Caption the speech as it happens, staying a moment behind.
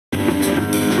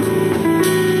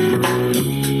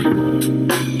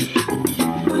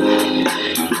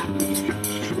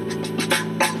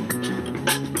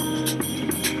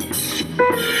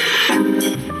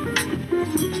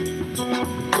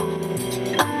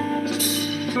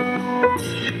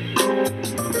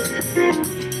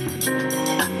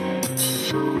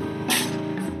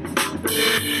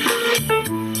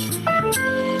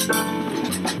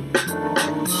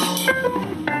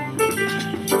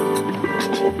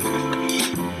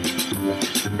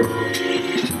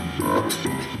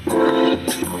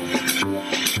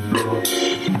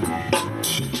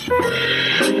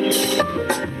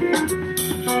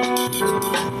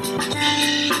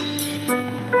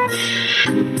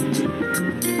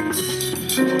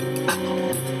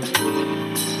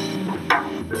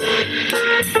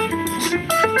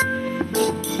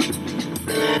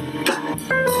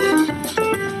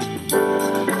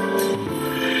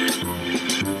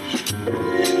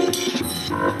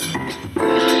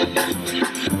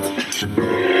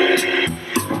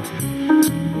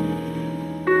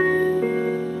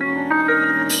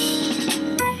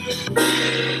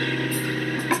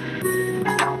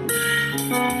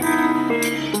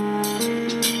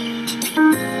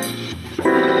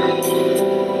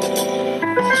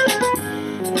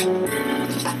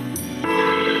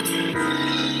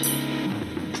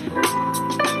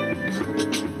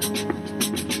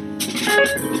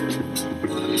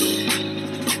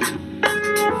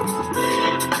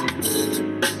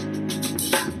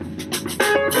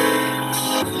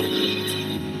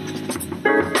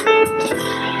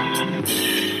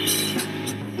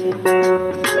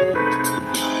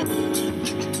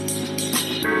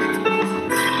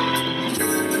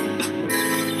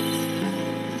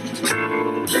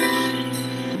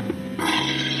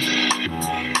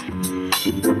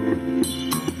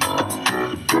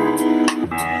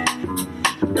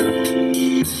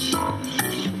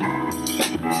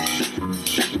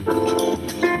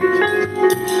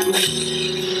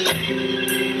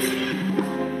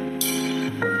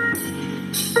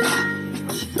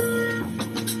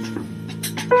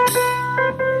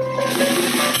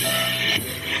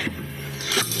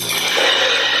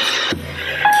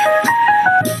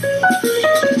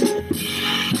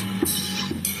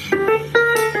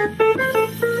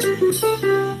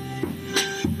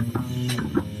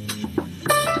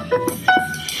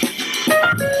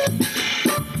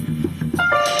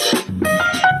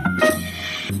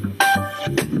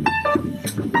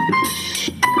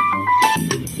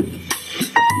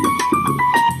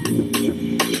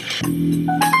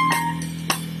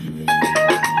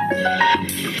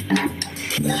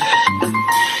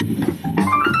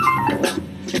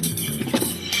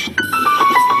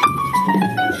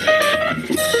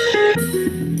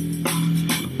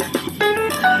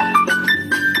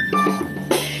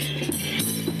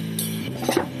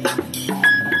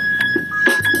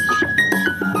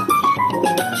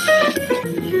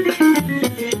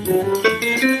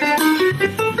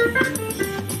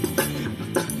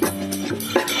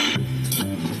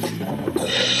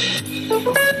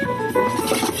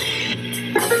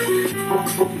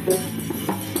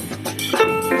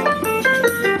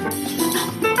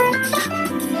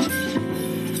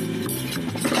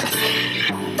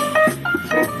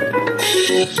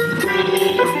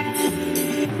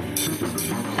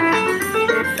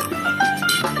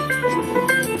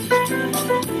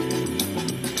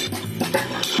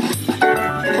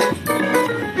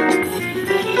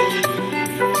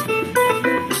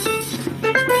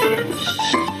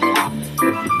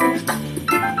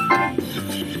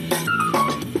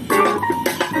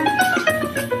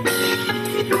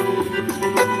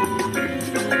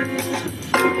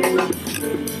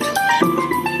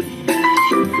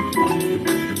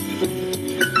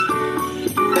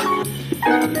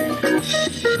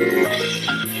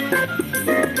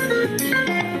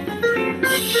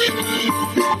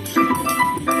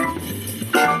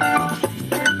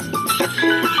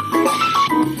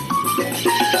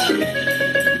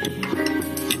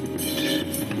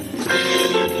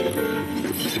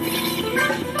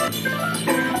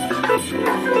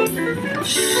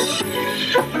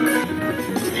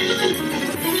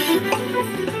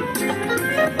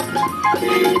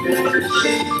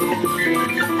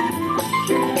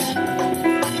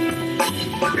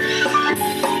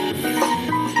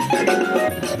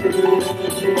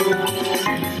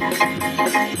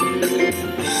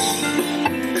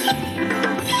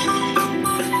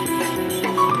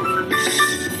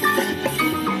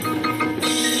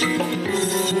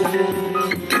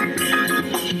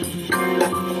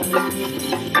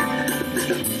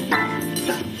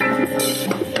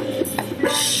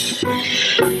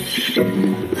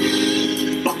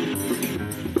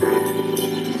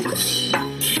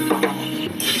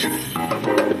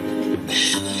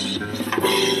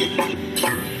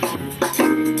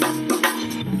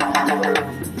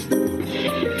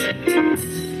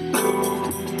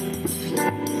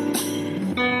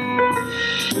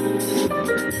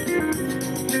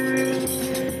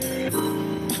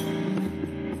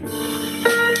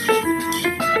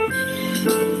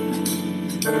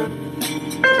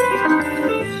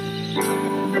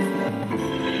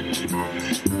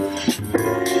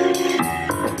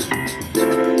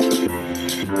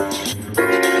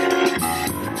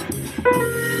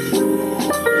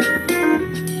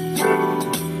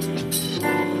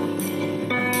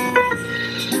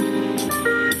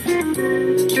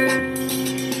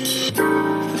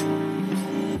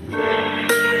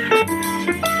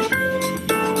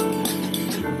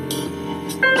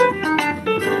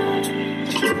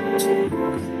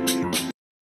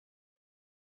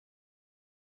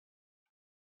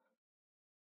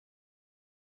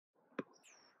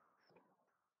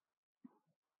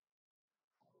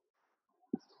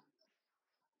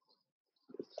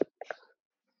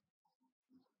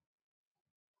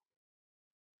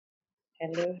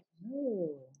Hello, hello.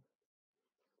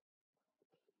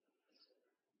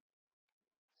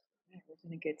 We're going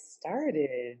to get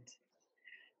started.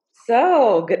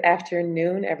 So, good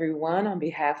afternoon, everyone. On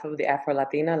behalf of the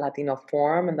Afro-Latina Latino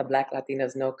Forum and the Black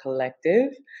Latinos No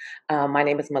Collective, my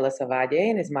name is Melissa Valle,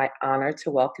 and it's my honor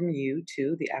to welcome you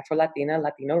to the Afro-Latina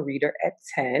Latino Reader at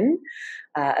 10,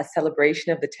 a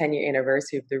celebration of the 10-year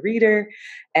anniversary of the Reader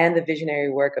and the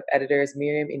visionary work of editors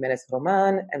Miriam Jiménez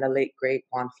Román and the late, great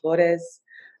Juan Flores.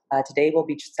 Today, we'll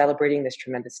be celebrating this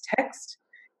tremendous text,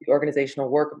 the organizational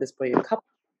work of this brilliant couple,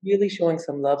 really showing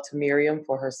some love to Miriam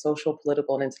for her social,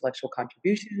 political, and intellectual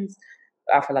contributions,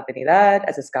 to Afro-Latinidad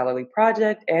as a scholarly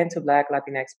project, and to Black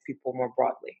Latinx people more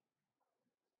broadly.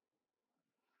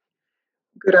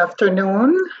 Good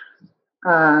afternoon.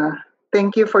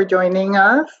 Thank you for joining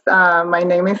us. My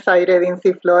name is Zaire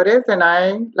Dinzey-Flores, and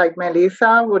I, like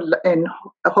Melissa, and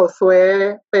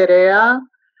Josue Perea,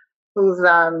 who's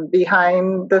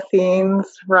behind the scenes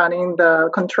running the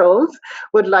controls,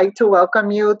 would like to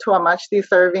welcome you to a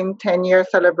much-deserving 10-year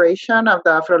celebration of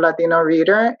the Afro-Latino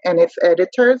Reader and its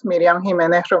editors, Miriam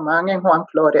Jiménez Román and Juan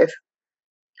Flores.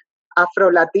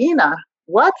 Afro-Latina,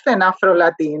 what's an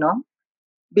Afro-Latino?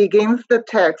 Begins the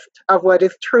text of what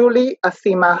is truly a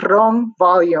cimarrón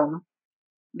volume.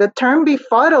 The term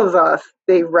befuddles us,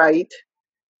 they write,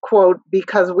 quote,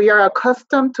 because we are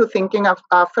accustomed to thinking of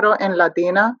Afro and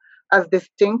Latina as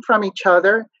distinct from each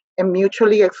other and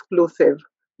mutually exclusive.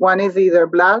 One is either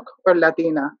Black or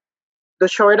Latina. The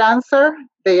short answer,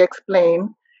 they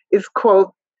explain, is,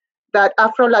 quote, that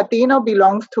Afro-Latino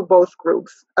belongs to both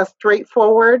groups. As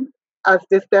straightforward as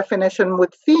this definition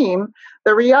would seem,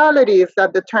 the reality is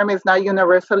that the term is not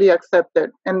universally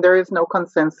accepted and there is no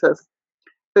consensus.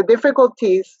 The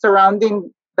difficulties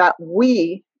surrounding that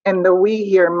we, and the we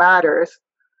here matters,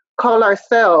 call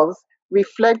ourselves,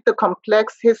 reflect the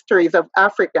complex histories of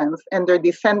Africans and their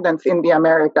descendants in the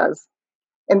Americas.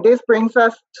 And this brings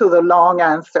us to the long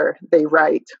answer, they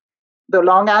write. The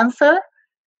long answer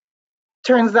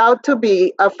turns out to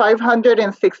be a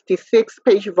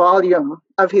 566-page volume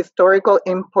of historical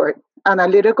import,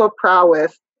 analytical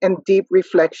prowess, and deep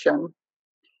reflection.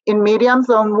 In Miriam's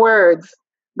own words,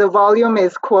 the volume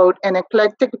is, quote, an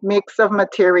eclectic mix of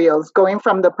materials going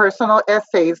from the personal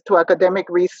essays to academic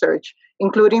research,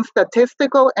 including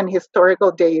statistical and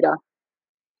historical data.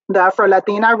 The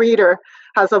Afro-Latina Reader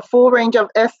has a full range of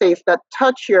essays that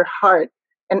touch your heart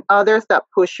and others that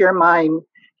push your mind,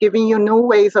 giving you new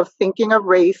ways of thinking of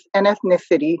race and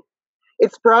ethnicity.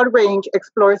 Its broad range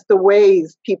explores the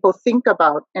ways people think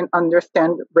about and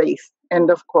understand race, end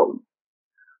of quote.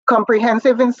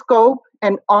 Comprehensive in scope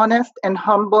and honest and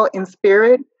humble in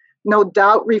spirit, no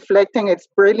doubt reflecting its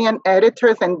brilliant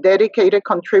editors and dedicated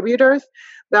contributors,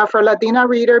 the Afro-Latina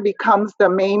Reader becomes the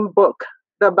main book,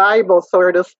 the Bible,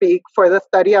 so to speak, for the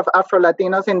study of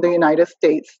Afro-Latinos in the United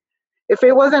States. If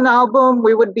it was an album,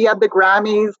 we would be at the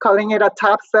Grammys calling it a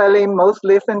top-selling, most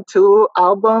listened to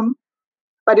album.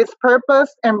 But its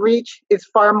purpose and reach is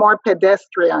far more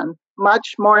pedestrian,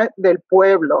 much more del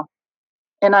pueblo.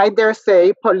 And I dare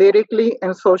say, politically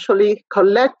and socially,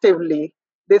 collectively,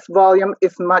 this volume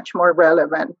is much more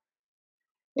relevant.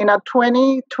 In a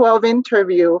 2012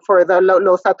 interview for the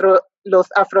Los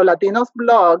Afro-Latinos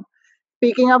blog,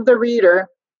 speaking of the Reader,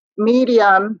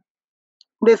 Miriam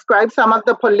describes some of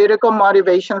the political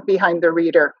motivations behind the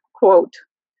Reader. Quote,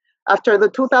 after the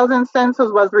 2000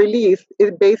 census was released,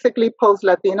 it basically posed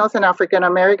Latinos and African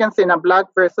Americans in a Black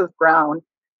versus brown.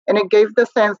 And it gave the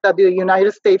sense that the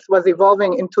United States was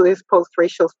evolving into this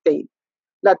post-racial state.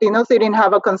 Latinos didn't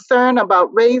have a concern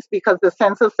about race because the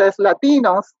census says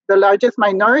Latinos, the largest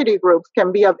minority groups,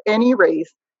 can be of any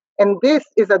race. And this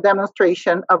is a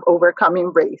demonstration of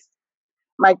overcoming race.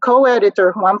 My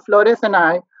co-editor, Juan Flores, and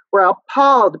I were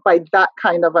appalled by that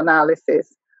kind of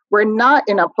analysis. We're not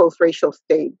in a post-racial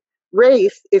state.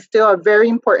 Race is still a very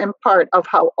important part of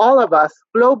how all of us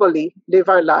globally live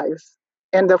our lives.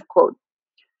 End of quote.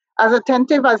 As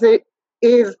attentive as it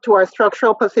is to our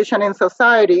structural position in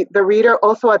society, the Reader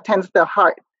also attends the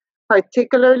heart,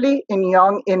 particularly in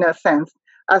young innocence.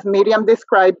 As Miriam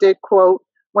described it, quote,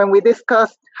 when we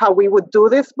discussed how we would do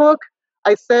this book,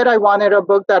 I said I wanted a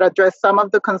book that addressed some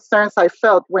of the concerns I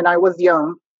felt when I was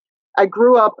young. I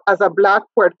grew up as a Black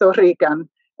Puerto Rican,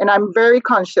 and I'm very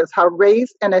conscious how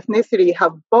race and ethnicity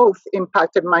have both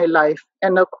impacted my life,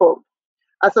 end of quote.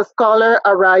 As a scholar,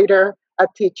 a writer, a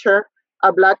teacher,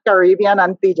 a Black Caribbean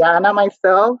Antillana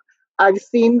myself, I've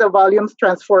seen the volume's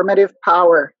transformative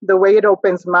power, the way it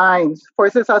opens minds,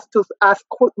 forces us to ask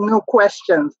new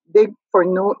questions, dig for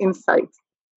new insights.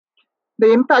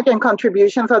 The impact and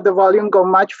contributions of the volume go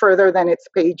much further than its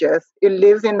pages. It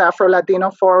lives in the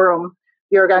Afro-Latino Forum,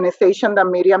 the organization that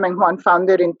Miriam and Juan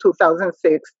founded in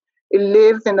 2006. It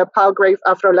lives in the Palgrave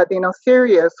Afro-Latino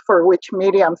series, for which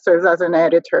Miriam serves as an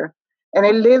editor. And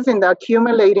it lives in the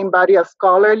accumulating body of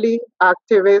scholarly,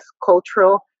 activist,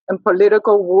 cultural, and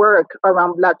political work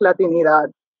around Black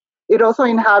Latinidad. It also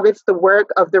inhabits the work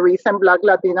of the recent Black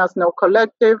Latinas No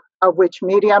Collective, of which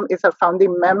Miriam is a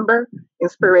founding member,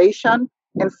 inspiration,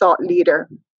 and thought leader.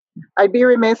 I'd be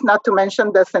remiss not to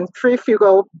mention the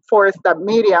centrifugal force that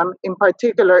Miriam, in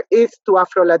particular, is to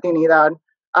Afro-Latinidad,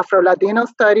 Afro-Latino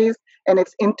studies, and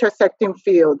its intersecting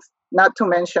fields, not to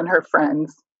mention her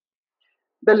friends.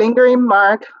 The lingering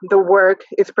mark, the work,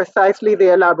 is precisely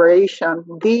the elaboration,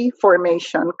 the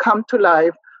formation, come to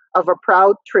life of a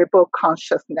proud triple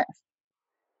consciousness.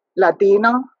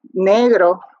 Latino,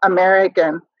 Negro,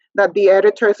 American, that the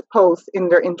editors post in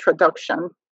their introduction.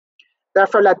 The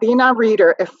Afro-Latina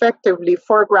reader effectively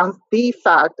foregrounds the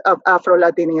fact of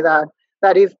Afro-Latinidad,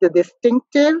 that is the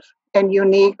distinctive and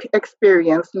unique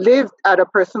experience lived at a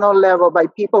personal level by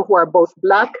people who are both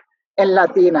Black and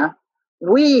Latina.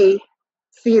 We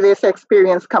see this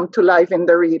experience come to life in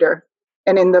the reader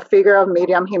and in the figure of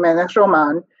Miriam Jiménez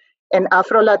Román, an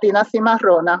Afro-Latina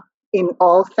cimarrona in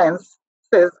all senses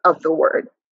of the word.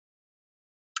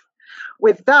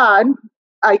 With that,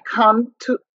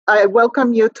 I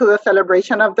welcome you to the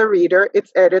celebration of the reader,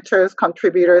 its editors,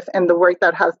 contributors, and the work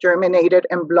that has germinated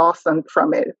and blossomed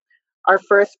from it. Our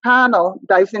first panel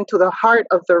dives into the heart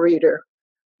of the reader,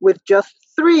 with just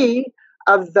 3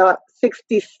 of the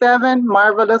 67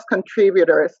 marvelous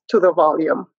contributors to the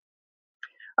volume.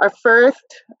 Our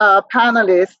first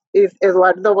panelist is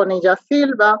Eduardo Bonilla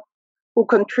Silva, who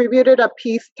contributed a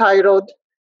piece titled,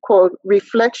 quote,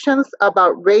 Reflections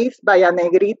About Race by a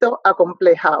Negrito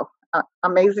Acomplejado.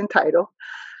 Amazing title.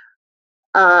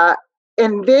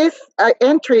 And this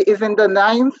entry is in the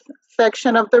 9th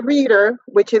section of the reader,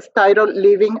 which is titled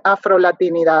Living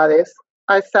Afro-Latinidades.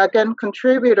 Our second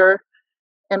contributor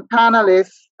and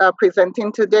panelist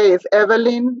presenting today is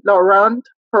Evelyne Laurent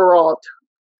Perrault,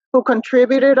 who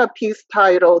contributed a piece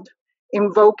titled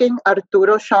Invoking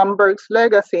Arturo Schomburg's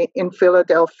Legacy in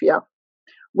Philadelphia,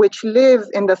 which lives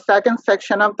in the 2nd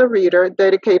section of the reader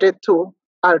dedicated to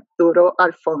Arturo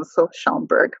Alfonso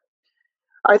Schomburg.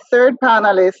 Our third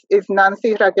panelist is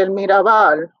Nancy Raquel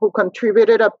Mirabal, who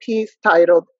contributed a piece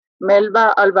titled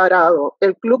Melba Alvarado,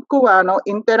 El Club Cubano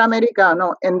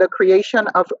Interamericano and the Creation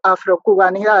of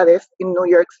Afro-Cubanidades in New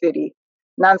York City.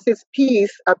 Nancy's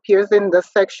piece appears in the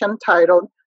section titled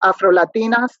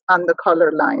Afro-Latinas and the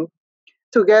Color Line.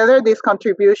 Together, these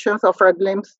contributions offer a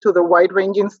glimpse to the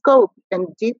wide-ranging scope and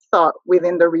deep thought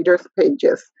within the reader's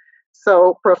pages.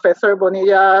 So Professor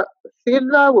Bonilla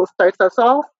Silva will start us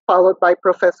off, followed by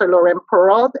Professor Laurent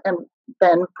Perrault, and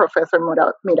then Professor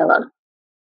Mirabal.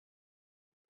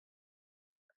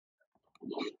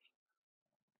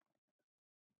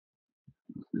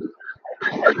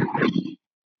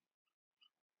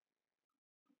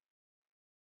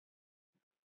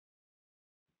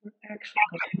 Actually,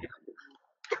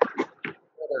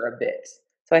 a bit.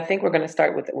 So I think we're going to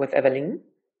start with Evelyne.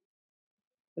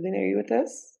 Evelyne, are you with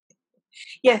us?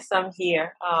 Yes, I'm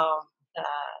here.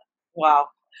 Wow.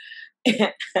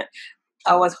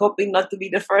 I was hoping not to be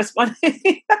the first one.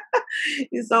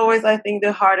 It's always, I think,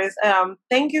 the hardest.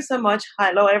 Thank you so much.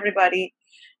 Hello, everybody.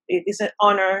 It is an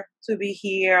honor to be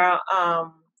here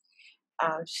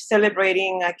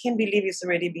celebrating. I can't believe it's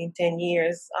already been 10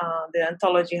 years. The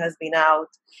anthology has been out.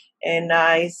 And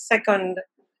I second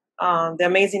the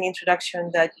amazing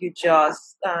introduction that you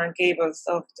just gave us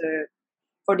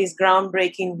for this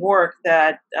groundbreaking work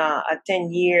that at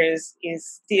 10 years is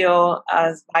still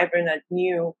as vibrant and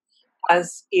new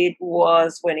as it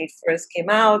was when it first came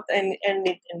out, and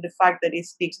the fact that it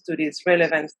speaks to this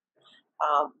relevance,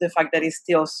 the fact that it's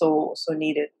still so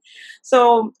needed.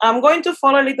 So I'm going to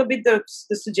follow a little bit the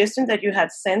suggestion that you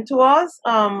had sent to us.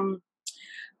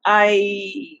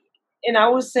 I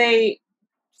would say,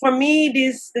 for me,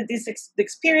 the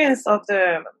experience of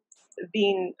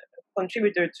being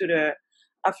contributor to the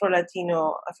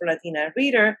Afro-Latina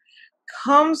reader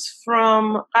comes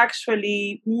from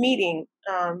actually meeting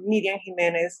Miriam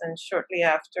Jiménez and shortly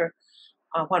after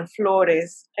Juan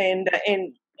Flores, and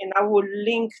I will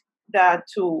link that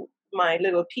to my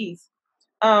little piece.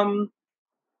 And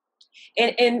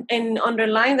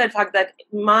underline that fact that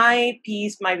my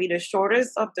piece might be the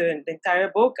shortest of the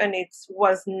entire book, and it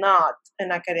was not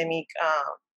an academic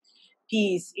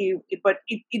piece, but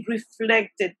it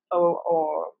reflected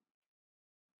or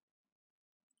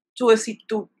to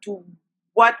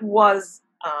what was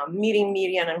meeting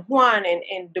Miriam and Juan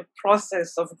and the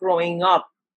process of growing up,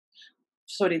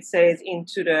 so it says,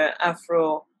 into the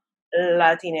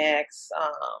Latinx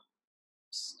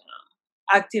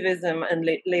activism and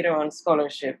later on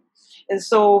scholarship. And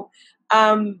so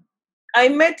I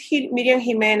met Miriam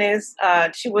Jiménez.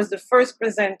 She was the first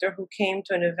presenter who came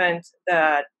to an event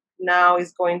that now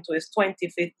is going to its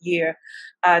 25th year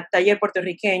at Taller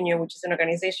Puertorriqueño, which is an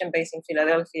organization based in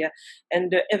Philadelphia. And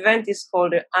the event is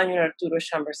called the Annual Arturo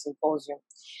Chambers Symposium.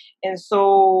 And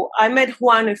so I met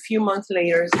Juan a few months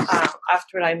later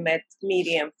after I met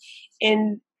Miriam.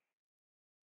 And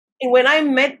when I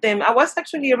met them, I was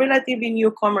actually a relatively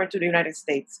newcomer to the United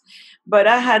States, but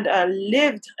I had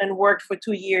lived and worked for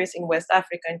 2 years in West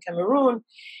Africa and Cameroon.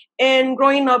 And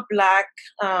growing up Black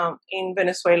in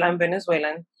Venezuela, I'm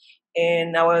Venezuelan,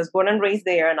 and I was born and raised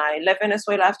there. And I left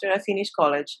Venezuela after I finished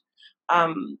college.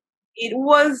 It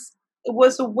was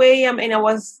a way. I mean, I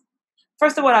was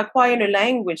first of all acquiring a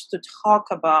language to talk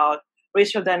about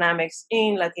racial dynamics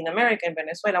in Latin America and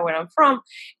Venezuela, where I'm from,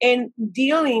 and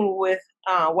dealing with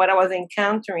what I was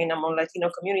encountering among Latino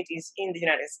communities in the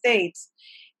United States.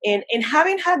 And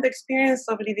having had the experience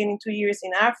of living in 2 years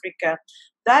in Africa,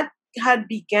 that had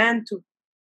began to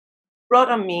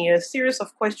brought on me a series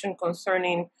of questions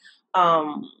concerning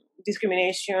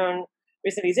discrimination,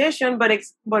 racialization,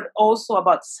 but also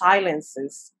about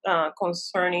silences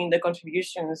concerning the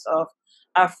contributions of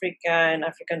Africa and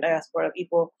African diaspora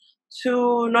people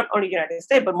to not only the United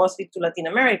States, but mostly to Latin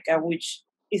America, which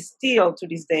is still to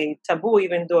this day taboo,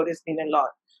 even though there's been a lot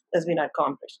that's been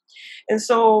accomplished. And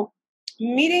so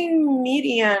meeting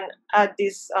Miriam at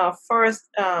this first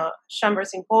Chamber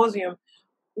Symposium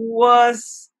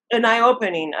was an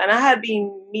eye-opening. And I had been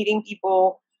meeting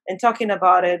people and talking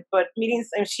about it, but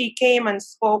and she came and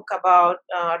spoke about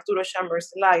Arturo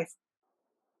Chambers' life.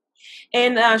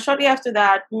 And shortly after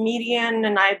that, Miriam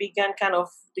and I began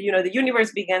the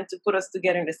universe began to put us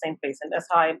together in the same place. And that's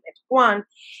how I met Juan.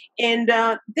 And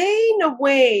they, in a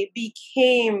way,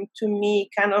 became to me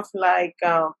kind of like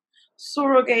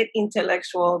surrogate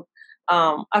intellectual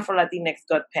Afro-Latinx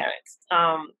godparents.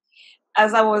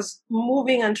 As I was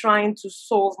moving and trying to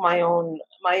solve my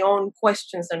own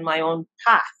questions and my own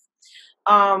path.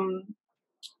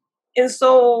 And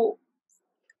so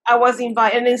I was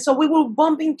invited, and so we will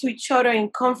bump into each other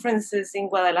in conferences in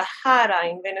Guadalajara,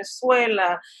 in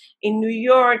Venezuela, in New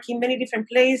York, in many different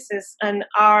places, and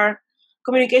our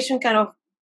communication kind of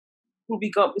will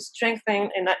become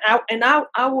strengthened, and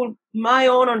my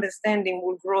own understanding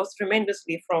will grow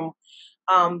tremendously from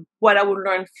what I would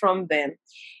learn from them.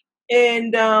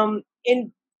 And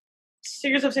in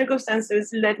series of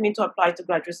circumstances led me to apply to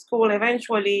graduate school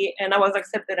eventually, and I was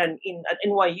accepted at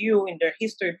NYU in their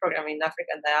history program in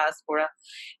African diaspora.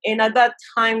 And at that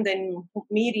time, then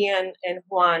Miriam and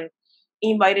Juan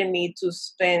invited me to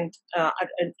spend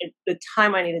the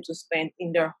time I needed to spend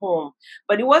in their home.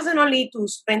 But it wasn't only to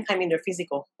spend time in their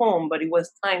physical home, but it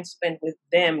was time spent with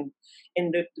them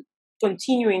and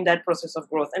continuing that process of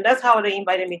growth. And that's how they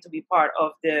invited me to be part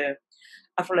of the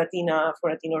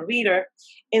Afro-Latino reader.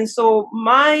 And so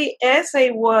my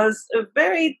essay was it's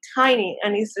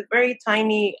a very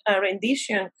tiny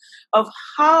rendition of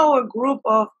how a group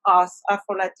of us,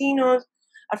 Afro-Latinos,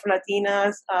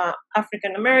 Afro-Latinas,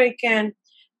 African-American,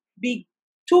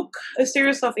 took a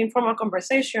series of informal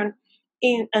conversation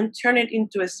and turned it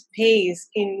into a space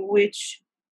in which,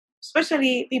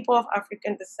 especially people of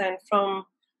African descent from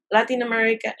Latin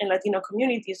America and Latino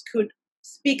communities, could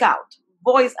speak out,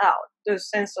 voice out the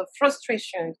sense of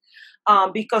frustration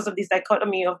because of this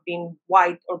dichotomy of being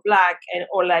white or Black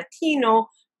or Latino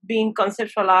being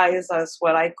conceptualized as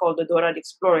what I call the Dora the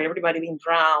Explorer, everybody being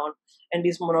brown and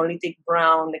this monolithic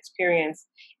brown experience.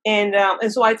 And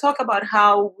so I talk about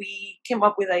how we came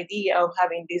up with the idea of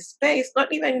having this space,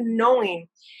 not even knowing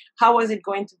how was it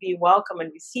going to be welcome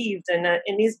and received. And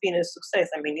it's been a success.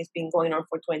 I mean, it's been going on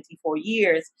for 24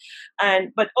 years.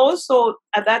 But also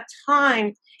at that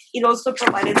time, it also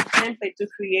provided a template to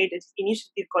create this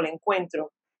initiative called Encuentro,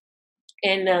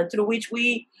 and through which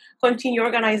we continue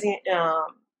organizing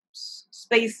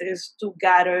spaces to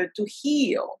gather, to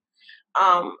heal.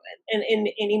 And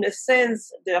in a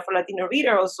sense, the Afro-Latino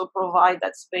reader also provide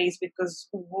that space because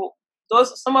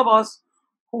some of us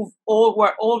who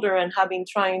were older and have been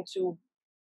trying to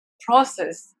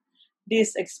process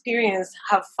this experience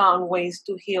have found ways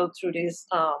to heal through this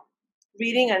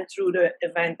reading and through the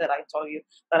event that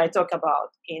I talk about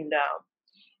in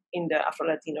the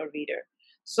Afro-Latino reader.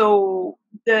 So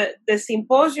the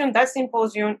symposium and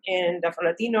the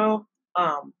Afro-Latino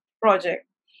project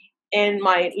and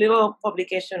my little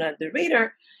publication at the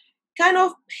Reader kind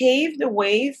of paved the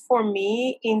way for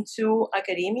me into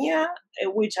academia,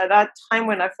 which at that time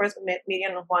when I first met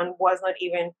Miriam and Juan was not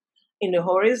even in the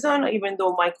horizon, even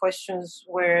though my questions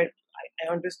were,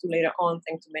 I understood later on,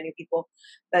 thanks to many people,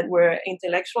 that were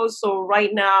intellectuals. So right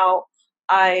now,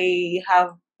 I have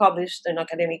published an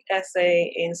academic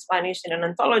essay in Spanish in an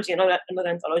anthology, another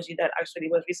anthology that actually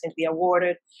was recently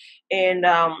awarded. And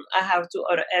I have 2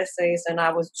 other essays, and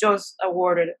I was just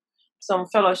awarded some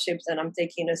fellowships, and I'm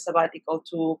taking a sabbatical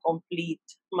to complete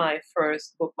my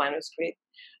first book manuscript,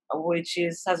 which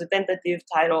has a tentative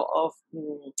title of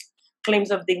Claims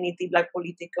of Dignity, Black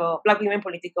Women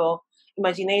Political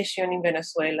Imagination in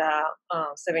Venezuela,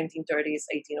 1730s,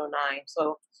 1809.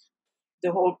 So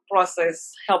the whole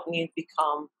process helped me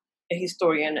become a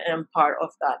historian, and I'm part of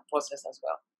that process as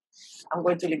well. I'm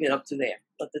going to leave it up to there,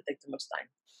 not to take too much time.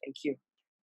 Thank you.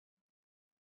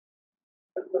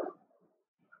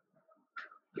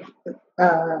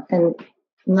 And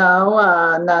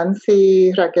now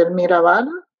Nancy Raquel Mirabal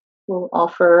will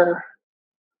offer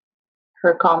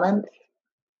her comments.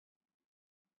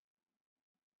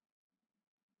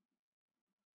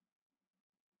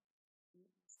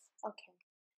 Okay.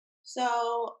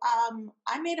 So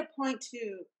I made a point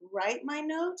to write my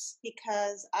notes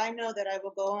because I know that I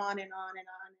will go on and on and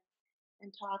on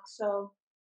and talk. So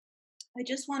I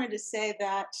just wanted to say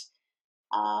that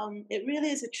it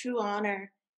really is a true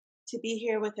honor to be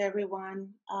here with everyone,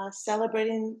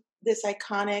 celebrating this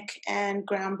iconic and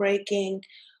groundbreaking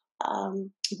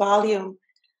volume.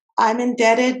 I'm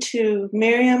indebted to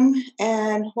Miriam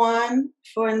and Juan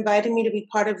for inviting me to be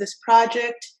part of this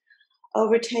project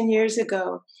over 10 years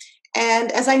ago.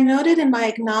 And as I noted in my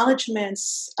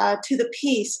acknowledgments to the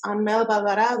piece on Melba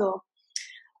Alvarado,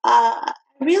 I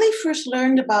really first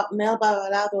learned about Melba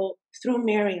Alvarado through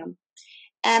Miriam.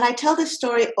 And I tell this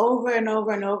story over and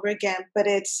over and over again, but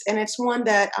it's one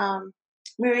that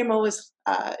Miriam always,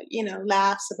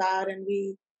 laughs about, and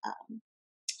we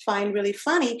find really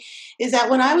funny, is that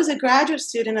when I was a graduate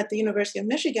student at the University of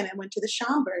Michigan, I went to the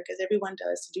Schomburg, as everyone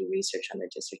does, to do research on their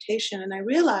dissertation, and I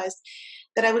realized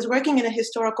that I was working in a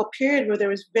historical period where there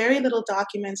was very little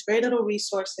documents, very little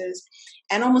resources,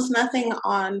 and almost nothing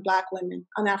on Black women,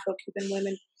 on Afro-Cuban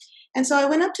women. And so I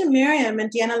went up to Miriam and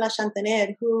Diana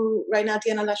Lachantener, who right now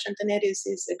Diana Lachantener is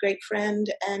a great friend,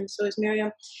 and so is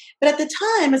Miriam. But at the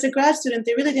time, as a grad student,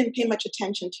 they really didn't pay much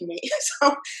attention to me.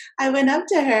 So I went up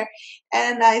to her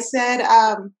and I said,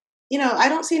 I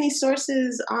don't see any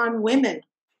sources on women.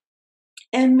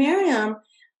 And Miriam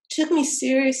took me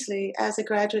seriously as a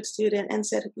graduate student and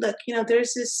said, look,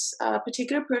 there's this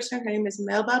particular person, her name is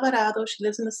Melba Alvarado, she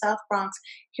lives in the South Bronx,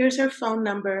 here's her phone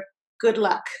number, good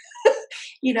luck.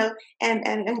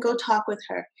 And go talk with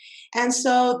her. And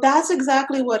so that's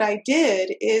exactly what I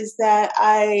did, is that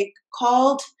I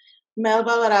called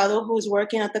Melba Alvarado, who was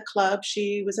working at the club.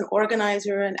 She was an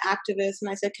organizer, an activist, and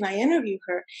I said, can I interview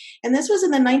her? And this was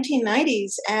in the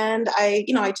 1990s, and I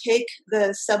take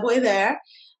the subway there.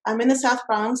 I'm in the South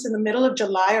Bronx in the middle of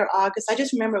July or August. I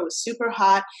just remember it was super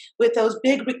hot with those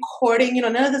big recording,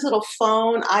 none of this little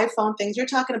iPhone things. You're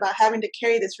talking about having to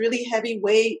carry this really heavy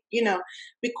weight,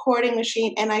 recording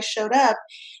machine. And I showed up.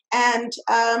 And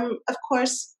of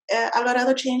course,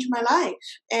 Alvarado changed my life.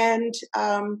 And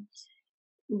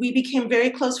we became very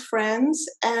close friends.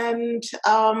 And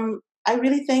I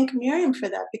really thank Miriam for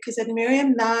that, because had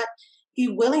Miriam not be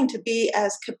willing to be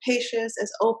as capacious, as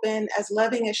open, as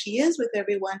loving as she is with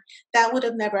everyone, that would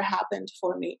have never happened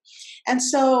for me. And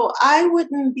so I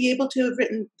wouldn't be able to have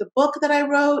written the book that I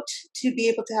wrote, to be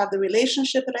able to have the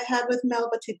relationship that I had with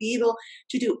Melba, to be able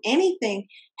to do anything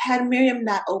had Miriam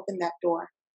not opened that door.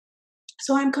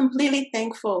 So I'm completely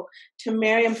thankful to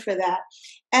Miriam for that.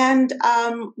 And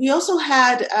we also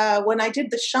had, when I did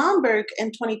the Schomburg in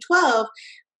 2012,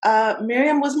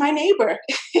 Miriam was my neighbor.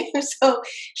 So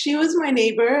she was my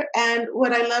neighbor. And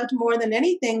what I loved more than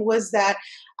anything was that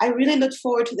I really looked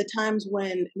forward to the times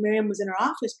when Miriam was in her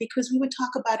office, because we would talk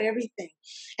about everything.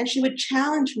 And she would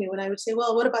challenge me when I would say,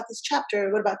 well, what about this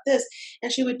chapter? What about this?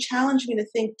 And she would challenge me to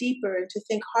think deeper and to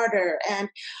think harder. And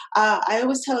I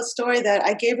always tell a story that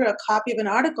I gave her a copy of an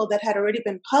article that had already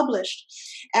been published.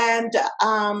 And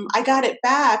I got it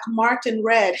back marked in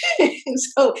red.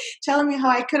 So telling me how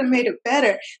I could have made it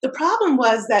better. The problem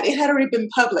was that it had already been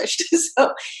published.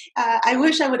 So I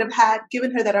wish I would have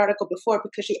given her that article before,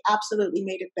 because she absolutely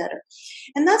made it better.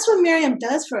 And that's what Miriam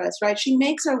does for us, right? She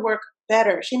makes our work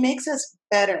better. She makes us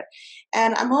better.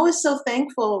 And I'm always so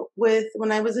thankful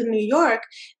when I was in New York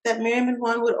that Miriam and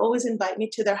Juan would always invite me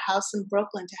to their house in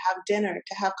Brooklyn to have dinner,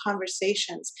 to have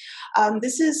conversations.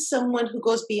 This is someone who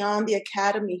goes beyond the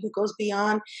academy, who goes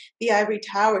beyond the ivory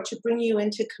tower to bring you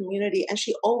into community. And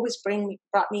she always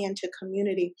brought me into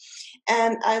community.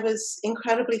 And I was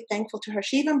incredibly thankful to her.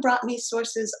 She even brought me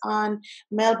sources on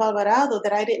Melba Alvarado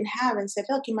that I didn't have and said,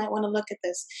 look, you might want to look at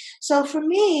this. So for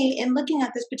me, in looking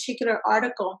at this particular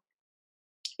article,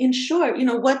 in short,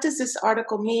 what does this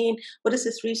article mean? What does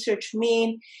this research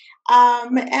mean?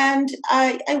 And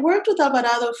I worked with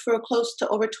Alvarado for close to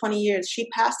over 20 years. She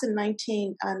passed in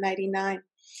 1999.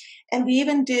 And we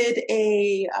even did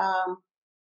a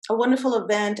wonderful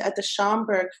event at the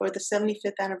Schomburg for the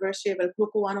 75th anniversary of El Club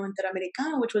Cubano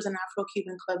Interamericano, which was an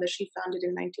Afro-Cuban club that she founded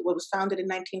was founded in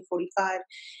 1945.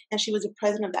 And she was the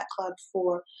president of that club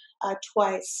for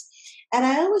twice. And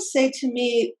I always say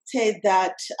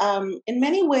that in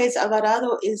many ways,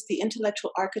 Alvarado is the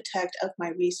intellectual architect of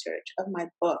my research, of my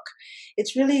book.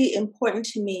 It's really important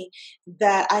to me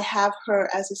that I have her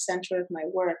as the center of my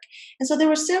work. And so there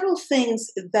were several things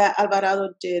that Alvarado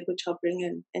did, which I'll bring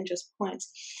in just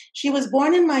points. She was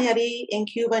born in Mayari in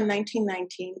Cuba in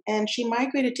 1919, and she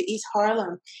migrated to East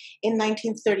Harlem in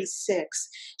 1936.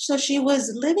 So she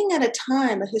was living at a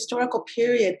time, a historical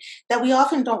period that we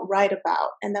often don't write about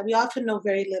and that we often know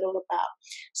very little about.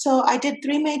 So I did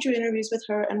 3 major interviews with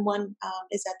her, and one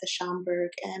is at the Schomburg,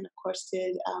 and of course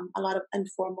did a lot of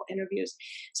informal interviews.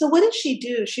 So what did she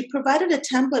do? She provided a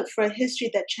template for a history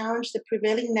that challenged the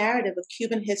prevailing narrative of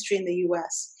Cuban history in the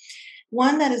U.S.,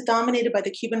 one that is dominated by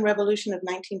the Cuban Revolution of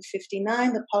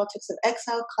 1959, the politics of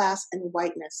exile, class, and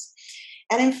whiteness.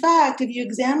 And in fact, if you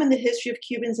examine the history of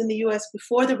Cubans in the U.S.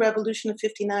 before the Revolution of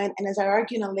 59, and as I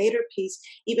argue in a later piece,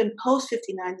 even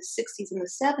post-59, the 60s and the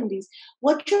 70s,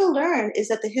 what you'll learn is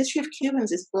that the history of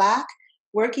Cubans is Black,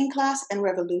 working class, and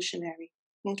revolutionary.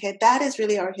 Okay, that is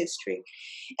really our history.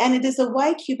 And it is the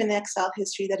white Cuban exile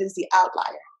history that is the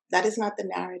outlier. That is not the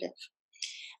narrative.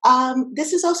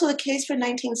 This is also the case for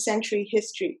 19th century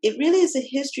history. It really is a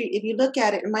history, if you look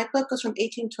at it, and my book goes from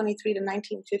 1823 to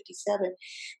 1957,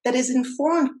 that is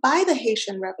informed by the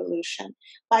Haitian Revolution,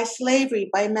 by slavery,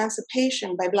 by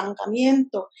emancipation, by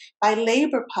blancamiento, by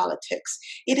labor politics.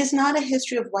 It is not a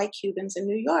history of white Cubans in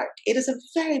New York. It is a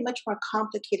very much more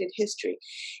complicated history.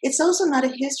 It's also not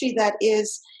a history that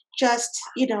is just,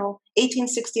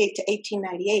 1868 to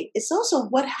 1898. It's also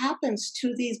what happens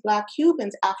to these Black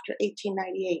Cubans after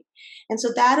 1898. And so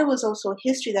that was also a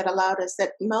history that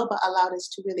Melba allowed us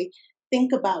to really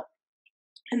think about.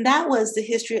 And that was the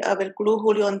history of El Club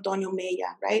Julio Antonio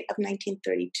Mella, right, of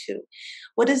 1932.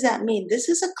 What does that mean? This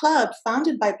is a club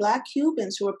founded by Black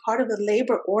Cubans who were part of the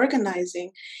labor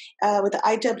organizing with the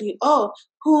IWO,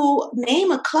 who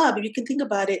name a club, if you can think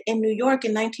about it, in New York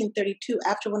in 1932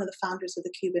 after one of the founders of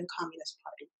the Cuban Communist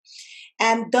Party.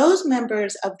 And those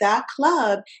members of that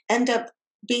club end up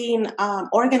being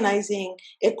organizing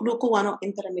El Club Cubano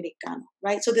Interamericano,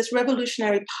 right? So this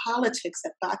revolutionary politics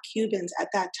that Black Cubans at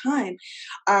that time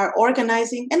are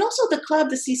organizing. And also the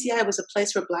club, the CCI, was a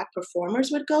place where Black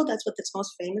performers would go. That's what it's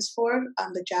most famous for,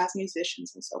 the jazz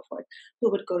musicians and so forth,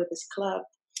 who would go to this club.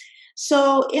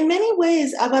 So in many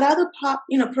ways, Alvarado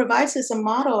provides us a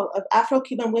model of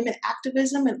Afro-Cuban women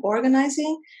activism and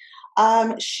organizing.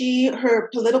 Her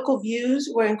political views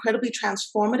were incredibly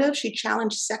transformative. She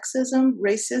challenged sexism,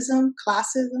 racism,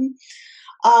 classism,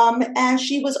 and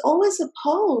she was always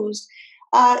opposed.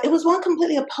 It was one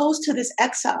completely opposed to this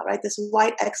exile, right? This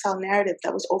white exile narrative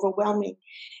that was overwhelming,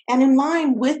 and in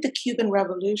line with the Cuban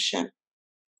Revolution.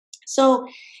 So,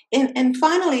 and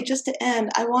finally, just to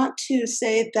end, I want to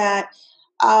say that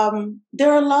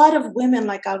there are a lot of women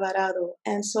like Alvarado.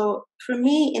 And so for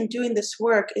me, in doing this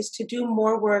work, is to do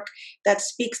more work that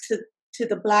speaks to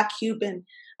the Black Cuban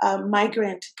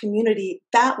migrant community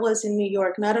that was in New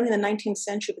York, not only in the 19th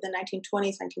century, but the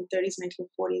 1920s, 1930s,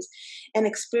 1940s, and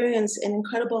experience an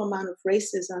incredible amount of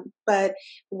racism,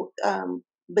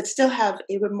 but still have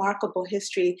a remarkable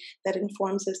history that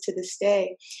informs us to this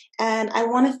day. And I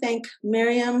want to thank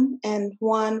Miriam and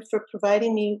Juan for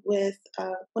providing me with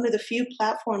one of the few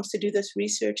platforms to do this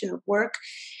research and work.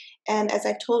 And as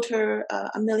I've told her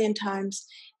a million times,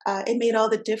 it made all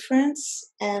the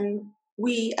difference. And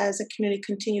we as a community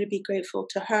continue to be grateful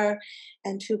to her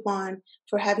and to Juan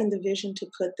for having the vision to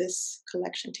put this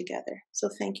collection together. So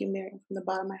thank you, Miriam, from the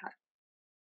bottom of my heart.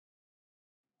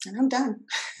 And I'm done.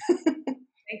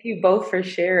 Thank you both for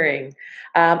sharing.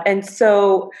 And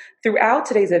so throughout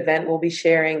today's event, we'll be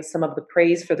sharing some of the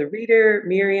praise for the reader,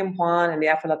 Miriam, Juan, and the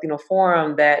Afro-Latino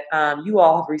Forum that you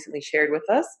all have recently shared with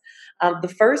us. The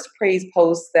first praise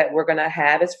post that we're going to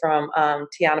have is from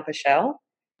Tiana Pichel.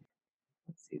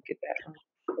 Let's see, get that on.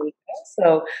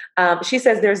 So she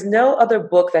says, there's no other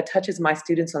book that touches my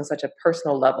students on such a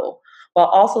personal level, while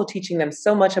also teaching them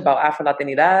so much about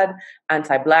Afro-Latinidad,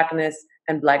 anti-Blackness,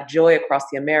 and Black joy across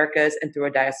the Americas and through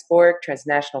a diasporic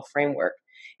transnational framework.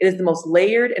 It is the most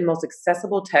layered and most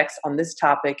accessible text on this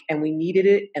topic, and we needed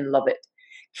it and love it.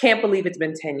 Can't believe it's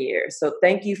been 10 years. So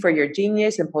thank you for your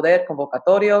genius and poder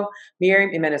convocatorio,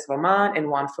 Miriam Jiménez Román and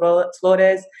Juan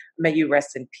Flores. May you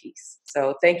rest in peace.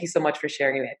 So thank you so much for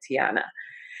sharing that, Tiana.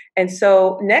 And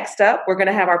so next up, we're going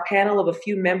to have our panel of a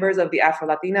few members of the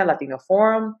Afro-Latina Latino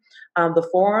Forum. The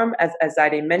forum, as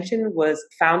Zaire mentioned, was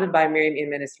founded by Miriam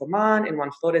Jiménez Román and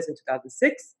Juan Flores in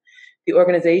 2006. The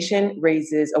organization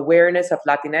raises awareness of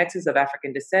Latinxes of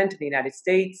African descent in the United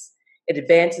States. It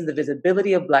advances the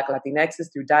visibility of Black Latinxes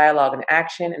through dialogue and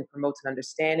action and promotes an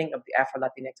understanding of the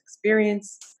Afro-Latinx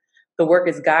experience. The work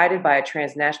is guided by a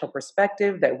transnational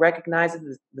perspective that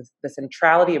recognizes the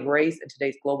centrality of race in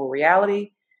today's global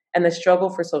reality and the struggle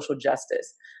for social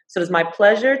justice. So it is my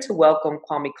pleasure to welcome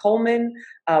Kwami Coleman,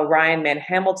 Ryan Mann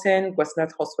Hamilton,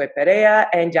 Guesnerth Josue Perea,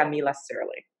 and Yamila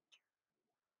Sterling.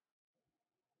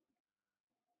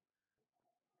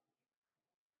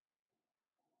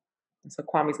 So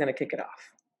Kwami's going to kick it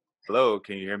off. Hello,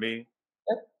 can you hear me?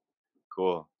 Yep.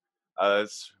 Cool.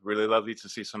 It's really lovely to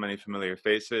see so many familiar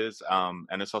faces,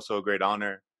 and it's also a great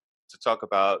honor to talk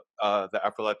about the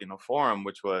Afro-Latino Forum,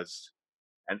 which was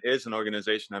and is an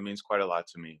organization that means quite a lot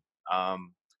to me.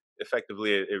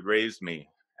 Effectively, it raised me,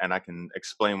 and I can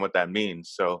explain what that means.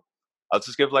 So I'll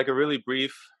just give like a really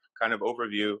brief kind of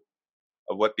overview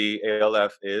of what the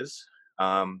ALF is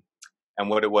and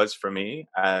what it was for me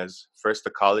as first a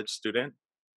college student,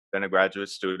 then a graduate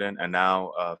student, and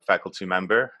now a faculty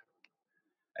member.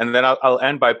 And then I'll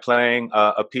end by playing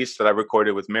a piece that I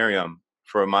recorded with Miriam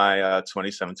for my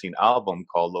 2017 album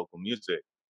called Local Music.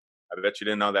 I bet you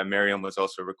didn't know that Miriam was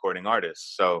also a recording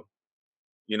artist. So,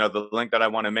 you know, the link that I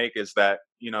want to make is that,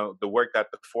 you know, the work that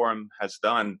the forum has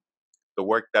done, the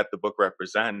work that the book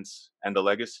represents, and the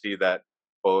legacy that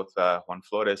both Juan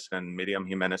Flores and Miriam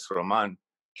Jiménez Román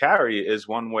carry is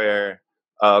one where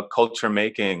culture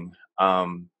making,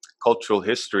 cultural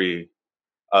history,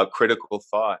 critical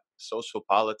thought, social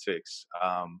politics,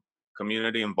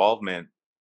 community involvement,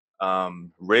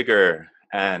 rigor,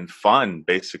 and fun,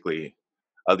 basically,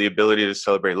 the ability to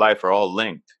celebrate life are all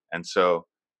linked. And so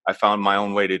I found my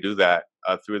own way to do that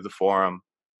through the forum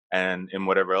and in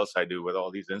whatever else I do with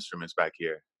all these instruments back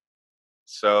here.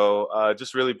 So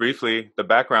just really briefly, the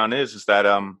background is that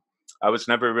I was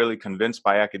never really convinced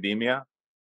by academia.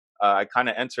 I kind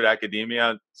of entered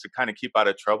academia to kind of keep out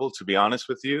of trouble, to be honest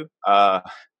with you.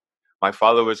 My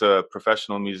father was a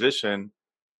professional musician,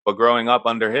 but growing up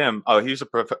under him, he's a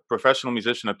professional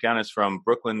musician, a pianist from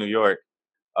Brooklyn, New York,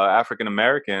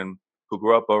 African-American who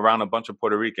grew up around a bunch of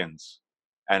Puerto Ricans.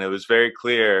 And it was very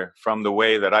clear from the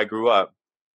way that I grew up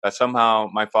that somehow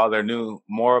my father knew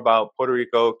more about Puerto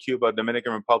Rico, Cuba,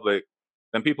 Dominican Republic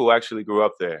than people who actually grew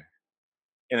up there.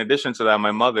 In addition to that,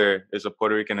 my mother is a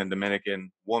Puerto Rican and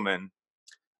Dominican woman.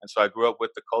 And so I grew up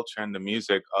with the culture and the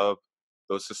music of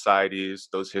those societies,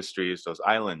 those histories, those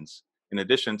islands, in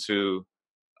addition to,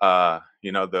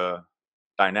 you know, the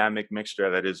dynamic mixture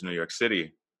that is New York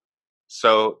City.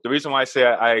 So the reason why I say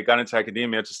I got into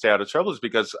academia to stay out of trouble is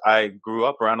because I grew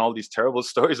up around all these terrible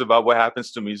stories about what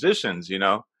happens to musicians, you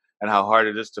know, and how hard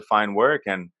it is to find work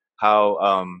and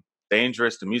how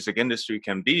dangerous the music industry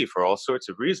can be for all sorts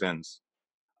of reasons.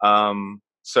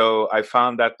 So I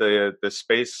found that the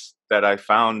space that I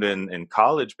found in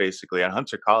college, basically at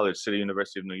Hunter College, City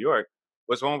University of New York,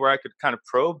 was one where I could kind of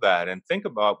probe that and think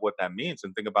about what that means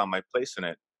and think about my place in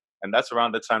it. And that's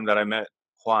around the time that I met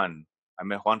Juan. I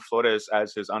met Juan Flores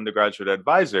as his undergraduate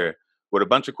advisor with a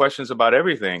bunch of questions about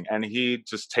everything. And he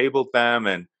just tabled them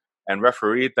and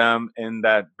refereed them in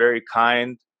that very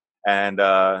kind and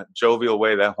jovial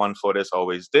way that Juan Flores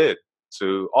always did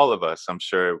to all of us. I'm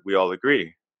sure we all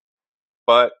agree.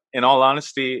 But in all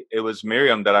honesty, it was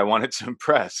Miriam that I wanted to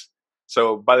impress.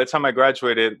 So by the time I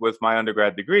graduated with my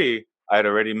undergrad degree, I had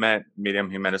already met Miriam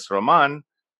Jiménez Román,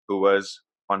 who was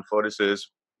Juan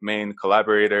Flores's main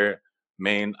collaborator,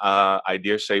 main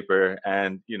idea shaper,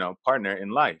 and, you know, partner in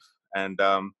life. And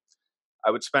I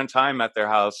would spend time at their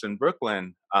house in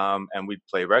Brooklyn, and we'd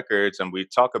play records and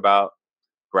we'd talk about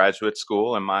graduate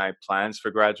school and my plans for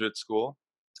graduate school.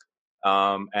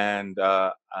 And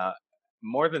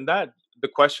more than that, the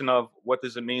question of what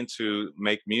does it mean to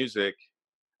make music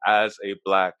as a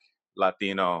Black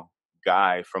Latino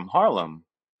guy from Harlem.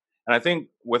 And I think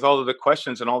with all of the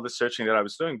questions and all the searching that I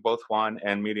was doing, both Juan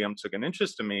and Miriam took an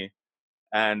interest in me.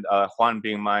 And Juan,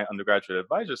 being my undergraduate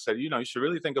advisor, said, you should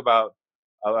really think about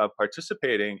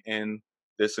participating in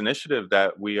this initiative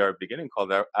that we are beginning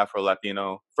called the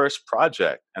Afro-Latino First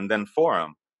Project and then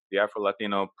Forum, the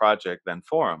Afro-Latino Project, then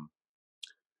Forum.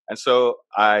 And so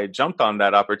I jumped on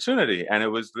that opportunity, and it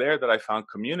was there that I found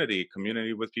community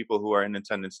with people who are in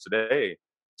attendance today,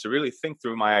 to really think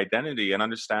through my identity and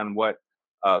understand what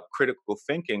critical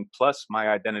thinking plus my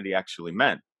identity actually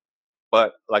meant.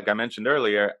 But like I mentioned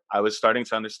earlier, I was starting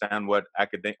to understand what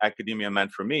academia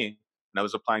meant for me, and I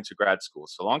was applying to grad school.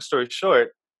 So long story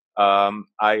short,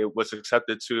 I was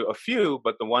accepted to a few,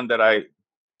 but the one that I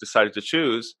decided to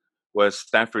choose was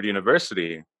Stanford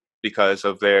University because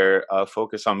of their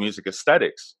focus on music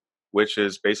aesthetics, which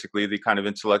is basically the kind of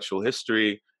intellectual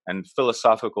history and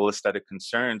philosophical aesthetic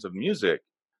concerns of music.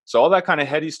 So all that kind of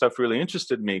heady stuff really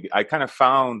interested me. I kind of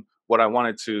found what I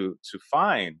wanted to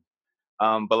find.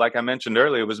 But like I mentioned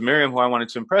earlier, it was Miriam who I wanted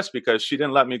to impress because she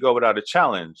didn't let me go without a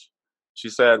challenge. She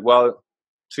said, well,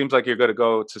 seems like you're going to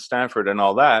go to Stanford and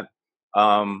all that.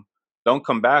 Don't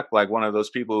come back like one of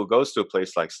those people who goes to a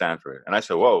place like Stanford. And I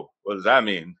said, whoa, what does that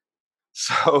mean?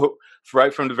 So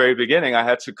right from the very beginning, I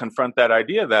had to confront that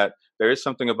idea that there is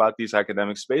something about these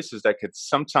academic spaces that could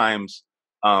sometimes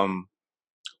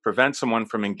prevent someone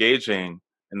from engaging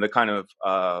in the kind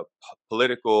of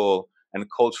political and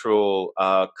cultural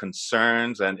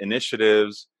concerns and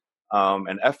initiatives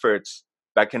and efforts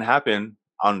that can happen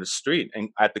on the street and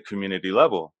at the community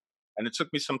level. And it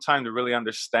took me some time to really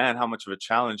understand how much of a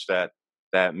challenge that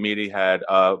Miri had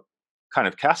kind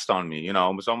of cast on me. It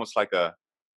was almost like a,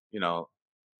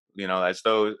 as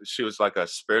though she was like a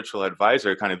spiritual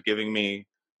advisor, kind of giving me,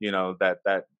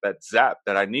 that zap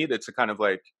that I needed to kind of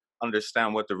like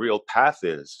understand what the real path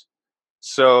is.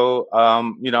 So,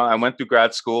 I went through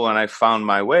grad school and I found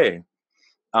my way.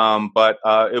 But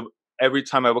every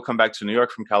time I would come back to New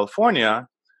York from California,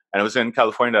 and it was in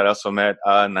California that I also met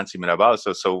Nancy Mirabal,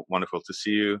 so wonderful to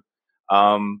see you.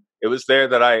 It was there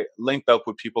that I linked up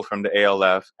with people from the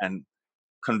ALF and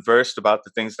conversed about the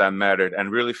things that mattered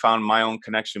and really found my own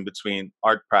connection between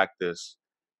art practice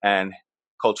and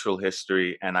cultural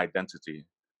history and identity.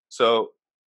 So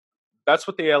that's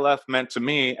what the ALF meant to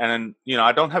me. And,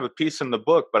 I don't have a piece in the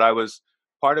book, but I was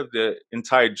part of the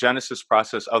entire genesis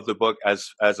process of the book as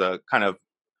a kind of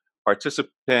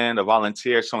participant, a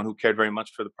volunteer, someone who cared very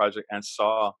much for the project and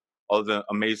saw all the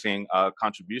amazing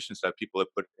contributions that people have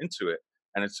put into it.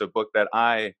 And it's a book that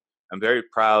I am very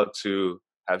proud to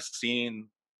have seen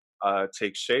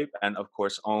take shape and, of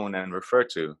course, own and refer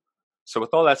to. So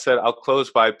with all that said, I'll close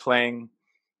by playing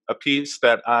a piece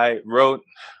that I wrote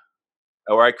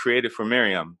or I created for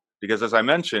Miriam, because as I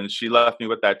mentioned, she left me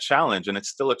with that challenge, and it's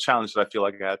still a challenge that I feel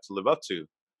like I had to live up to.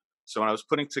 So when I was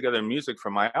putting together music for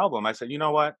my album, I said, you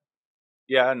know what?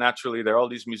 Yeah, naturally, there are all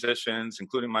these musicians,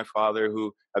 including my father,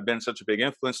 who have been such a big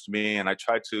influence to me, and I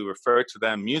try to refer to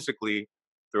them musically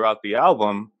throughout the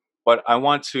album, but I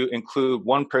want to include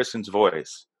one person's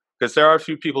voice, because there are a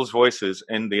few people's voices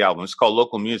in the album. It's called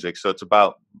Local Music, so it's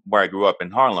about where I grew up in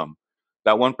Harlem.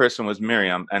 That one person was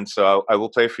Miriam, and so I will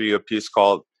play for you a piece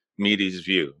called Miri's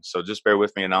View. So just bear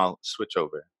with me, and I'll switch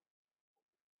over.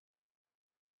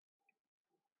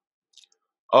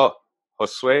 Oh,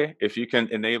 Josue, if you can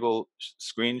enable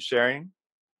screen sharing.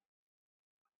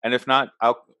 And if not,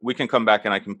 we can come back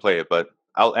and I can play it, but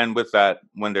I'll end with that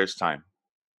when there's time.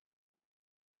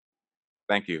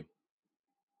 Thank you.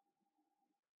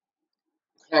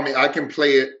 I can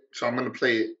play it, so I'm going to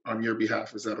play it on your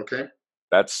behalf. Is that okay?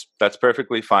 That's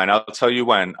perfectly fine. I'll tell you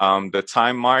when. The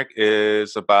time mark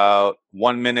is about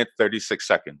 1 minute, 36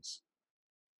 seconds.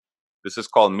 This is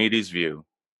called Miri's View.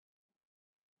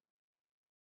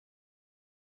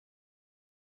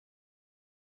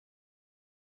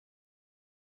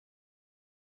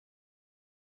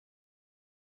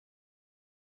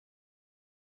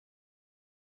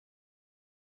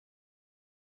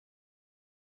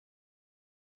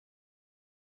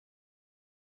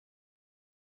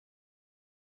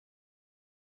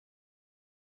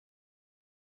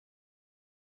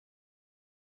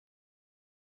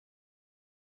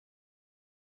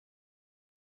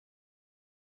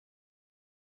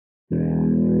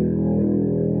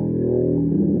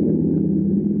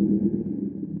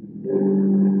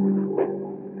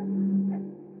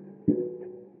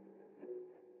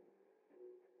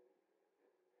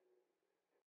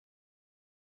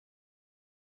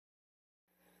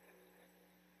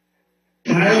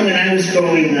 When I was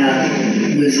growing up,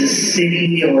 was a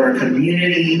city or a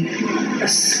community, a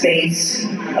space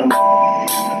of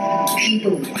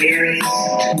people of various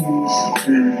tones of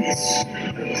darkness,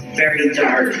 very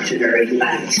dark to very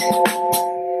light.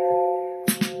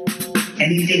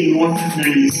 Anything north of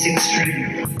 96th Street,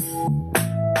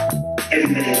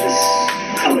 everybody was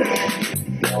colored,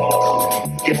 all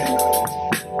different colors.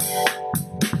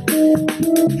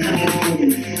 Coming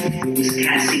home was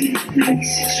passing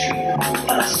 96th Street,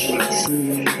 bus joints.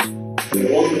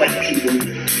 All the white people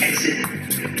exit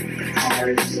the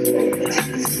cars, the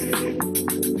buses.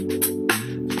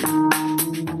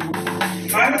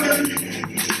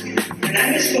 When I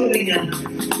was growing up,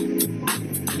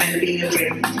 and being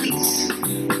afraid of police,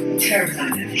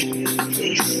 terrified actually of the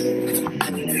police.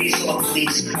 Whenever you saw a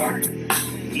police car,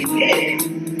 you hid it.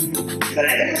 But I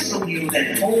also knew that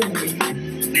home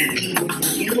meant people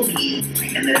knew me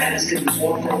and that I was going to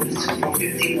walk over to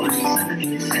 451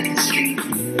 102nd Street.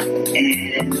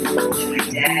 And my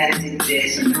dad did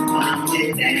this and my mom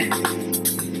did that.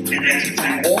 And I could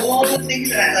find all the things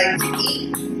that I like to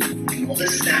eat and all the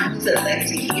sounds that I like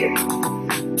to hear.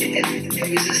 And there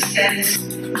was a sense of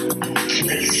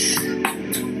place.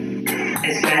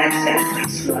 As bad as that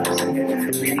place was, and there were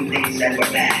many things that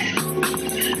were bad.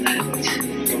 And I would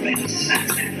go back to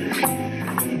science that.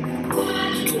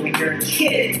 When you're a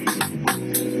kid,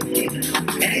 in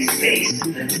any space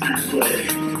that's not good,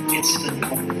 it's the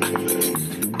norm.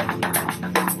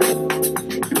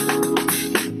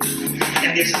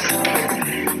 And there's a problem with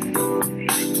that.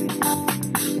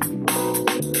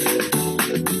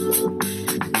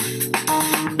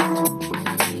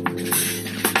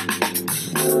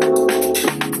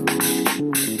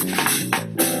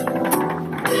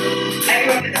 I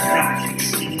grew up in the projects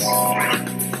in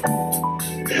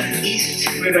the East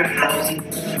River Housing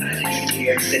Project in New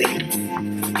York City.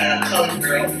 Colored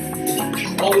girl,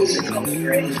 always a colored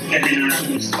girl, depending on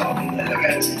who's talking, whether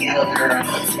it's a yellow girl, a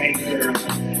white girl,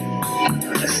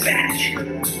 a Spanish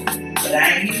girl. But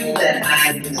I knew that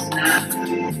I was not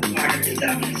part of the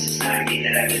dominant society,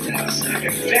 that I was an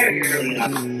outsider very early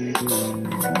on.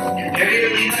 And very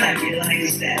early on, I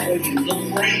realized that what you look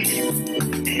like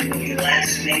and what your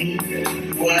last name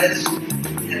was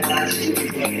had a lot to do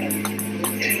with what you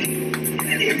and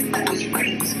I didn't think that was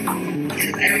right.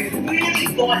 Because I really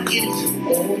bought into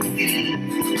all the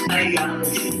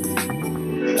ideology of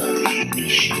the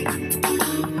nation.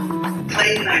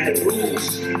 Playing by the rules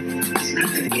is not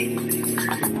going to get you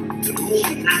anywhere. The rules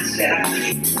were not set up for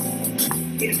you.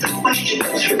 It's the question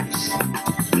those rules.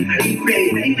 How do you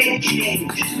make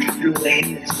change in a way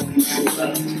that's going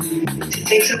to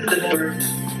take some of the burden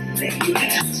that you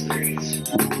have experienced?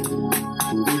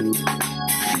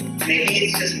 Maybe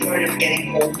it's just part of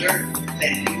getting older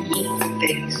that you look for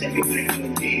things everybody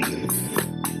will be.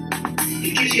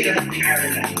 It gives you another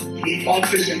paradigm. It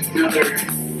offers another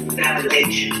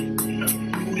validation of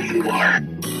who you are.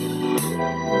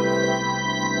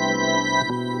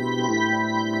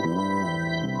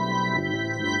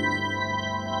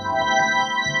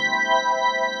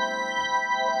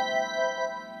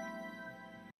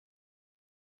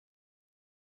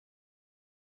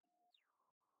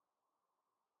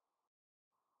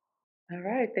 All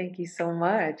right, thank you so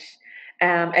much.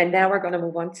 And now we're going to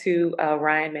move on to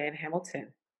Ryan Mann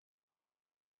Hamilton.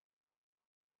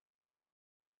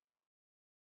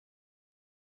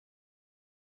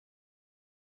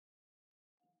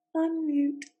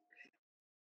 Unmute.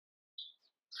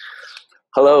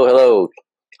 Hello.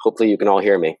 Hopefully you can all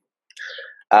hear me.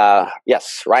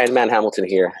 Yes, Ryan Mann Hamilton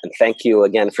here, and thank you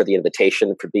again for the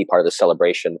invitation to be part of the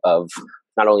celebration of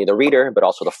not only the reader, but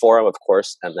also the forum, of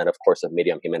course, and then, of course, of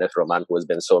Miriam, Jiménez, Román, who has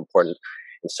been so important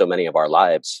in so many of our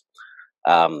lives.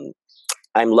 I'm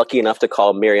lucky enough to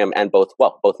call Miriam and both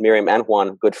Miriam and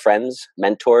Juan good friends,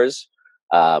 mentors,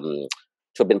 to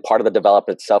have been part of the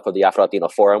development itself of the Afro-Latino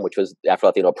Forum, which was the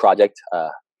Afro-Latino project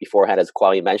beforehand, as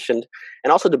Kwami mentioned,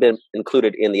 and also to be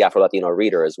included in the Afro-Latino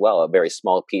Reader as well, a very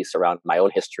small piece around my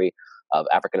own history of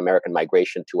African-American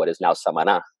migration to what is now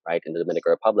Samana, right, in the Dominican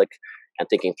Republic, and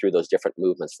thinking through those different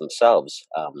movements themselves.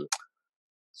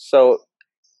 So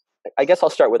I guess I'll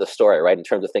start with a story, right, in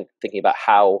terms of thinking about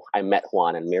how I met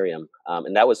Juan and Miriam.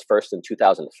 And that was first in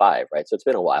 2005, right? So it's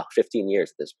been a while, 15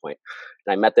 years at this point.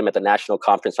 And I met them at the National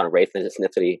Conference on Race and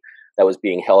Ethnicity that was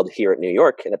being held here at New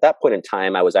York. And at that point in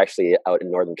time, I was actually out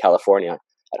in Northern California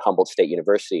at Humboldt State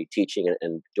University teaching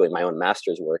and doing my own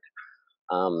master's work.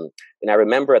 And I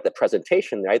remember at the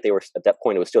presentation, right, they were, at that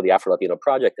point, it was still the Afro-Latino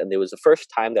Project. And it was the first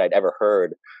time that I'd ever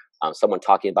heard someone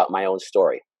talking about my own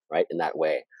story, right, in that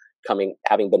way.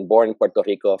 Having been born in Puerto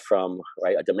Rico from,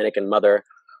 right, a Dominican mother,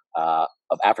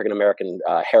 of African American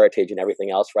heritage and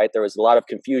everything else, right? There was a lot of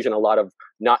confusion, a lot of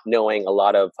not knowing, a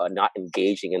lot of not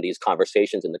engaging in these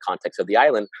conversations in the context of the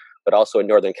island, but also in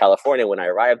Northern California when I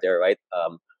arrived there, right?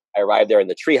 I arrived there in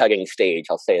the tree hugging stage,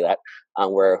 I'll say that,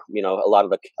 where, you know, a lot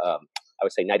of the, I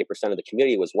would say 90% of the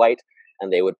community was white,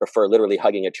 and they would prefer literally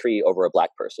hugging a tree over a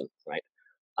black person, right?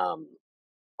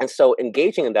 And so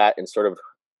engaging in that and sort of,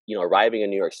 you know, arriving in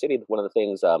New York City, one of the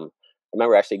things, I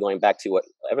remember actually going back to what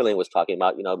Evelyne was talking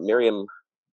about, you know, Miriam,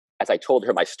 as I told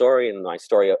her my story and my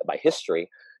story, my history,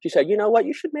 she said, you know what,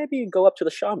 you should maybe go up to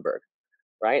the Schomburg,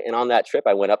 right? And on that trip,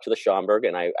 I went up to the Schomburg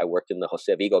and I worked in the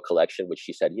Jose Vigo collection, which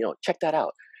she said, you know, check that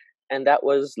out. And that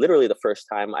was literally the first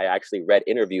time I actually read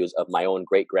interviews of my own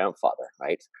great-grandfather,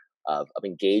 right? Of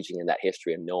engaging in that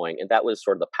history and knowing. And that was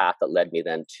sort of the path that led me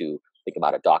then to think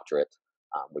about a doctorate,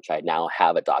 which I now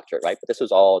have a doctorate, right? But this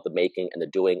was all the making and the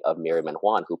doing of Miriam and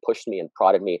Juan, who pushed me and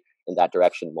prodded me in that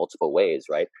direction multiple ways,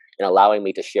 right? And allowing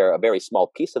me to share a very small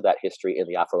piece of that history in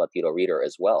the Afro-Latino Reader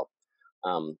as well.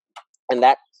 And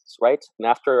that's right. And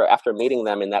after meeting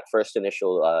them in that first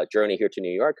initial journey here to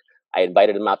New York, I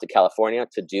invited them out to California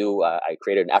to do, I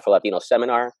created an Afro-Latino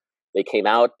seminar. They came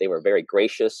out, they were very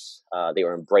gracious. They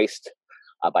were embraced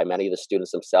by many of the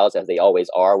students themselves, as they always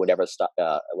are, whatever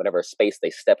space they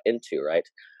step into, right?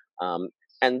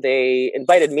 And they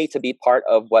invited me to be part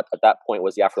of what at that point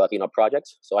was the Afro-Latino Project.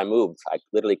 So I moved. I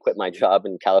literally quit my job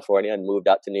in California and moved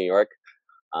out to New York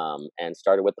and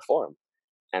started with the forum.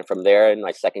 And from there, in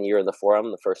my second year in the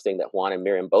forum, the first thing that Juan and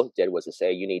Miriam both did was to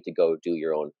say, you need to go do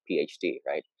your own PhD,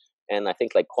 right? And I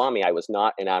think like Kwami, I was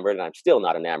not enamored, and I'm still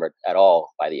not enamored at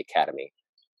all by the academy,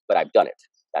 but I've done it.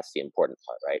 That's the important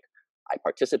part, right? I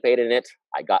participated in it,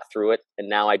 I got through it, and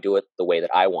now I do it the way that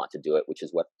I want to do it, which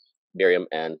is what Miriam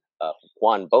and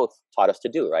Juan both taught us to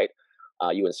do, right?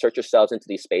 You insert yourselves into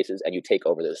these spaces and you take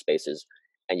over those spaces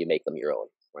and you make them your own,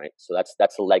 right? So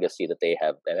that's a legacy that they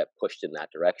have pushed in that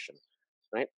direction,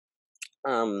 right?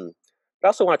 But I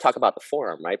also want to talk about the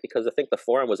forum, right? Because I think the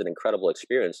forum was an incredible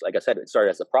experience. Like I said, it started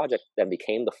as a project, then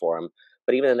became the forum.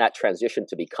 But even in that transition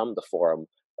to become the forum,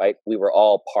 right, we were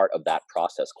all part of that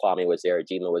process. Kwami was there,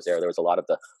 Jima was there. There was a lot of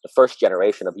the first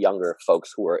generation of younger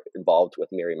folks who were involved with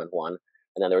Miriam and Juan.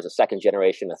 And then there was a second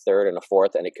generation, a third, and a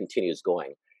fourth, and it continues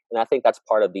going. And I think that's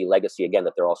part of the legacy, again,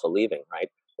 that they're also leaving, right?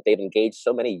 That they've engaged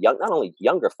so many young, not only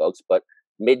younger folks, but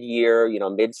mid-year, you know,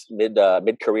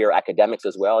 mid-career academics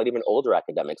as well, and even older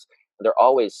academics. They're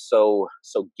always so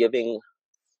giving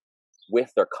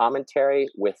with their commentary,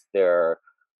 with their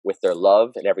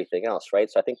love and everything else, right?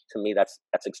 So I think to me that's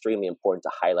extremely important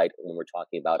to highlight when we're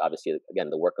talking about, obviously, again,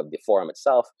 the work of the forum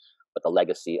itself, but the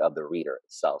legacy of the reader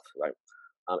itself, right?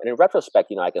 And in retrospect,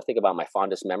 you know, I can think about my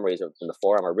fondest memories in the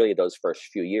forum are really those first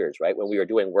few years, right? When we were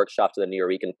doing workshops at the New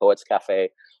York Poets Cafe,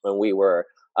 when we were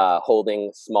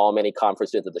holding small mini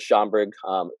conferences at the Schomburg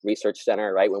Research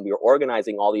Center, right? When we were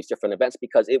organizing all these different events,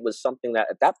 because it was something that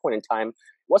at that point in time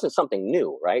wasn't something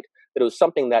new, right? But it was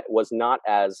something that was not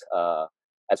as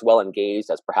well engaged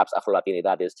as perhaps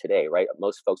Afro-Latinidad is today, right?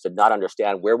 Most folks did not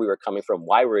understand where we were coming from,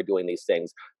 why we were doing these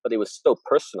things, but it was so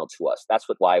personal to us. That's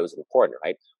why it was important,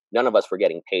 right? None of us were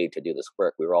getting paid to do this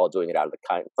work. We were all doing it out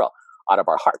of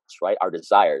our hearts, right? Our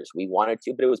desires. We wanted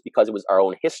to, but it was because it was our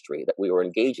own history that we were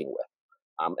engaging with.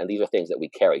 And these are things that we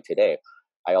carry today.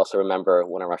 I also remember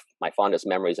one of my fondest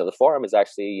memories of the forum is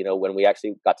actually, you know, when we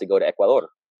actually got to go to Ecuador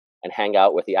and hang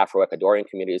out with the Afro-Ecuadorian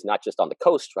communities, not just on the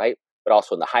coast, right, but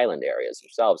also in the highland areas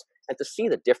themselves, and to see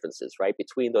the differences, right,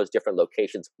 between those different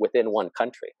locations within one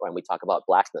country. When we talk about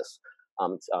Blackness,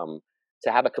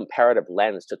 to have a comparative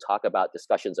lens to talk about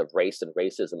discussions of race and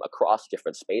racism across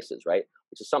different spaces, right,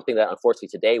 which is something that unfortunately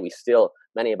today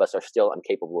many of us are still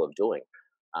incapable of doing.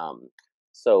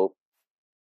 So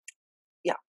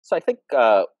I think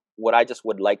what I just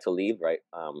would like to leave, right,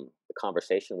 the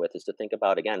conversation with is to think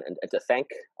about, again, and to thank,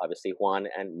 obviously, Juan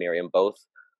and Miriam both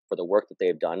for the work that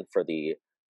they've done, for the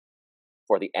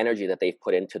energy that they've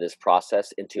put into this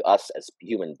process, into us as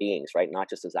human beings, right, not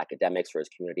just as academics or as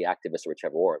community activists or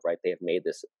whichever word, right. They have made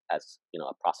this as, you know,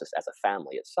 a process as a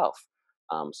family itself.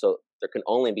 So there can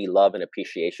only be love and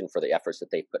appreciation for the efforts that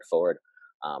they've put forward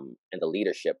and the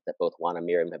leadership that both Juan and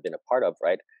Miriam have been a part of,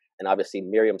 right. And obviously,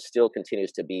 Miriam still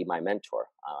continues to be my mentor.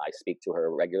 I speak to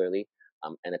her regularly,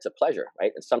 and it's a pleasure,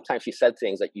 right? And sometimes she said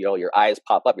things that, you know, your eyes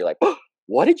pop up. You're like, oh,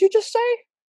 what did you just say?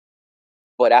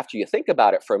 But after you think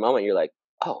about it for a moment, you're like,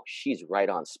 oh, she's right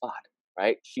on spot,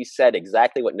 right? She said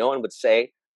exactly what no one would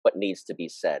say, but needs to be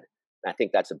said. And I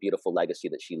think that's a beautiful legacy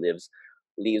that she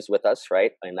leaves with us,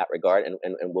 right, in that regard, and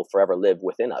will forever live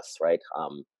within us, right?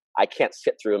 I can't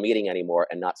sit through a meeting anymore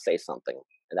and not say something,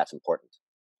 and that's important.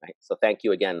 right? So thank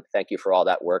you again. Thank you for all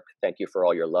that work. Thank you for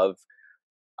all your love.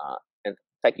 And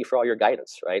thank you for all your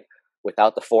guidance, right?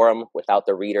 Without the forum, without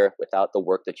the reader, without the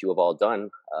work that you have all done,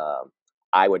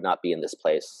 I would not be in this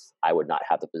place. I would not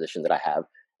have the position that I have,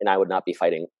 and I would not be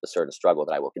fighting the certain struggle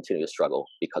that I will continue to struggle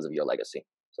because of your legacy.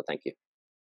 So thank you.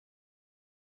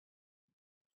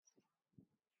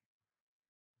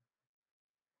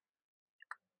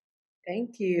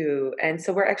 Thank you. And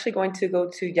so we're actually going to go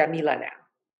to Yamila now.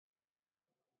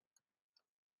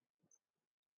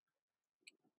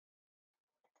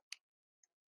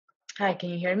 Hi,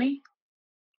 can you hear me?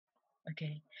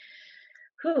 Okay.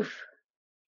 Whew.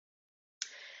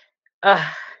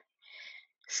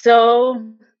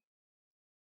 So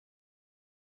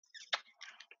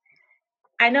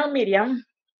I know Miriam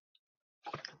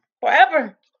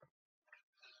forever.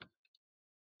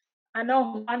 I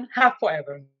know Juan half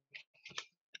forever.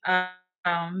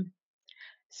 Um,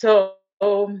 so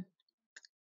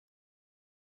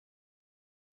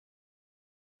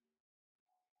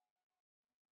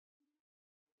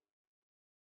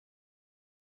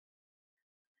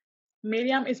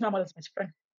Miriam is my mother's best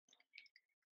friend.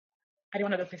 I don't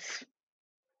want to do this.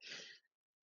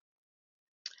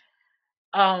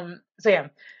 So yeah.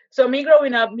 So me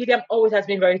growing up, Miriam always has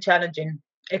been very challenging,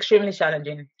 extremely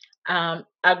challenging. I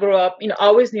grew up, I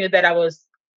always knew that I was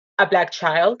a black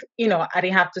child. I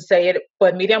didn't have to say it,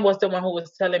 but Miriam was the one who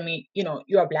was telling me,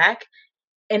 you are black,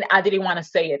 and I didn't want to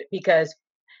say it because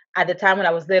at the time when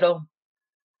I was little,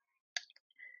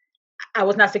 I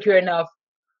was not secure enough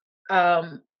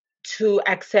to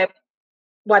accept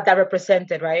what that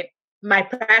represented, right? My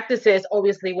practices,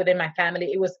 obviously, within my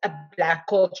family, it was a black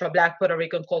culture, black Puerto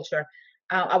Rican culture.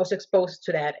 I was exposed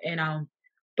to that, and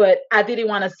but I didn't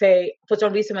want to say, for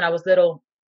some reason, when I was little,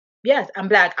 yes, I'm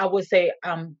black. I would say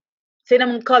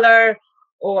cinnamon color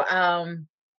or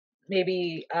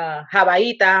maybe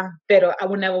Hawaiita, pero I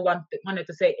would never wanted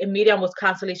to say. And Miriam was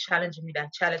constantly challenging me that.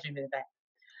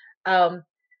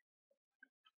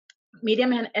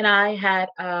 Miriam and I had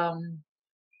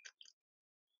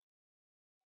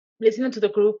listening to the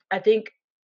group. I think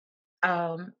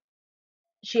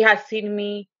she has seen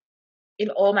me in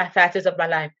all my facets of my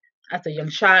life, as a young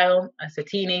child, as a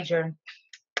teenager,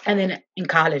 and then in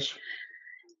college.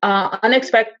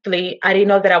 Unexpectedly, I didn't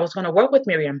know that I was going to work with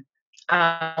Miriam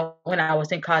when I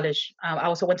was in college. I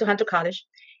also went to Hunter College,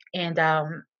 and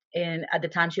at the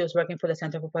time she was working for the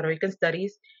Center for Puerto Rican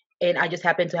Studies, and I just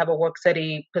happened to have a work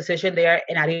study position there,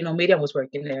 and I didn't know Miriam was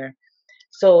working there.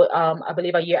 So I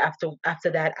believe a year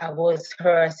after that, I was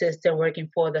her assistant working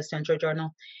for the Central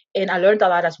Journal, and I learned a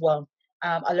lot as well.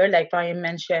 I learned, like Brian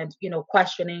mentioned,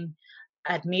 questioning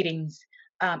at meetings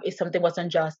if something was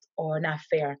unjust or not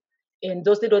fair. In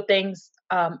those little things,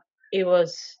 it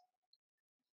was,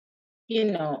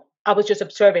 I was just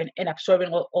observing and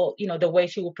absorbing all the way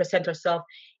she would present herself,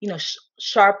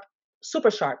 sharp,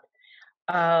 super sharp,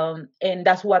 and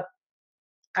that's what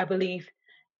I believe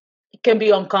can be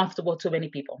uncomfortable to many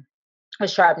people. Her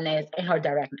sharpness and her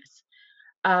directness.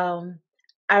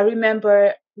 I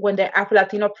remember when the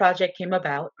Afro-Latino project came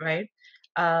about, right?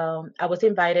 I was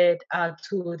invited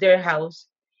to their house,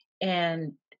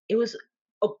 and it was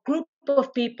a group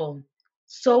of people,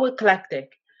 so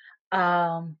eclectic.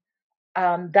 Um,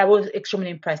 that was extremely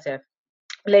impressive.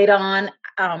 Later on,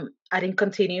 I didn't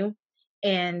continue,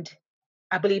 and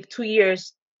I believe 2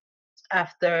 years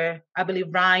after, I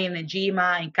believe Ryan and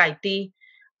Jima and Kaiti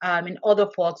and other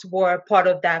folks were part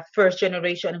of that first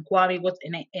generation, and Kwami was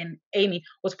and Amy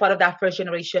was part of that first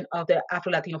generation of the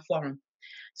Afro-Latino Forum.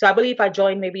 So I believe I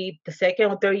joined maybe the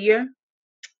second or third year.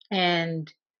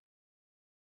 And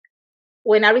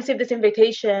when I received this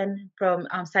invitation from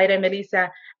Zaire and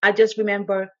Melissa, I just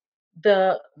remember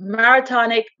the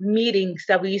marathonic meetings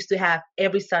that we used to have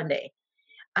every Sunday.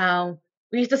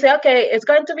 We used to say, okay, it's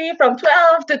going to be from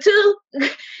 12 to 2,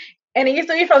 and it used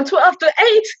to be from 12 to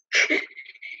 8.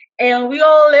 And we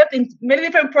all lived in many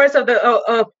different parts of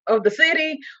the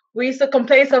city. We used to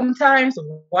complain sometimes,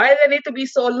 why did it need to be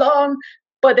so long?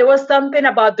 But there was something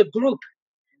about the group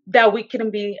that we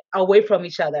couldn't be away from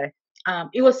each other.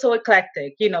 It was so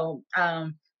eclectic,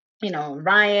 Ryan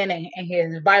and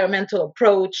his environmental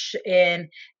approach, and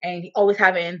always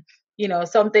having,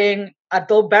 something,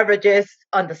 adult beverages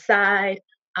on the side.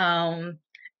 Kwame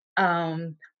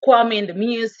in the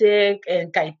music,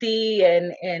 and Kaiti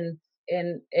and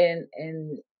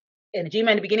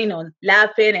Jima in the beginning,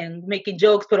 laughing and making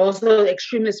jokes, but also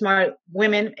extremely smart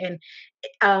women. And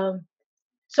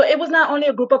so it was not only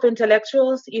a group of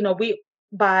intellectuals, we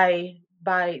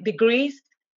by degrees,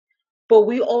 but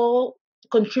we all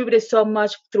contributed so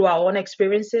much through our own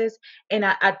experiences. And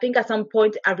I think at some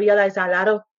point I realized a lot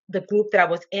of the group that I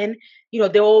was in, they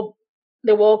were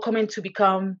all coming to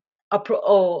become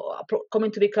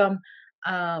coming to become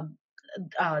um,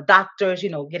 doctors,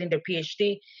 getting their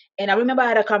PhD. And I remember I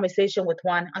had a conversation with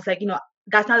Juan. I was like,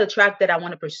 that's not the track that I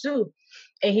want to pursue.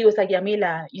 And he was like,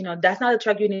 Yamila, that's not the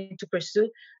track you need to pursue.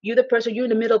 You're the person, you're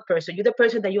the middle person. You're the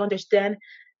person that you understand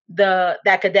the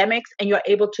academics, and you're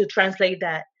able to translate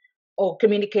that or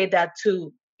communicate that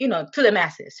to the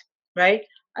masses, right?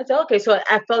 I said, okay. So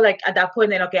I felt like at that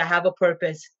point, then, okay, I have a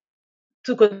purpose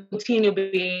to continue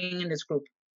being in this group.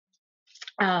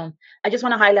 I just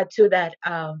want to highlight too that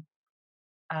um,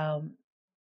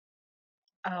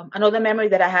 another memory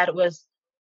that I had was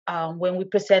when we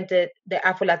presented the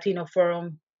Afro-Latino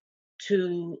Forum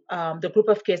to the group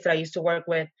of kids that I used to work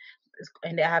with,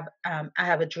 and I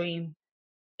have a dream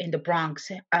in the Bronx.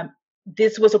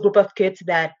 This was a group of kids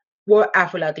that were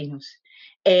Afro-Latinos.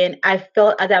 And I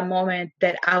felt at that moment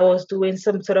that I was doing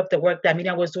some sort of the work that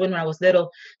Miriam was doing when I was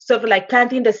little, sort of like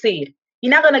planting the seed. You're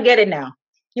not gonna get it now,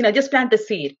 just plant the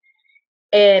seed.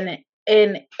 And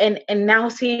now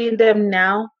seeing them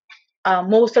now,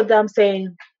 most of them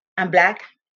saying, "I'm Black,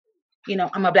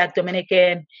 I'm a Black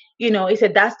Dominican." He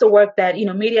said that's the work that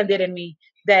Miriam did in me,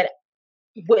 that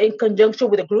in conjunction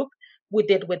with the group we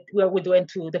did with what we're doing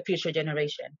to the future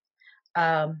generation.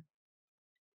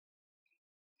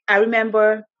 I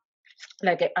remember,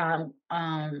 like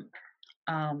Ryan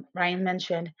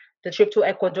mentioned, the trip to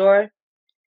Ecuador.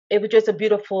 It was just a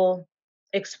beautiful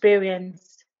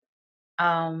experience.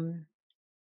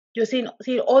 You're seeing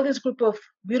all this group of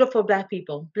beautiful Black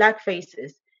people, Black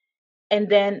faces, and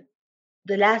then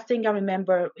the last thing I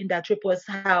remember in that trip was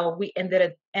how we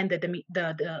ended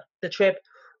the trip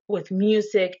with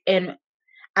music, and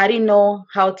I didn't know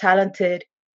how talented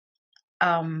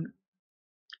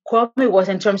Kwami was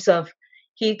in terms of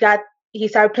he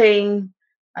started playing,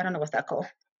 I don't know what's that called,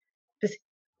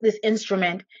 this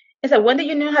instrument. He said, "When did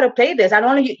you know how to play this? I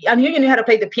knew you knew how to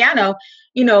play the piano,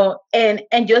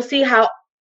 and you'll see how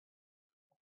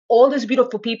all these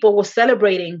beautiful people were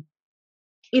celebrating,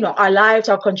 our lives,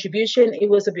 our contribution." It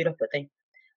was a beautiful thing.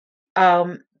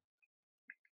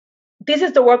 This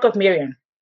is the work of Miriam.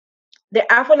 The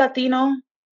Afro-Latino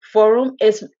Forum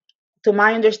is, to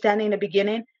my understanding in the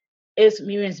beginning, is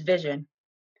Miriam's vision.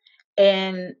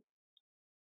 And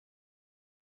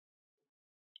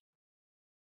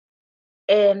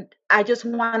I just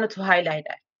wanted to highlight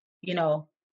that,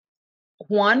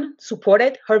 Juan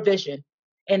supported her vision,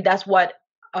 and that's what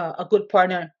a good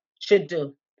partner should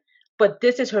do. But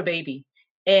this is her baby,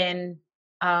 and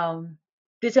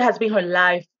this has been her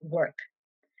life work,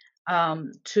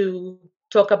 to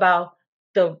talk about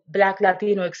the Black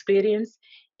Latino experience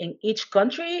in each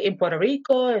country, in Puerto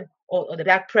Rico, or the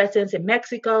Black presence in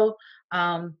Mexico,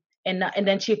 and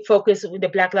then she focused with the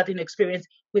Black Latino experience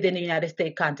within the United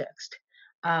States context.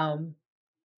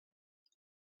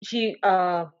 She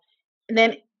and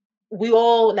then we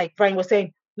all, like Brian was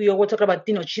saying, we all were talking about,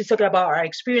 she's talking about our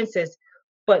experiences,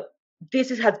 but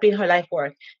has been her life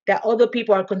work that other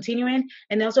people are continuing,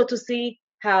 and also to see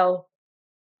how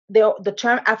the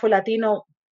term Afro-Latino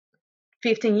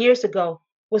 15 years ago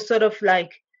was sort of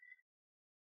like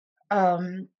a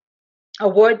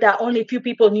word that only a few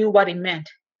people knew what it meant.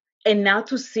 And now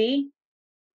to see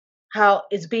how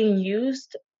it's being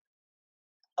used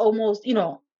almost,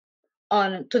 to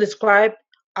describe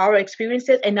our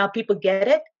experiences, and now people get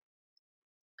it.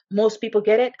 Most people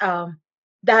get it.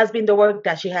 That has been the work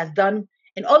that she has done,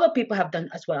 and other people have done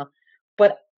as well.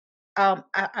 But to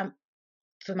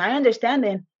my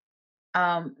understanding,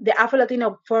 the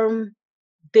Afro-Latino Forum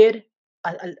did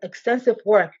extensive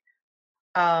work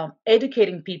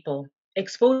educating people,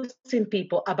 exposing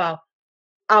people about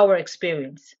our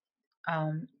experience.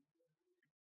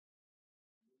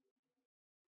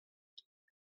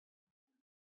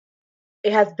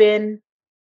 It has been,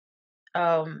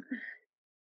 and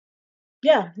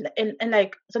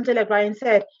like something like Ryan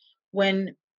said,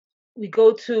 when we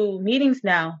go to meetings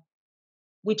now,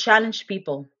 we challenge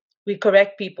people, we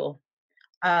correct people,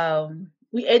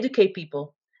 we educate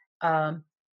people, and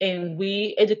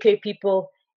we educate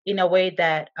people in a way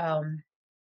that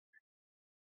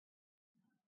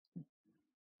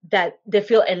that they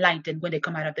feel enlightened when they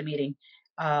come out of the meeting.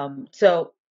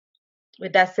 So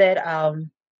with that said,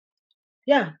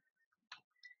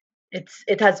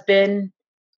 it has been,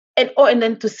 and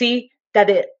then to see that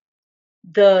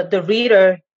the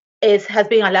reader has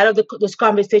been a lot of those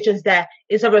conversations that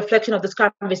is a reflection of those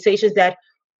conversations that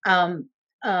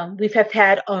we've have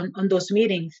had on those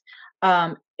meetings,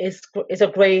 is a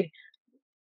great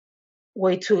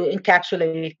way to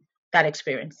encapsulate that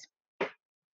experience.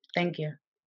 Thank you.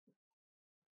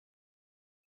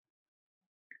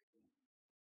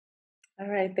 All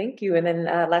right, thank you. And then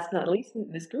last but not least,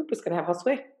 this group is going to have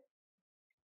Josue.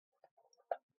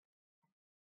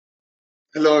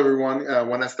 Hello, everyone.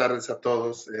 Buenas tardes a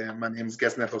todos. My name is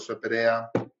Guesnerth Josue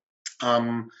Perea.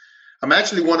 I'm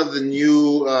actually one of the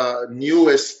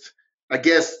newest, I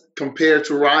guess, compared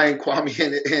to Ryan, Kwami,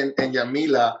 and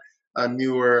Yamila,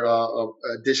 newer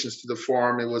additions to the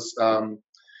forum. It was,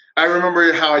 I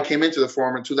remember how I came into the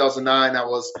forum in 2009.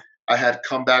 I had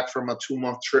come back from a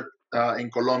 2-month trip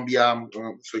in Colombia,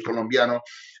 soy colombiano,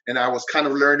 and I was kind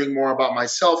of learning more about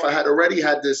myself. I had already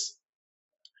had this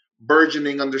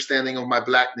burgeoning understanding of my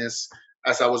Blackness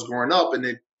as I was growing up, and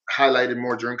it highlighted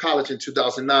more during college in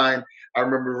 2009. I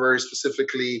remember very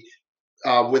specifically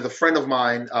with a friend of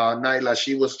mine, Naila.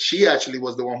 She actually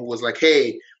was the one who was like,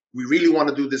 "Hey, we really want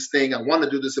to do this thing. I want to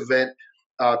do this event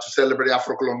to celebrate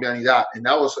Afro-Colombianidad." And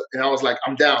I was like,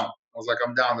 "I'm down." I was like,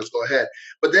 "I'm down. Let's go ahead."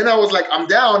 But then I was like, "I'm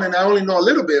down," and I only know a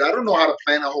little bit. I don't know how to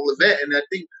plan a whole event. And I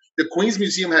think the Queens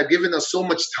Museum had given us so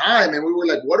much time, and we were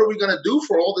like, "What are we gonna do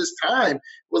for all this time?"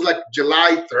 It was like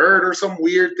July 3rd or some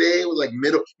weird day. It was like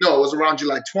it was around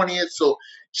July 20th. So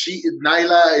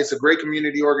Naila is a great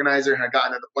community organizer and had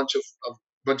gotten in a bunch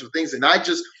of things. And I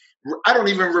don't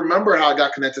even remember how I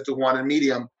got connected to Juan and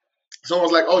Miriam. Someone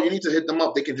was like, "Oh, you need to hit them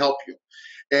up. They can help you."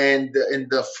 And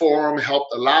the forum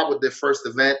helped a lot with the first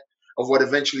event of what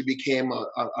eventually became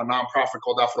a nonprofit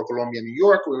called Afro-Colombia New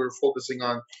York. We were focusing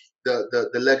on the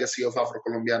legacy of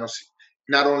Afro-Colombianos,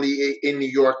 not only in New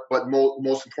York, but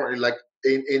most importantly, like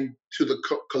into the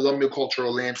Colombian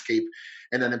cultural landscape,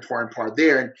 and an important part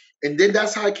there. And then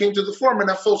that's how I came to the forum.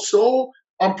 And I felt so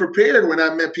unprepared when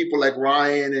I met people like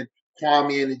Ryan and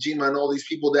Kwami and Najima and all these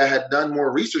people that had done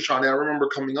more research on it. I remember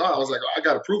coming on, I was like, I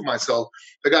got to prove myself.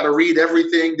 I got to read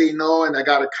everything they know, and I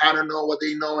got to kind of know what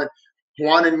they know. And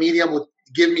Juan and Miriam would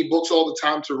give me books all the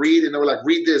time to read, and they were like,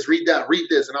 "Read this, read that, read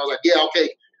this." And I was like, "Yeah,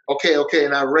 okay.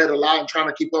 And I read a lot and trying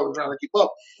to keep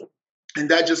up.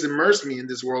 And that just immersed me in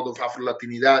this world of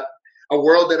Afro-Latinidad, a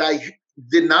world that I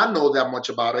did not know that much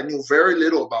about. I knew very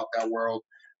little about that world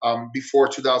before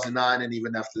 2009 and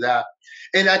even after that.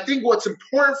 And I think what's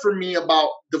important for me about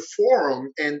the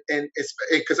forum, and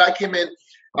because I came in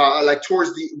like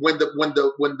towards when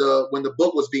the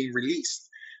book was being released,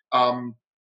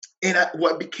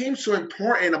 what became so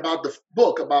important about the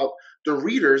book, about the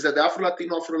readers, that the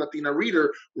Afro-Latino, Afro-Latina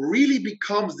reader really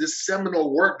becomes this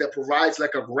seminal work that provides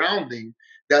like a grounding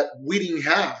that we didn't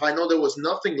have. I know there was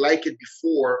nothing like it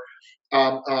before.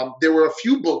 There were a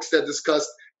few books that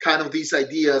discussed kind of these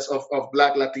ideas of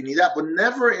Black Latinidad, but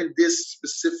never in this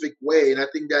specific way. And I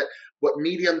think that what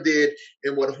Miriam did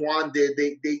and what Juan did,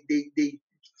 they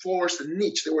forced a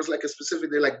niche. There was like a specific,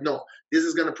 they're like, no, this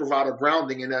is going to provide a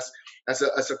grounding. And as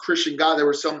a Christian guy, there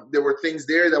were things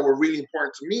there that were really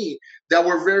important to me that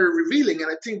were very revealing.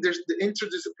 And I think there's the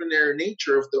interdisciplinary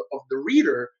nature of the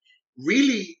reader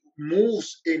really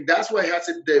moves, and that's why it has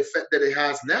the effect that it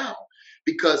has now.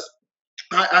 Because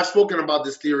I've spoken about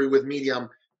this theory with Miriam,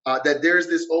 that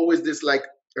there's always this like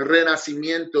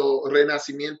renacimiento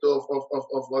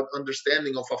of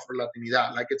understanding of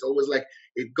Afro-Latinidad. Like it's always like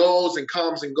it goes and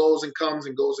comes and goes and comes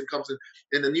and goes and comes,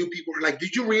 and the new people are like,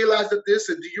 did you realize that this,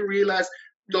 and did you realize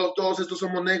todos estos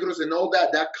somos negros, and all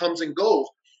that comes and goes.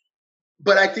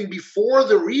 But I think before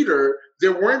the reader,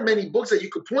 there weren't many books that you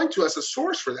could point to as a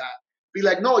source for that. Be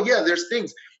like, no, yeah, there's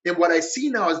things. And what I see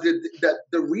now is that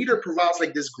the reader provides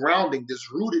like this grounding, this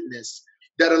rootedness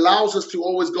that allows us to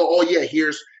always go, oh yeah,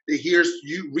 here's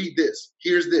you read this,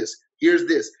 here's this, here's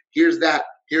that,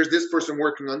 here's this person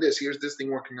working on this, here's this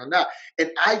thing working on that. And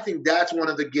I think that's one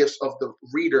of the gifts of the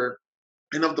reader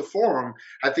and of the forum.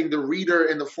 I think the reader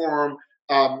and the forum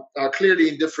are clearly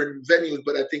in different venues,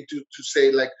 but I think to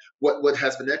say like what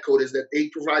has been echoed is that they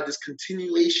provide this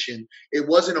continuation. It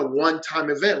wasn't a one-time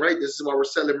event, right? This is why we're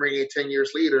celebrating it 10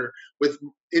 years later with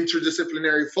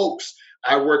interdisciplinary folks.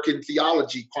 I work in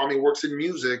theology, Kwami works in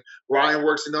music, Ryan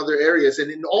works in other areas. And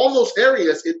in all those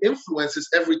areas, it influences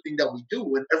everything that we do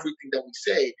and everything that we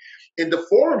say. And the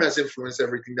forum has influenced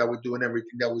everything that we do and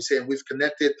everything that we say. And we've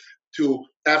connected to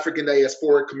African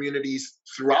diasporic communities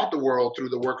throughout the world through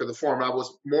the work of the forum. I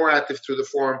was more active through the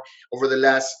forum over the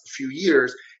last few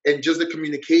years. And just the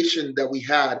communication that we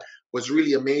had was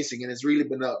really amazing. And it's really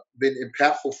been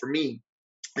impactful for me.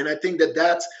 And I think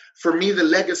that's, for me, the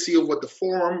legacy of what the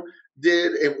forum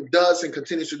did and does and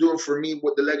continues to do, and for me,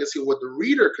 what the legacy of what the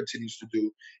reader continues to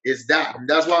do is that. And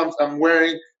that's why I'm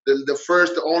wearing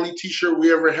the only T-shirt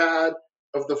we ever had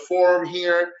of the forum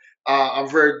here. I'm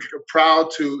very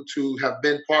proud to have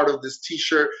been part of this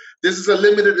T-shirt. This is a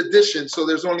limited edition, so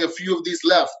there's only a few of these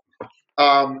left.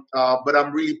 But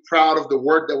I'm really proud of the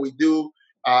work that we do.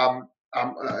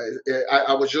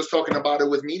 I was just talking about it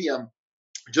with Miriam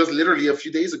just literally a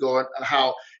few days ago,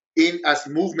 how as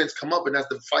movements come up and as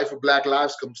the fight for Black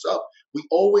lives comes up, we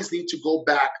always need to go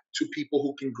back to people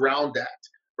who can ground that,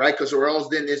 right? Because or else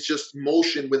then it's just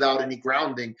motion without any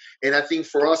grounding. And I think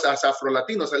for us as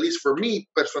Afro-Latinos, at least for me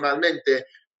personalmente,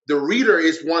 the reader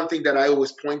is one thing that I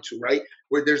always point to, right?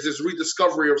 Where there's this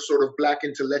rediscovery of sort of Black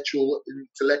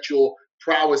intellectual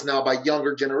prowess now by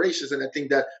younger generations. And I think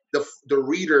that the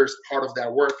reader is part of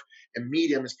that work, and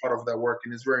Medium is part of that work.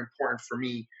 And it's very important for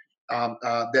me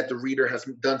that the reader has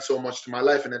done so much to my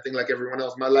life. And I think like everyone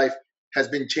else, my life has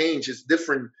been changed. It's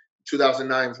different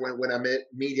 2009 when I met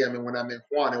Medium and when I met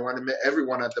Juan and when I met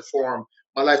everyone at the forum.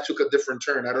 My life took a different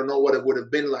turn. I don't know what it would have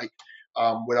been like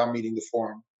without meeting the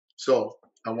forum. So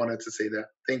I wanted to say that.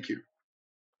 Thank you.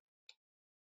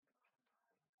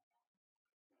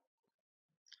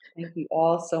 Thank you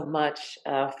all so much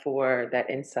for that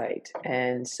insight.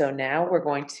 And so now we're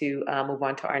going to move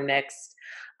on to our next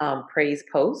praise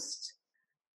post.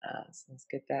 So let's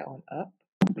get that one up.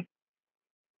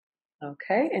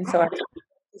 Okay, and so our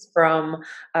is from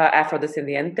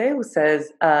Afrodescendiente, who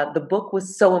says, the book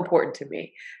was so important to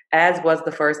me, as was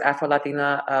the first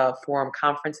Afro-Latina Forum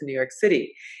conference in New York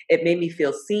City. It made me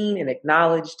feel seen and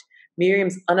acknowledged.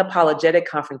 Miriam's unapologetic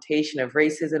confrontation of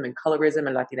racism and colorism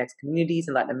in Latinx communities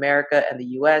in Latin America and the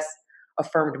US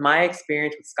affirmed my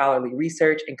experience with scholarly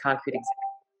research and concrete examples.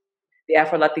 The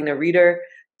Afro-Latina Reader,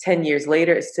 10 years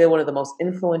later, is still one of the most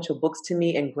influential books to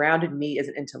me and grounded me as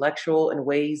an intellectual in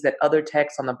ways that other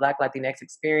texts on the Black Latinx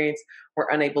experience were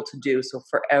unable to do. So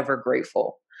forever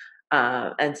grateful.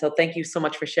 And so thank you so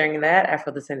much for sharing that,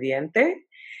 Afrodescendiente.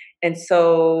 And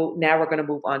so now we're going to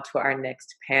move on to our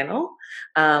next panel.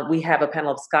 We have a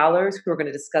panel of scholars who are going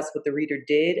to discuss what the reader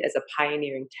did as a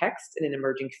pioneering text in an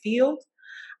emerging field.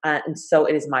 And so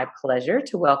it is my pleasure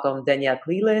to welcome Danielle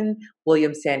Clealand,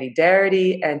 William Sandy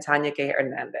Darity, and Tanya K.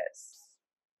 Hernandez.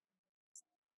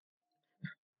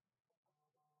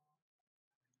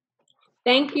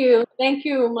 Thank you,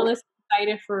 Melissa and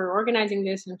Zaire, for organizing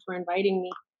this and for inviting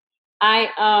me.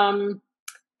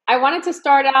 I wanted to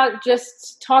start out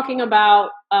just talking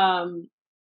about, when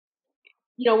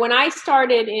I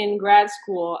started in grad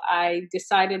school, I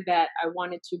decided that I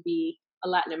wanted to be a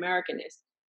Latin Americanist.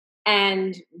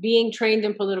 And being trained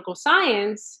in political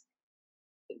science,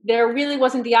 there really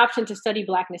wasn't the option to study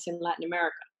Blackness in Latin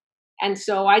America. And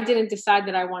so I didn't decide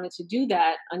that I wanted to do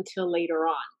that until later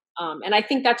on. And I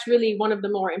think that's really one of the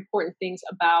more important things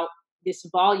about this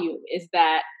volume is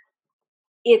that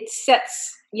it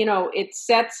sets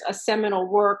a seminal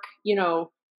work,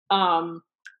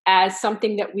 as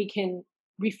something that we can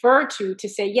refer to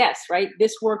say, yes, right,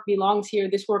 this work belongs here,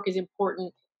 this work is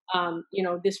important,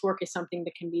 this work is something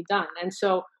that can be done. And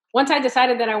so once I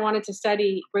decided that I wanted to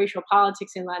study racial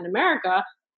politics in Latin America,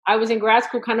 I was in grad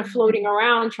school kind of floating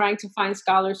around trying to find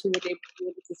scholars who would be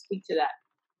able to speak to that.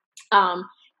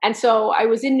 And so I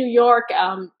was in New York.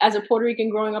 As a Puerto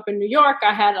Rican growing up in New York,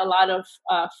 I had a lot of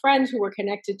friends who were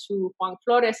connected to Juan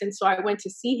Flores. And so I went to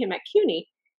see him at CUNY.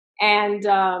 And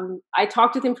I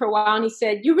talked with him for a while, and he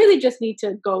said, you really just need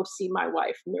to go see my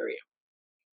wife, Miriam.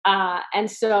 And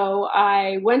so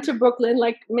I went to Brooklyn,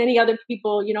 like many other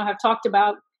people, have talked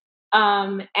about.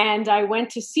 And I went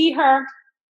to see her.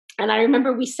 And I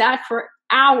remember we sat for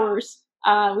hours.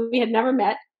 We had never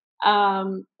met.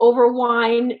 Over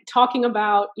wine, talking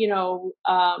about,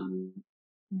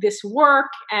 this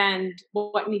work and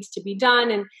what needs to be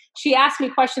done. And she asked me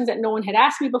questions that no one had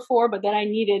asked me before, but that I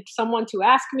needed someone to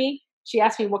ask me. She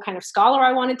asked me what kind of scholar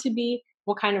I wanted to be,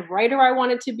 what kind of writer I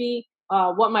wanted to be,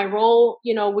 what my role,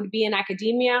 would be in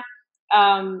academia.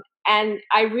 And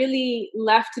I really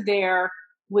left there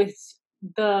with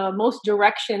the most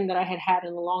direction that I had had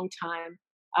in a long time.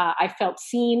 I felt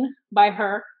seen by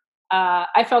her.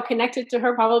 I felt connected to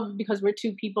her probably because we're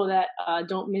two people that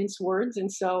don't mince words,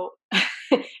 and so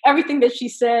everything that she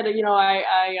said,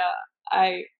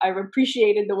 I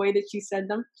appreciated the way that she said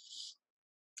them.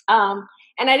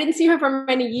 And I didn't see her for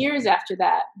many years after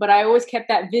that, but I always kept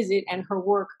that visit and her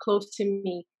work close to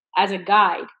me as a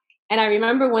guide. And I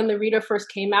remember when the Reader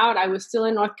first came out, I was still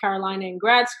in North Carolina in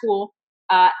grad school.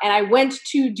 And I went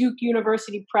to Duke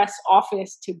University Press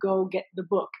office to go get the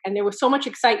book. And there was so much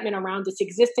excitement around its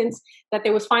existence that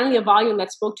there was finally a volume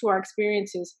that spoke to our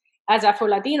experiences as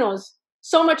Afro-Latinos,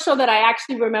 so much so that I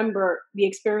actually remember the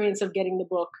experience of getting the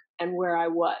book and where I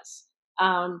was.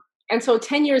 And so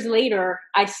 10 years later,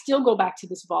 I still go back to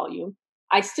this volume.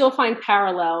 I still find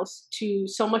parallels to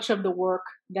so much of the work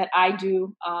that I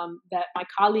do, that my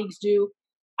colleagues do.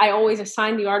 I always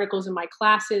assign the articles in my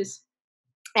classes.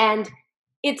 And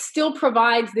it still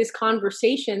provides this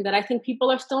conversation that I think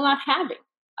people are still not having,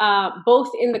 both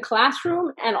in the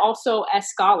classroom and also as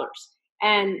scholars.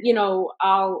 And,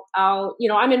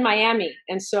 I'm in Miami.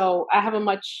 And so I have a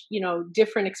much,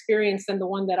 different experience than the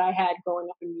one that I had growing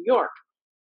up in New York.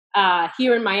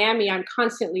 Here in Miami, I'm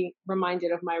constantly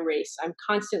reminded of my race. I'm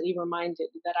constantly reminded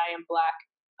that I am Black.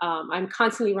 I'm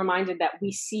constantly reminded that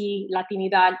we see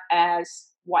Latinidad as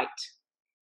white.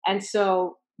 And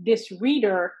so this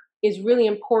reader is really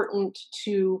important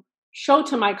to show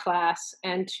to my class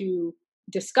and to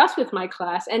discuss with my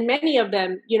class. And many of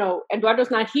them,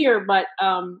 Eduardo's not here, but,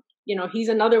 he's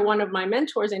another one of my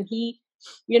mentors. And he,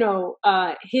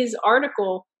 his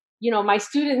article, my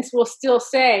students will still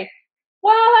say,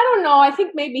 well, I don't know. I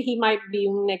think maybe he might be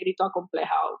un negrito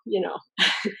acomplejado,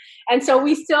 And so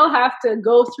we still have to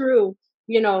go through,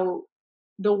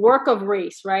 the work of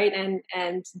race, right?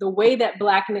 And the way that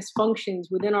Blackness functions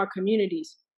within our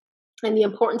communities and the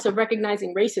importance of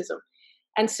recognizing racism.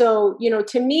 And so,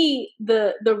 to me,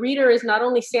 the reader is not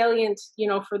only salient,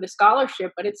 for the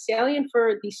scholarship, but it's salient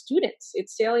for the students.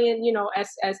 It's salient,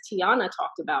 as Tiana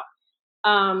talked about.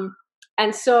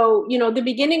 And so, the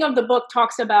beginning of the book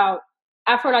talks about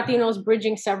Afro-Latinos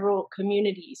bridging several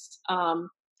communities.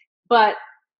 But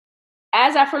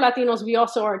as Afro-Latinos, we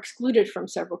also are excluded from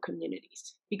several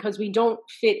communities because we don't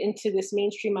fit into this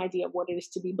mainstream idea of what it is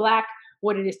to be Black,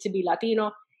 what it is to be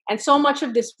Latino. And so much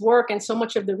of this work and so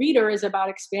much of the reader is about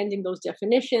expanding those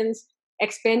definitions,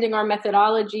 expanding our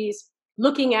methodologies,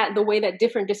 looking at the way that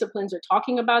different disciplines are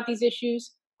talking about these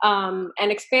issues,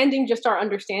 and expanding just our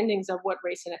understandings of what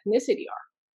race and ethnicity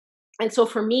are. And so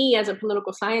for me, as a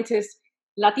political scientist,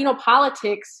 Latino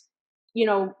politics,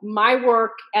 my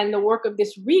work and the work of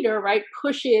this reader, right,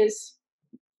 pushes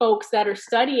folks that are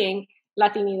studying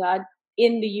Latinidad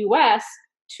in the US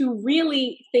to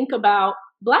really think about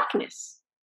Blackness,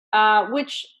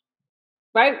 which,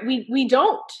 right, we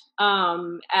don't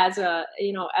as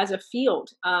a field.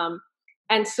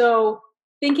 And so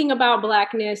thinking about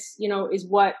Blackness, is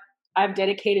what I've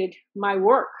dedicated my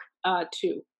work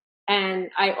to. And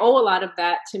I owe a lot of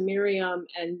that to Miriam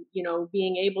and,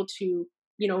 being able to,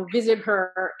 visit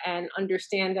her and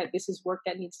understand that this is work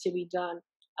that needs to be done.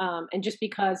 And just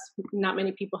because not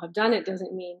many people have done it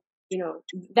doesn't mean,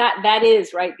 that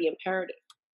is, right, the imperative.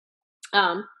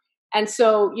 And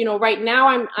so, right now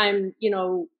I'm,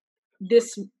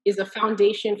 this is a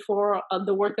foundation for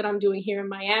the work that I'm doing here in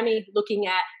Miami, looking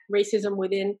at racism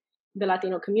within the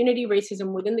Latino community,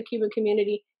 racism within the Cuban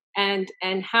community, and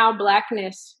how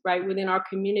Blackness, right, within our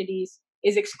communities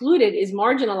is excluded, is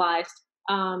marginalized,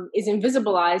 is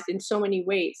invisibilized in so many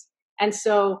ways. And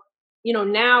so,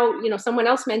 now, someone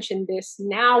else mentioned this,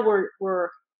 now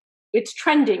it's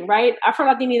trending, right?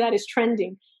 Afro-Latinidad is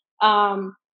trending.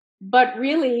 But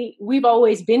really, we've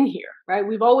always been here, right?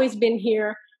 We've always been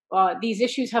here. These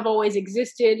issues have always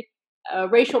existed.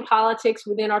 Racial politics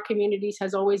within our communities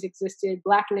has always existed.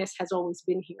 Blackness has always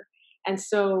been here. And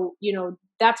so,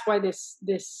 that's why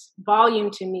this volume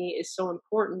to me is so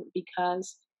important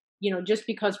because, just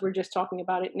because we're just talking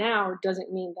about it now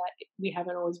doesn't mean that we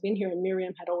haven't always been here. And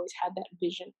Miriam had always had that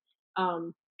vision.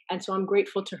 And so I'm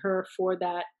grateful to her for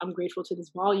that. I'm grateful to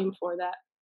this volume for that.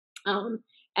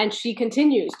 And she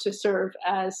continues to serve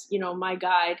as, my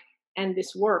guide and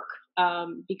this work,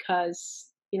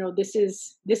 because, this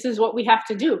is what we have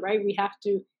to do, right? We have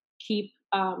to keep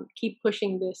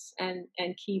pushing this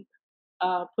and keep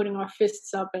putting our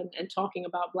fists up and talking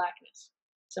about Blackness.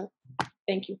 So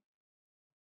thank you.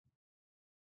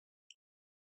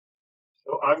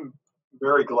 So I'm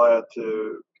very glad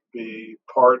to be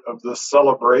part of this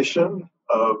celebration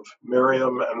of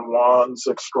Miriam and Juan's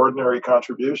extraordinary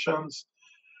contributions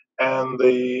and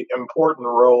the important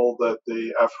role that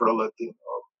the Afro-Latino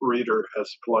reader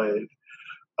has played.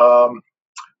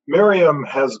 Miriam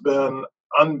has been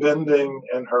unbending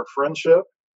in her friendship,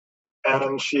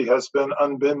 and she has been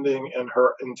unbending in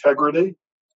her integrity.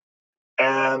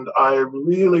 And I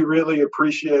really, really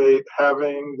appreciate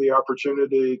having the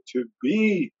opportunity to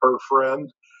be her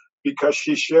friend because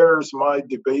she shares my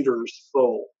debater's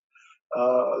soul.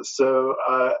 So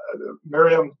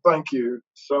Miriam, thank you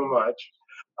so much.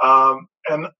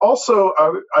 And also,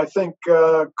 I think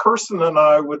Kirsten and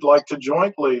I would like to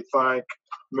jointly thank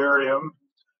Miriam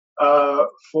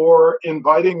for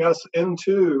inviting us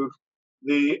into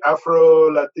the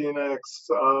Afro-Latinx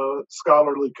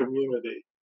scholarly community,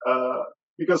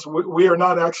 because we are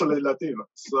not actually Latinos.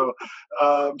 So,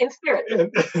 in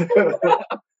spirit.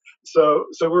 So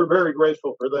we're very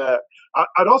grateful for that.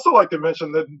 I'd also like to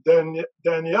mention that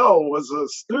Danielle was a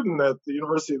student at the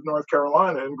University of North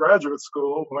Carolina in graduate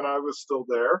school when I was still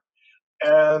there.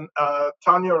 And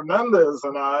Tanya Hernandez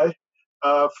and I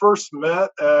first met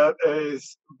at a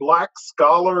Black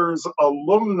Scholars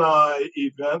alumni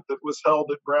event that was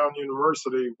held at Brown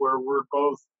University, where we're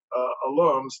both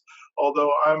alums,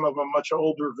 although I'm of a much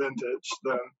older vintage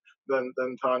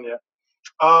than Tanya.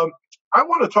 I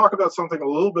want to talk about something a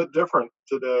little bit different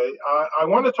today. I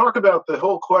want to talk about the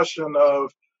whole question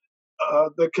of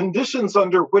the conditions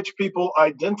under which people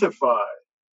identify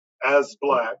as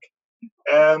Black.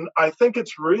 And I think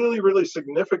it's really, really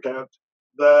significant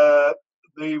that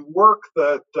the work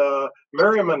that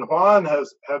Miriam and Juan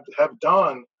have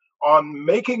done on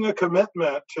making a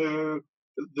commitment to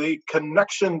the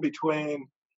connection between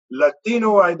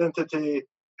Latino identity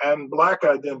and Black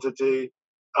identity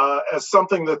as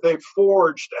something that they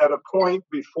forged at a point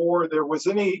before there was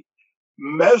any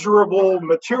measurable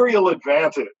material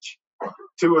advantage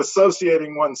to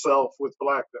associating oneself with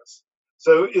Blackness.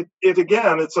 So it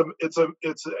again, it's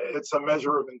a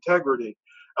measure of integrity.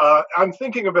 I'm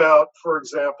thinking about, for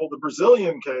example, the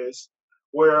Brazilian case,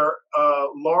 where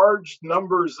large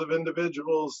numbers of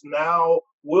individuals now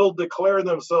will declare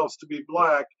themselves to be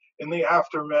Black in the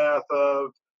aftermath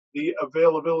of the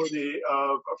availability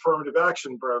of affirmative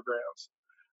action programs.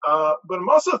 But I'm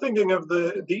also thinking of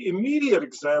the immediate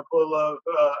example of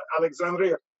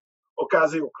Alexandria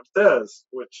Ocasio-Cortez,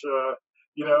 which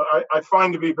I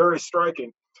find to be very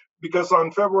striking, because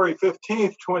on February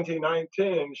 15th,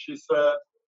 2019, she said,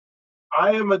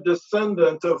 "I am a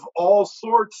descendant of all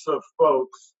sorts of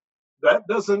folks. That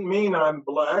doesn't mean I'm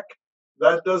Black.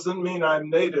 That doesn't mean I'm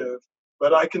Native,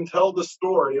 but I can tell the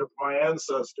story of my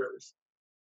ancestors."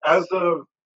 As of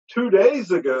 2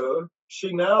 days ago,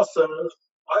 she now says,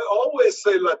 "I always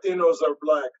say Latinos are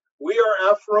Black. We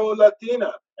are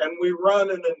Afro-Latina, and we run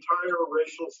an entire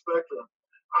racial spectrum."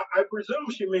 I presume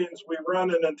she means we run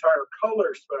an entire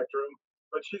color spectrum,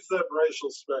 but she said racial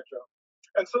spectrum.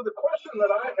 And so the question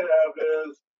that I have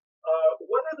is,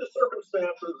 what are the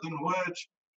circumstances in which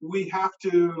we have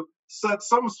to set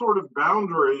some sort of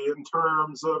boundary in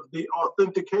terms of the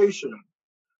authentication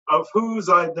of whose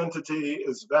identity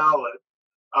is valid?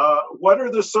 What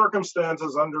are the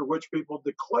circumstances under which people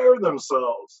declare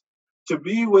themselves to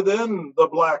be within the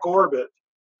Black orbit?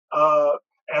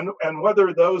 And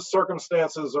whether those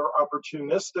circumstances are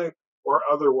opportunistic or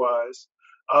otherwise.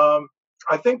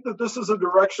 I think that this is a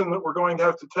direction that we're going to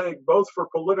have to take, both for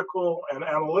political and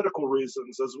analytical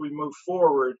reasons, as we move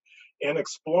forward in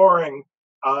exploring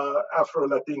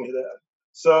Afro-Latinidad.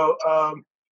 So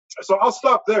I'll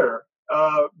stop there.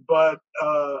 But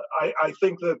I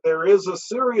think that there is a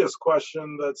serious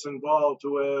question that's involved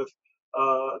with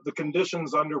the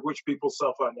conditions under which people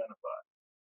self-identify.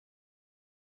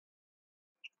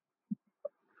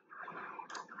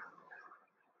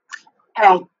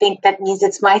 I think that means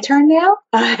it's my turn now.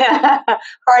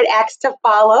 Hard acts to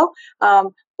follow.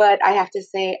 But I have to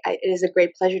say, it is a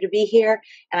great pleasure to be here,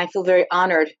 and I feel very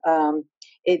honored.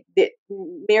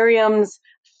 Miriam's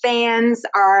fans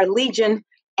are legion,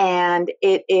 and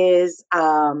it is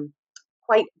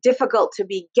quite difficult to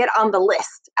get on the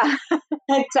list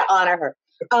to honor her.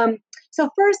 So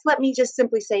first, let me just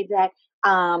simply say that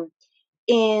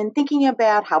in thinking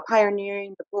about how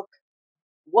pioneering the book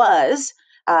was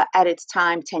at its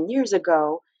time 10 years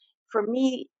ago, for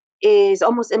me is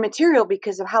almost immaterial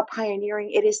because of how pioneering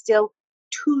it is still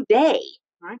today,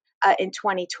 right? In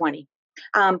 2020.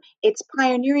 It's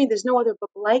pioneering. There's no other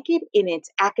book like it in its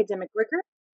academic rigor,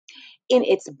 in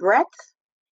its breadth,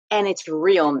 and its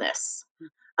realness,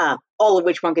 all of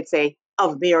which one could say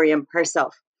of Miriam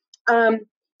herself.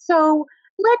 So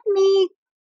let me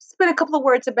spend a couple of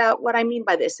words about what I mean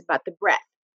by this, about the breadth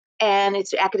and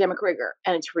its academic rigor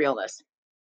and its realness.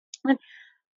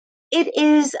 It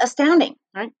is astounding,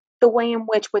 right? The way in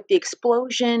which, with the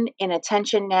explosion in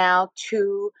attention now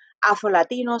to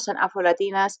Afro-Latinos and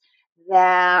Afro-Latinas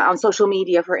that on social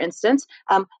media, for instance,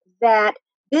 that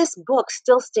this book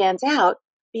still stands out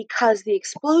because the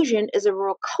explosion is a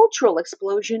real cultural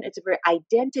explosion. It's a very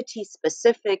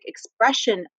identity-specific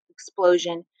expression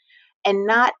explosion, and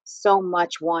not so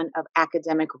much one of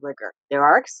academic rigor. There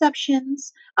are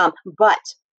exceptions,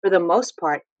 but for the most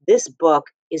part, this book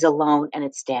is alone and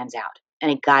it stands out and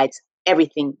it guides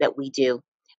everything that we do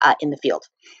in the field.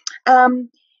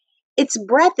 Its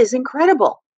breadth is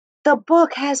incredible. The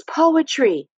book has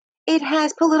poetry. It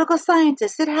has political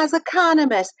scientists. It has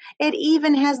economists. It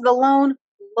even has the lone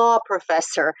law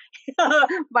professor,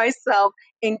 myself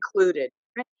included.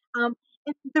 And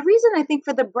the reason I think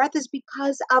for the breadth is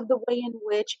because of the way in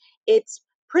which its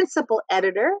principal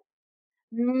editor,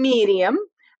 Miriam,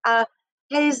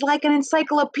 is like an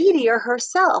encyclopedia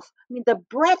herself. I mean, the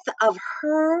breadth of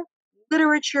her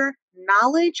literature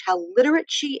knowledge, how literate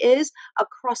she is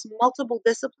across multiple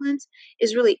disciplines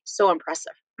is really so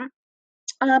impressive.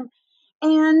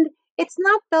 And it's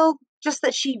not though just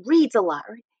that she reads a lot,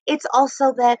 right? It's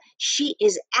also that she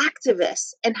is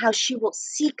activist and how she will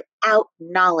seek out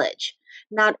knowledge,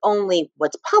 not only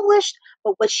what's published,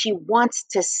 but what she wants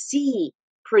to see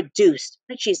produced.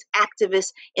 She's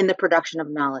activist in the production of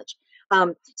knowledge.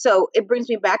 So it brings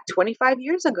me back 25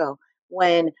 years ago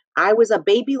when I was a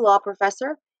baby law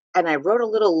professor and I wrote a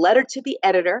little letter to the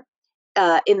editor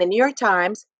in the New York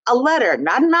Times, a letter,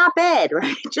 not an op-ed,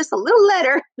 right? Just a little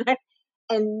letter.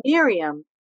 And Miriam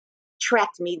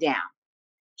tracked me down.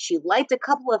 She liked a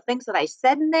couple of things that I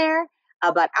said in there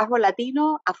about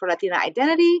Afro-Latina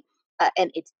identity,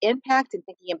 and its impact in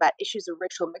thinking about issues of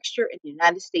racial mixture in the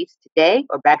United States today,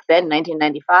 or back then,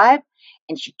 1995.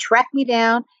 And she tracked me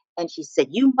down and she said,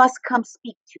 "You must come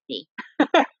speak to me."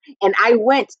 And I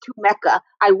went to Mecca.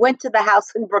 I went to the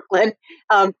house in Brooklyn.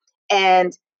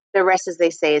 And the rest, as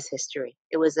they say, is history.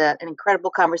 It was an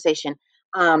incredible conversation.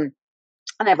 And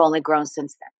I've only grown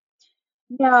since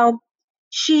then. Now,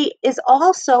 she is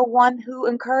also one who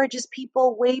encourages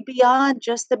people way beyond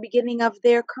just the beginning of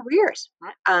their careers.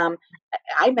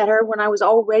 I met her when I was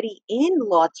already in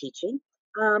law teaching,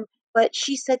 but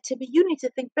she said to me, "You need to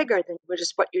think bigger than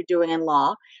just what you're doing in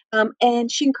law." And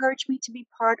she encouraged me to be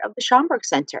part of the Schomburg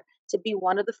Center, to be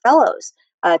one of the fellows,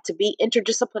 to be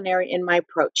interdisciplinary in my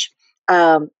approach.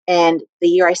 And the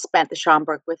year I spent the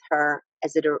Schomburg with her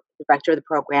as the director of the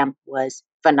program was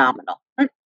phenomenal.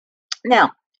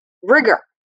 Now, rigor.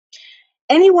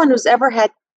 Anyone who's ever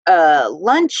had a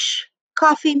lunch,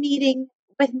 coffee meeting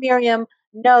with Miriam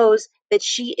knows that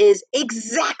she is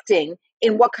exacting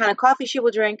in what kind of coffee she will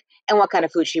drink and what kind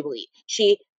of food she will eat.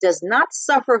 She does not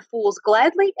suffer fools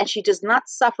gladly, and she does not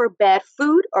suffer bad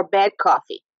food or bad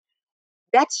coffee.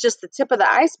 That's just the tip of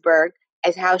the iceberg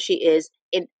as how she is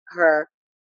in her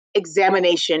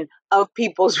examination of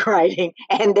people's writing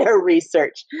and their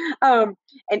research. And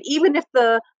even if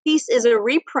the piece is a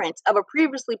reprint of a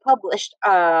previously published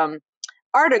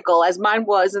article, as mine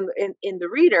was in the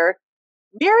Reader,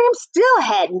 Miriam still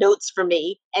had notes for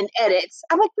me and edits.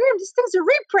 I'm like, "Miriam, this thing's a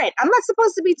reprint. I'm not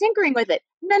supposed to be tinkering with it."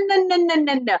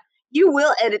 No. You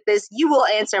will edit this. You will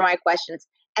answer my questions.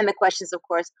 And the questions, of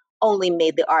course, only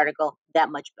made the article that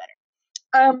much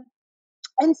better.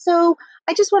 And so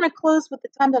I just want to close with the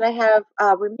time that I have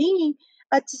remaining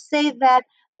to say that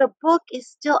the book is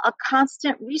still a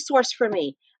constant resource for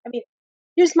me. I mean,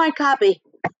 here's my copy.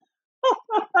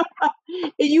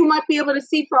 You might be able to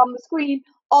see from the screen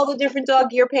all the different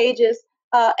dog ear pages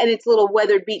and its little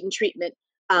weathered, beaten treatment.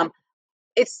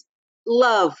 It's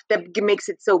love that makes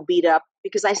it so beat up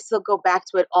because I still go back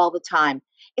to it all the time.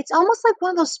 It's almost like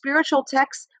one of those spiritual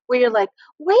texts where you're like,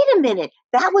 "Wait a minute,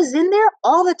 that was in there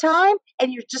all the time?"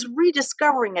 And you're just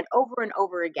rediscovering it over and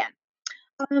over again.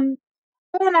 And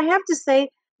I have to say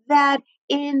that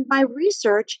in my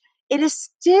research, it is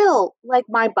still like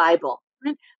my Bible.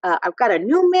 Right? I've got a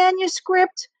new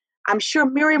manuscript. I'm sure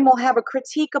Miriam will have a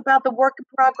critique about the work in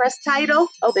progress title.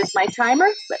 Oh, there's my timer.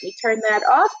 Let me turn that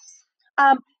off.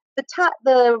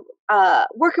 The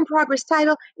work in progress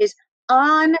title is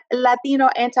 "On Latino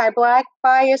Anti-Black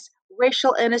Bias,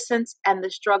 Racial Innocence, and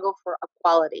the Struggle for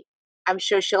Equality." I'm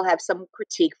sure she'll have some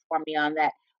critique for me on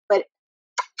that. But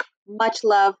much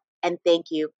love and thank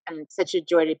you. And it's such a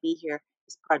joy to be here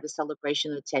as part of the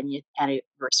celebration of the 10th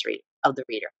anniversary of the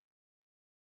Reader.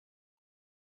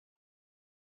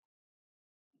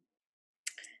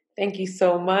 Thank you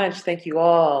so much. Thank you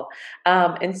all.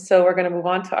 And so we're going to move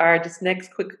on to our just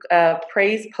next quick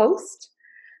praise post.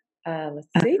 Let's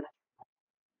see.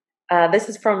 This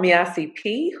is from Miyasi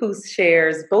P, who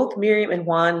shares, "Both Miriam and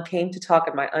Juan came to talk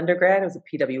at my undergrad. It was a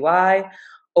PWI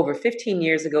over 15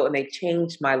 years ago, and they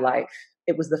changed my life.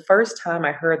 It was the first time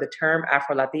I heard the term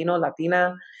Afro-Latino,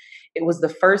 Latina. It was the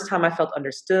first time I felt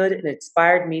understood, and it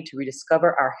inspired me to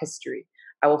rediscover our history.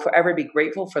 I will forever be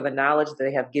grateful for the knowledge that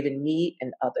they have given me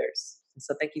and others." And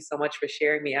so thank you so much for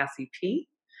sharing, Miyasi P.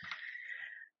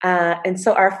 And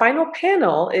so our final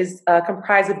panel is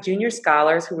comprised of junior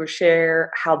scholars who will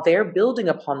share how they're building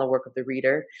upon the work of the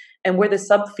Reader and where the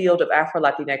subfield of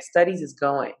Afro-Latinx studies is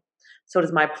going. So it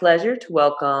is my pleasure to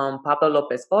welcome Pablo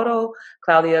Lopez-Oro,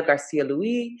 Claudia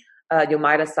Garcia-Luis,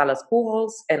 Jomaira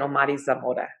Salas-Pujols, and Omaris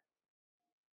Zamora.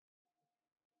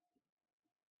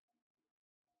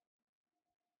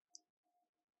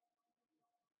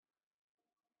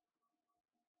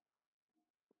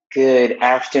 Good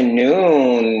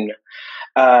afternoon.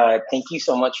 Thank you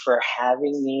so much for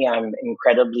having me. I'm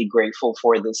incredibly grateful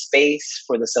for the space,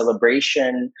 for the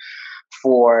celebration,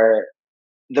 for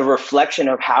the reflection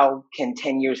of how can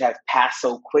 10 years have passed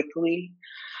so quickly.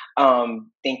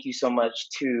 Thank you so much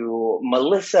to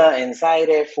Melissa and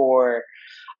Zaire for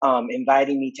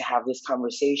inviting me to have this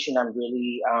conversation. I'm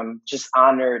really just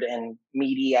honored, and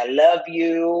Miri, I love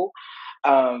you.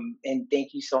 And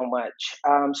thank you so much.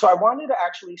 So I wanted to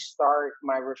actually start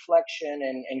my reflection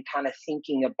and kind of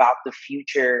thinking about the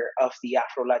future of the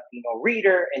Afro-Latino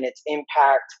reader and its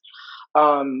impact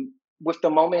with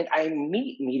the moment I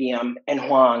meet Miriam and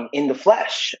Juan in the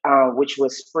flesh, which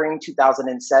was spring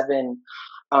 2007.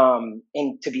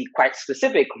 And to be quite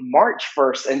specific, March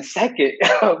 1st and 2nd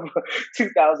of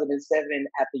 2007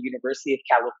 at the University of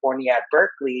California at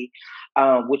Berkeley,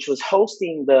 which was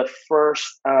hosting the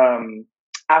first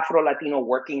Afro-Latino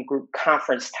Working Group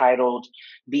conference titled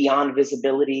Beyond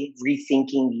Visibility,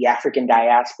 Rethinking the African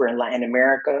Diaspora in Latin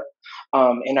America.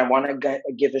 And I want to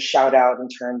give a shout out in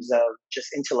terms of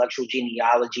just intellectual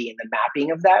genealogy and the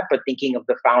mapping of that, but thinking of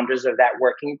the founders of that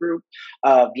working group,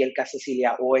 BLKC,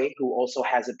 who also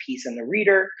has a piece in the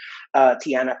Reader,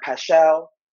 Tiana Pachel,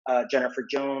 Jennifer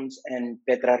Jones, and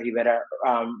Petra Rivera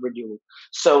Redu.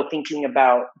 So thinking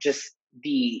about just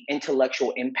the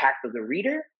intellectual impact of the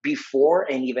reader before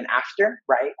and even after,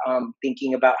 right?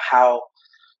 Thinking about how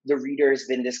the reader has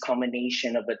been this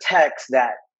culmination of a text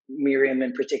that Miriam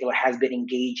in particular has been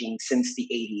engaging since the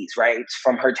 80s, right?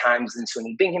 From her times in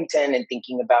SUNY Binghamton and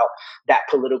thinking about that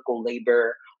political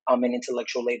labor and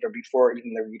intellectual labor before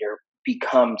even the reader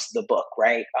becomes the book,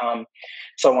 right?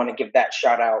 So I want to give that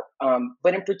shout out.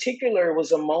 But in particular, it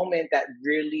was a moment that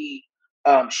really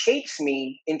shapes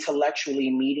me intellectually,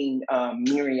 meeting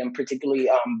Miriam, particularly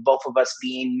both of us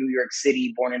being New York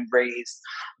City born and raised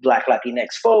Black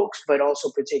Latinx folks, but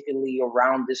also particularly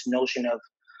around this notion of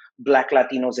Black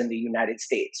Latinos in the United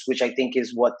States, which I think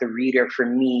is what the reader for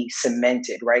me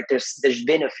cemented, right? There's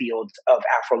been a field of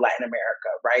Afro-Latin America,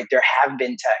 right? There have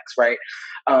been texts, right?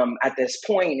 At this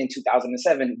point in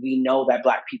 2007, we know that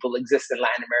Black people exist in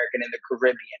Latin America and in the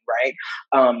Caribbean, right?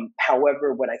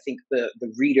 However, what I think the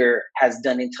reader has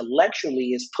done intellectually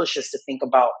is push us to think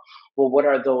about, well, what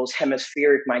are those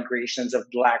hemispheric migrations of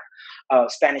Black,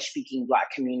 Spanish-speaking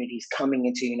Black communities coming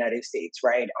into the United States,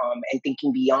 right? And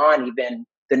thinking beyond even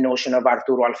the notion of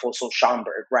Arturo Alfonso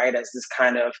Schomburg, right, as this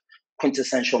kind of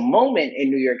quintessential moment in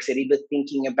New York City, but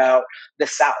thinking about the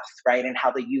South, right, and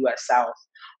how the U.S. South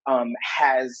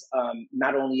has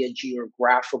not only a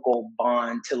geographical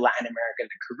bond to Latin America and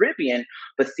the Caribbean,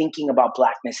 but thinking about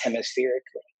Blackness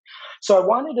hemispherically. So I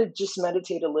wanted to just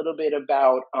meditate a little bit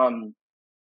about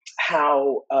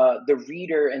how the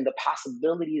reader and the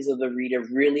possibilities of the reader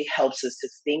really helps us to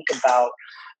think about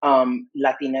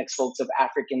Latinx folks of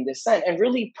African descent and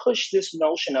really push this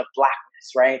notion of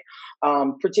Blackness, right?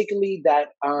 Particularly that,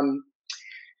 one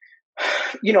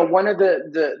of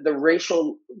the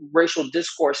racial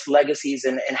discourse legacies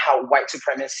and how white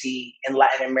supremacy in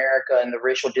Latin America and the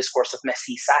racial discourse of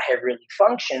mestizaje really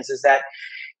functions is that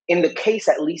in the case,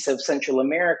 at least, of Central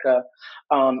America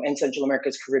and Central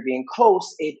America's Caribbean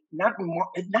coast, it not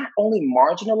only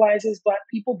marginalizes Black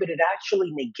people, but it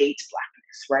actually negates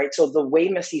Blackness, right? So the way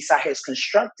mestizaje is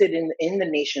constructed in the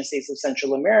nation states of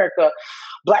Central America,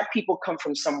 Black people come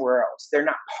from somewhere else. They're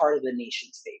not part of the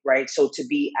nation state, right? So to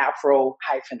be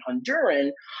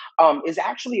Afro-Honduran is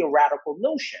actually a radical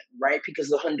notion, right? Because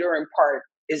the Honduran part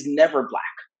is never Black.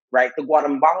 Right, the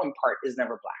Guatemalan part is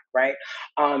never Black, right?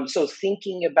 So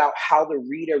thinking about how the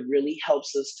reader really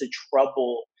helps us to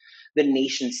trouble the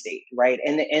nation state, right,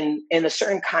 and a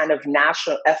certain kind of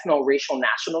ethno-racial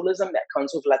nationalism that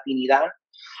comes with Latinidad.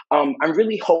 I'm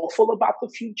really hopeful about the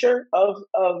future of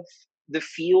the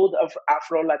field of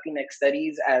Afro-Latinx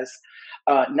studies as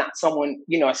not someone,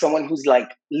 as someone who's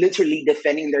like literally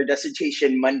defending their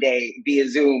dissertation Monday via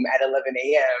Zoom at 11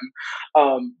 a.m.,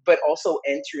 but also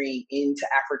entering into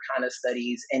Africana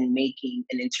studies and making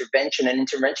an intervention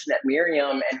that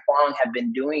Miriam and Juan have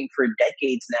been doing for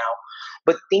decades now,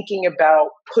 but thinking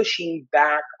about pushing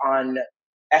back on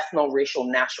ethno-racial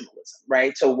nationalism,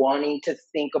 right? So wanting to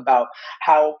think about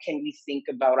how can we think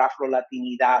about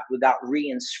Afro-Latinidad without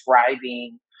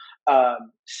reinscribing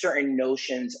certain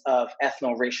notions of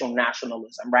ethno-racial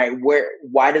nationalism, right?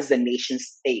 Why does the nation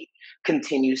state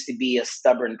continues to be a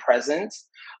stubborn presence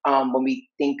when we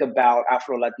think about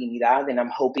Afro-Latinidad? And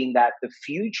I'm hoping that the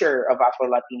future of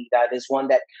Afro-Latinidad is one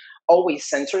that always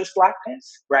censors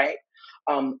Blackness, right?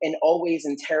 And always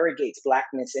interrogates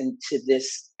Blackness into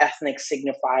this ethnic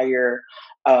signifier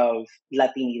of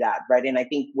Latinidad, right? And I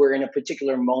think we're in a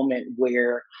particular moment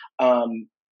where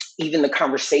even the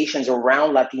conversations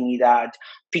around Latinidad,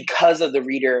 because of the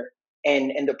reader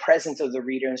and the presence of the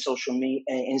reader in social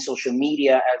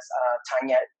media, as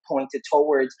Tanya pointed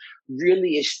towards,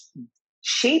 really is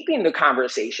shaping the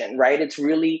conversation, right? It's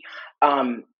really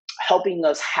helping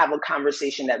us have a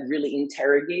conversation that really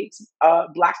interrogates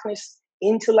Blackness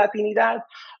into Latinidad.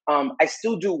 I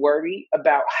still do worry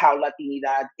about how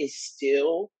Latinidad is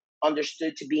still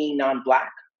understood to being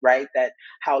non-Black, right? That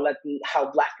how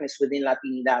Blackness within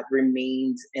Latinidad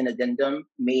remains an addendum,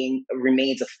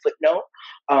 remains a footnote,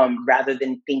 rather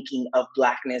than thinking of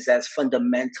Blackness as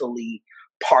fundamentally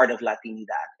part of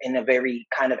Latinidad in a very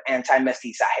kind of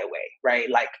anti-mestizaje way, right?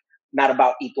 Like, not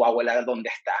about y tu abuela donde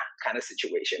está kind of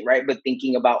situation, right? But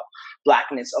thinking about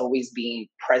Blackness always being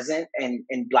present and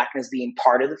Blackness being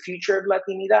part of the future of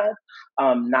Latinidad,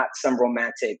 not some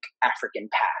romantic African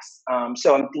past.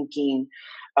 So I'm thinking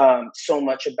so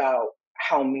much about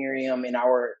how Miriam and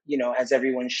our, as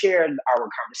everyone shared, our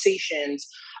conversations,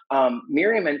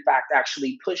 Miriam, in fact,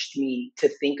 actually pushed me to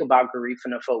think about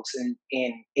Garifuna folks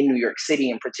in New York City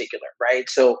in particular, right?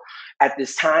 So at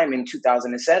this time in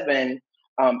 2007,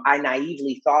 I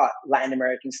naively thought Latin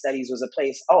American studies was a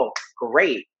place, oh,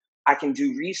 great, I can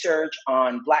do research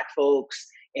on Black folks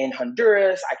in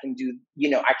Honduras. I can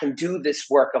do this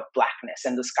work of Blackness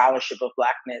and the scholarship of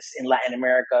Blackness in Latin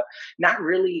America, not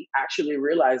really actually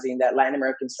realizing that Latin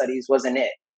American studies wasn't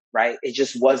it, right? It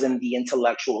just wasn't the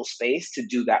intellectual space to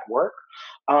do that work.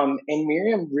 And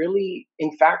Miriam really,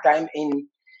 in fact, I'm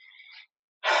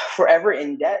forever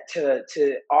in debt to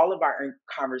all of our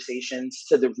conversations,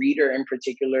 to the reader in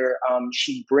particular.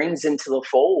 She brings into the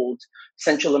fold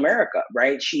Central America,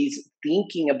 right? She's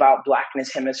thinking about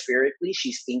Blackness hemispherically.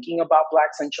 She's thinking about Black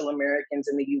Central Americans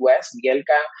in the U.S.,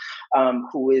 Bielka,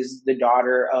 who is the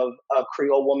daughter of a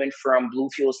Creole woman from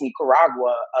Bluefields,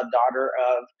 Nicaragua, a daughter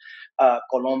of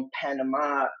Colón,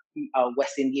 Panama,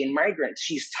 West Indian migrants.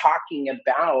 She's talking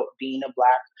about being a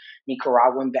Black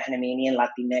Nicaraguan, Panamanian,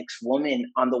 Latinx woman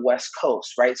on the West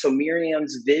Coast, right? So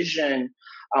Miriam's vision,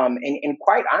 and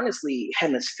quite honestly,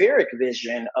 hemispheric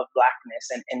vision of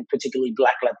Blackness and particularly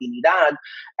Black Latinidad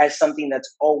as something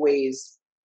that's always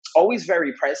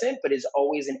very present, but is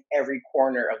always in every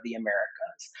corner of the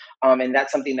Americas. And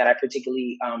that's something that I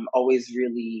particularly always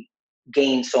really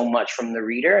gain so much from the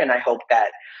reader. And I hope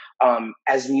that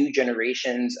as new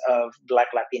generations of Black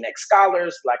Latinx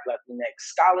scholars, Black Latinx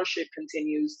scholarship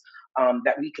continues,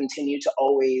 that we continue to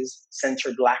always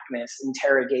center Blackness,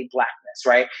 interrogate Blackness,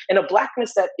 right? And a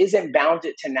Blackness that isn't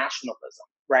bounded to nationalism,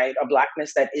 right? A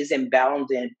Blackness that isn't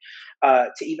bounded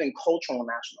to even cultural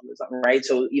nationalism, right?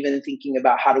 So even thinking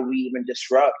about how do we even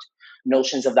disrupt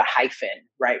notions of the hyphen,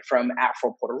 right? From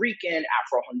Afro-Puerto Rican,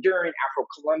 Afro-Honduran,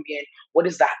 Afro-Colombian. What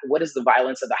is that? What is the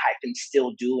violence of the hyphen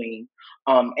still doing?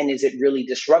 And is it really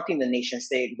disrupting the nation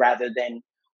state rather than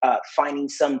finding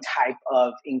some type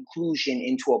of inclusion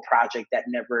into a project that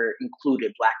never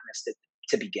included Blackness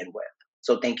to begin with?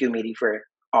 So thank you, Miri, for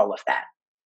all of that.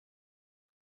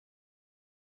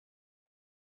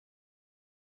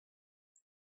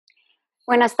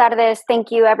 Buenas tardes. Thank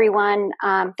you, everyone.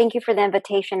 Thank you for the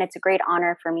invitation. It's a great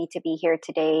honor for me to be here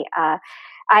today.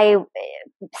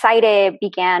 Zaire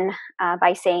began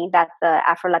by saying that the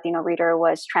Afro-Latino reader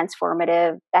was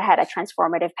transformative, that had a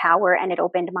transformative power, and it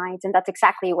opened minds. And that's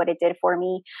exactly what it did for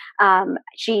me.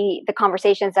 The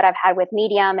conversations that I've had with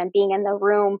Miriam and being in the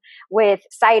room with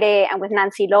Zaire and with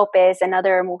Nancy Lopez and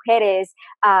other mujeres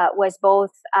was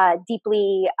both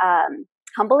deeply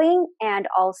humbling and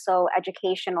also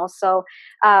educational. So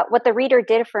what the reader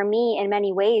did for me in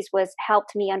many ways was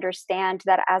helped me understand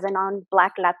that as a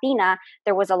non-Black Latina,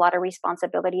 there was a lot of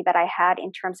responsibility that I had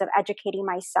in terms of educating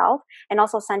myself and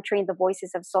also centering the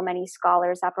voices of so many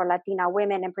scholars, Afro-Latina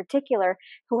women in particular,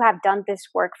 who have done this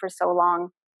work for so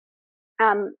long.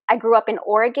 I grew up in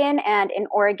Oregon, and in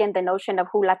Oregon, the notion of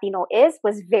who Latino is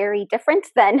was very different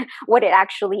than what it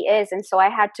actually is. And so I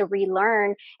had to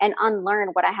relearn and unlearn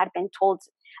what I had been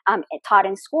taught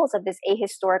in schools of this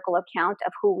ahistorical account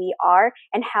of who we are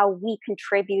and how we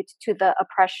contribute to the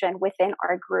oppression within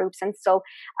our groups. And so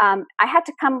I had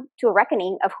to come to a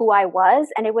reckoning of who I was,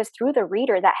 and it was through the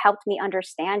reader that helped me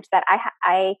understand that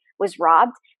I was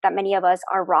robbed, that many of us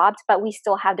are robbed, but we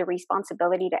still have the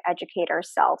responsibility to educate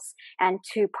ourselves and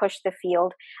to push the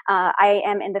field. I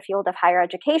am in the field of higher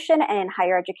education, and in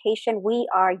higher education, we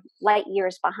are light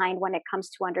years behind when it comes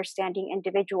to understanding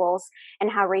individuals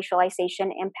and how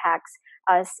racialization impacts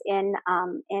us in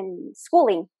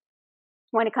schooling.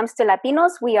 When it comes to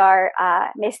Latinos, we are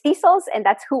mestizos, and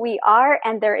that's who we are,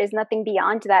 and there is nothing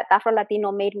beyond that. The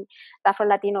Afro-Latino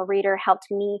reader helped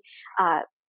me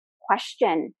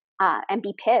question and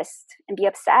be pissed and be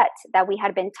upset that we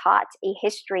had been taught a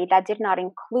history that did not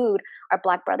include our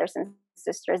Black brothers and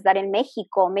sisters, that in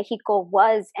Mexico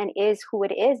was and is who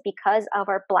it is because of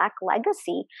our Black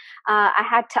legacy. I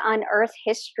had to unearth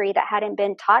history that hadn't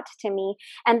been taught to me.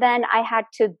 And then I had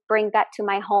to bring that to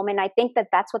my home. And I think that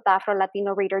that's what the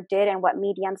Afro-Latino reader did and what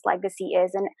Miriam's legacy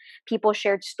is. And people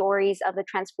shared stories of the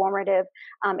transformative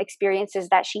experiences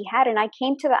that she had. And I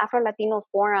came to the Afro-Latino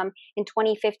Forum in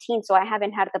 2015, so I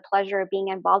haven't had the pleasure of being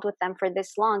involved with them for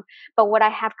this long. But what I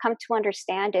have come to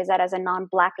understand is that as a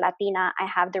non-Black Latina, I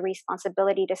have the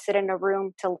responsibility to sit in a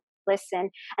room, to listen,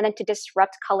 and then to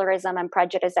disrupt colorism and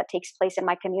prejudice that takes place in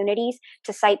my communities,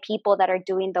 to cite people that are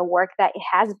doing the work that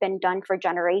has been done for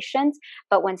generations.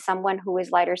 But when someone who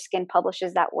is lighter skinned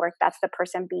publishes that work, that's the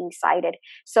person being cited.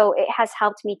 So it has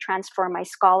helped me transform my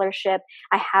scholarship.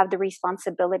 I have the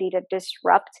responsibility to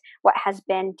disrupt what has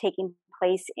been taking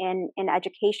place in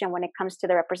education when it comes to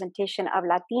the representation of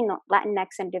Latinx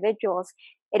individuals.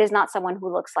 It is not someone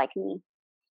who looks like me.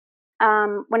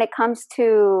 When it comes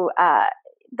to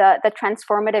the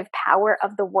transformative power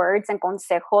of the words and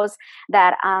consejos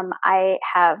that I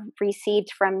have received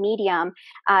from Miriam,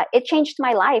 it changed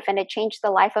my life and it changed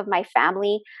the life of my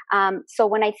family. So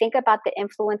when I think about the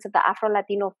influence of the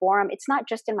Afro-Latino Forum, it's not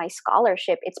just in my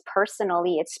scholarship, it's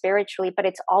personally, it's spiritually, but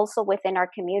it's also within our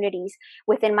communities,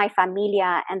 within my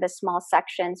familia and the small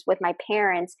sections with my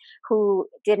parents who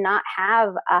did not have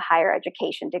a higher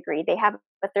education degree. They have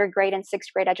a third grade and sixth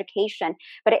grade education,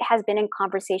 but it has been in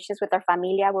conversations with our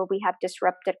familia where we have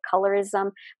disrupted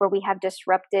colorism, where we have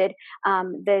disrupted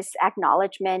this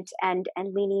acknowledgement and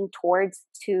leaning towards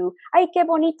to, ay, qué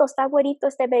bonito, está güerito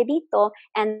este bebito,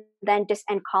 and then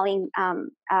calling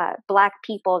Black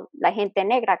people, la gente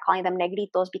negra, calling them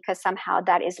negritos because somehow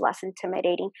that is less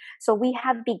intimidating. So we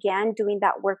have began doing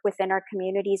that work within our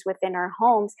communities, within our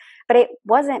homes, but it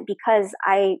wasn't because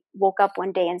I woke up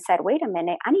one day and said, wait a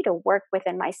minute, I need to work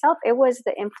within myself. It was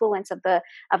the influence of the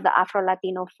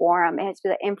Afro-Latino Forum. It's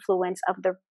the influence of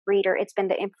the reader. It's been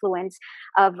the influence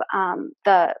of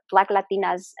the Black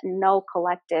Latinas No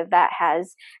Collective that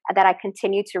I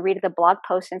continue to read the blog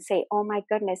posts and say, oh my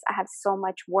goodness, I have so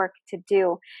much work to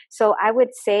do. So I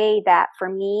would say that for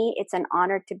me, it's an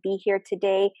honor to be here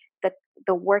today.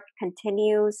 The work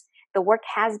continues. The work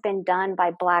has been done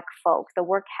by Black folk. The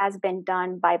work has been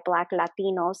done by Black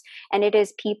Latinos. And it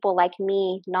is people like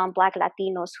me, non-Black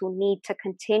Latinos, who need to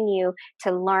continue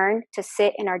to learn, to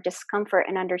sit in our discomfort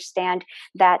and understand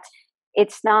that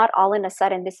it's not all in a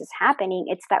sudden this is happening.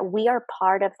 It's that we are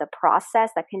part of the process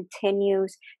that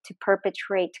continues to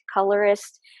perpetrate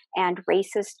colorist and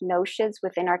racist notions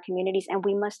within our communities, and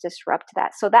we must disrupt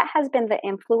that. So that has been the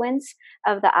influence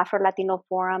of the Afro-Latino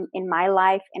Forum in my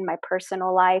life, in my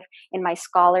personal life, in my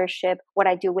scholarship, what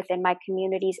I do within my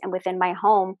communities and within my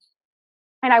home.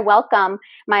 And I welcome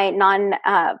my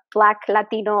non-Black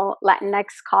Latino Latinx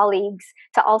colleagues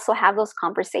to also have those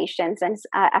conversations. And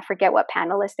I forget what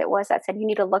panelist it was that said, you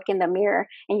need to look in the mirror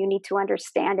and you need to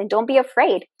understand. And don't be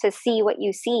afraid to see what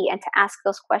you see and to ask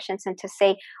those questions and to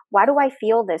say, why do I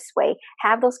feel this way?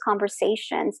 Have those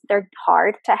conversations. They're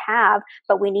hard to have,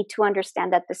 but we need to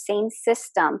understand that the same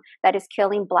system that is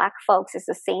killing Black folks is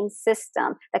the same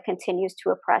system that continues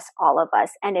to oppress all of us.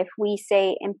 And if we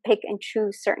say and pick and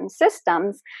choose certain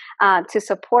systems to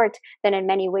support, then in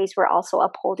many ways we're also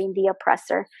upholding the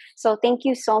oppressor. So thank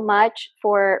you so much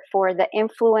for the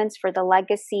influence, for the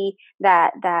legacy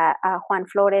that Juan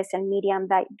Flores and Miriam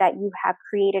that you have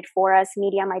created for us.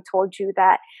 Miriam, I told you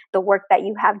that the work that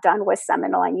you have done was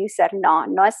seminal, and you said no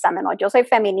es seminal. Yo soy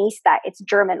feminista. It's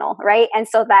germinal, right? And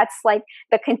so that's like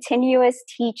the continuous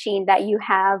teaching that you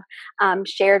have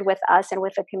shared with us and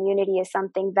with the community is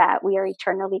something that we are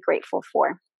eternally grateful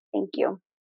for. Thank you.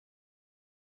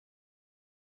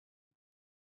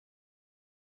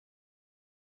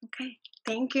 Okay,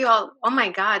 thank you all. Oh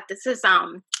my God, this is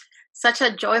such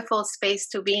a joyful space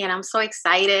to be in. I'm so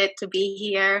excited to be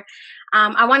here.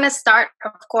 I want to start,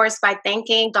 of course, by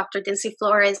thanking Dr.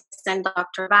 Dinzey-Flores and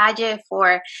Dr. Valle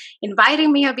for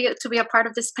inviting me to be a part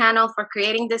of this panel, for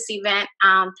creating this event.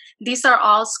 These are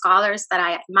all scholars that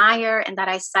I admire and that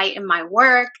I cite in my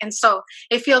work. And so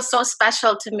it feels so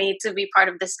special to me to be part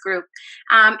of this group.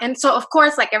 And so, of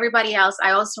course, like everybody else,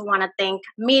 I also want to thank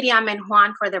Miriam and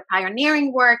Juan for their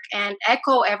pioneering work and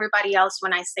echo everybody else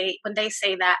when they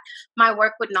say that my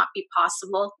work would not be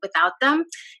possible without them.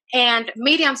 And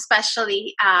Miriam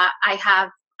especially, I have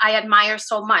I admire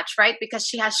so much, right? Because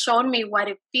she has shown me what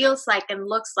it feels like and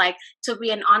looks like to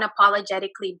be an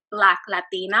unapologetically Black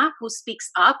Latina who speaks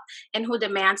up and who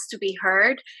demands to be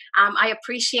heard. I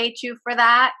appreciate you for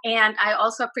that. And I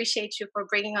also appreciate you for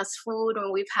bringing us food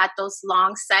when we've had those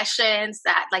long sessions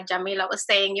that, like Yamila was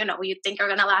saying, you know, you think are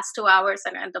going to last 2 hours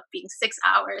and end up being 6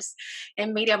 hours.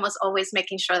 And Miriam was always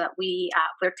making sure that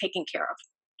we're taken care of.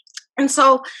 And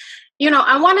so, you know,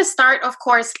 I want to start, of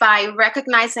course, by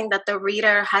recognizing that the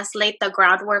reader has laid the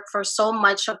groundwork for so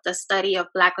much of the study of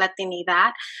Black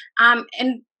Latinidad.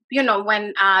 And, you know,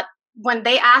 when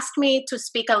they asked me to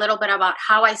speak a little bit about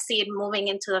how I see it moving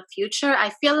into the future,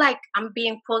 I feel like I'm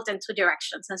being pulled in two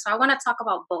directions. And so I want to talk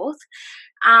about both.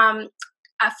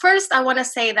 First, I want to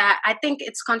say that I think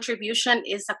its contribution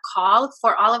is a call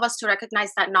for all of us to recognize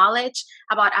that knowledge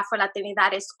about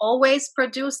Afro-Latinidad is always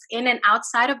produced in and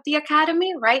outside of the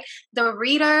academy, right? The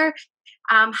reader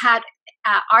had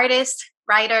artists,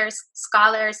 writers,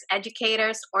 scholars,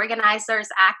 educators, organizers,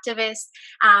 activists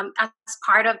as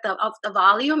part of the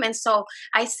volume. And so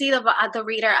I see the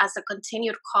reader as a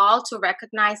continued call to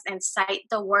recognize and cite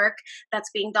the work that's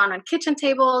being done on kitchen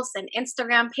tables and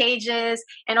Instagram pages,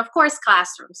 and of course,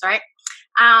 classrooms, right?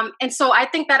 And so I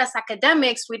think that as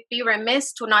academics, we'd be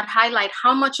remiss to not highlight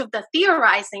how much of the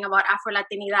theorizing about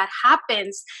Afro-Latinidad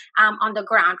happens on the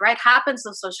ground, right? Happens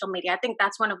on social media. I think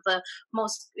that's one of the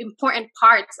most important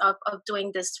parts of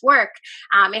doing this work.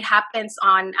 It happens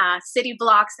on city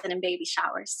blocks and in baby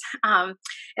showers.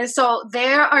 And so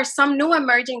there are some new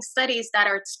emerging studies that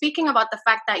are speaking about the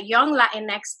fact that young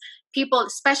Latinx people,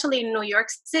 especially in New York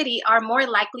City, are more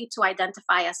likely to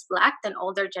identify as Black than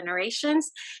older generations.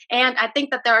 And I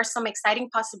think that there are some exciting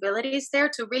possibilities there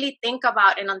to really think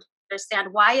about and understand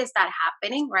why is that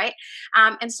happening, right?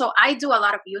 And so I do a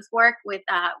lot of youth work with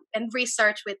and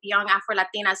research with young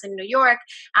Afro-Latinas in New York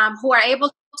who are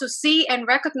able to see and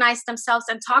recognize themselves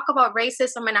and talk about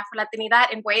racism and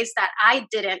Afro-Latinidad in ways that I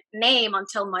didn't name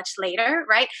until much later,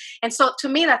 right? And so to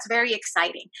me, that's very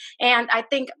exciting. And I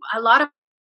think a lot of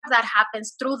that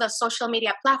happens through the social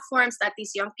media platforms that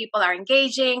these young people are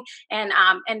engaging and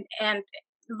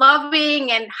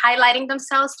loving and highlighting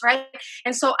themselves, right?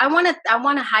 And so I want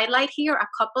to highlight here a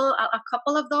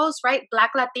couple of those, right?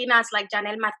 Black Latinas like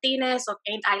Janelle Martinez of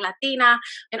Ain't I Latina,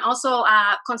 and also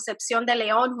Concepcion de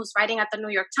Leon, who's writing at the New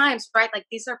York Times, right? Like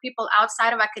these are people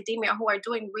outside of academia who are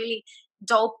doing really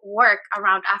dope work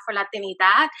around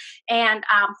Afro-Latinidad and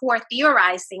who are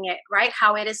theorizing it, right?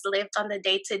 How it is lived on the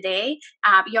day-to-day.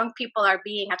 Young people are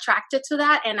being attracted to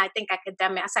that. And I think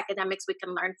as academics, we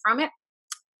can learn from it.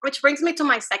 Which brings me to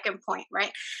my second point,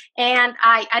 right? And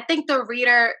I think the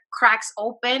reader cracks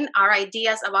open our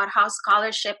ideas about how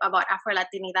scholarship about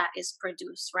Afro-Latinidad is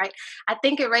produced, right? I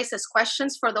think it raises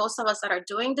questions for those of us that are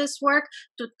doing this work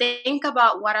to think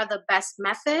about what are the best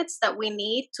methods that we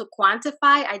need to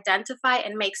quantify, identify,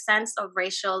 and make sense of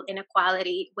racial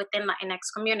inequality within Latinx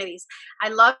communities. I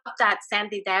love that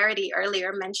Sandy Darity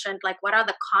earlier mentioned, like, what are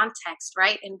the contexts,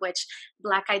 right, in which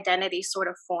Black identity sort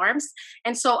of forms.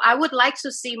 And so I would like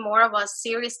to see more of us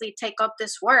seriously take up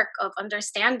this work of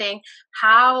understanding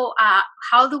how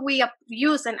do we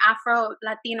use an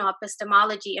Afro-Latino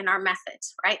epistemology in our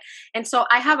methods, right? And so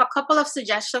I have a couple of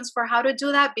suggestions for how to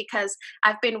do that, because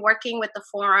I've been working with the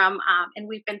forum and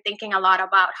we've been thinking a lot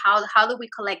about how do we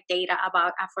collect data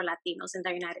about Afro-Latinos in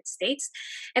the United States.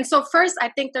 And so first, I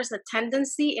think there's a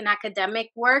tendency in academic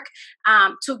work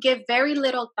to give very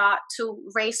little thought to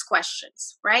race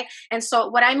questions, right? And so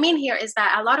what I mean here is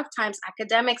that a lot of times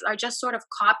academics are just sort of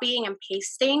copying and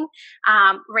pasting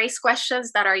race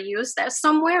questions that are used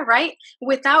somewhere, right?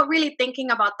 Without really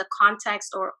thinking about the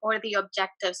context or the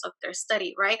objectives of their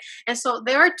study, right? And so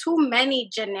there are too many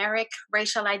generic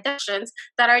racial identifications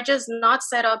that are just not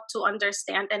set up to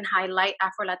understand and highlight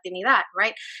Afro-Latinidad,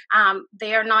 right?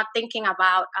 They are not thinking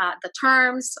about the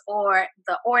terms or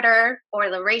the order or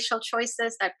the racial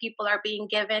choices that people are being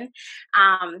given.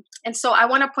 And so I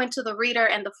want to point to the reader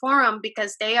and the forum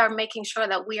because they are making sure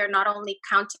that we are not only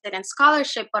counted in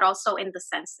scholarship, but also in the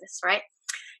census, right?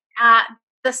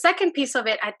 The second piece of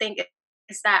it, I think,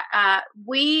 is that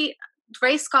we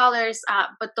race scholars,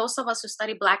 but those of us who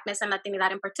study Blackness and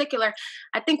Latinidad in particular,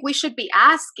 I think we should be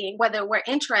asking whether we're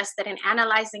interested in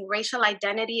analyzing racial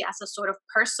identity as a sort of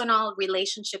personal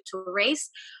relationship to race,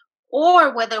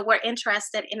 or whether we're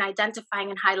interested in identifying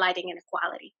and highlighting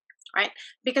inequality, right?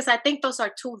 Because I think those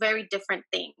are two very different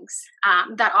things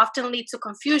that often lead to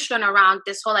confusion around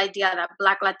this whole idea that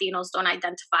Black Latinos don't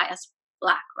identify as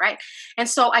Black, right? And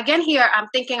so again, here I'm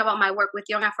thinking about my work with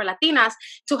young Afro-Latinas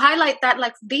to highlight that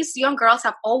like these young girls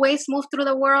have always moved through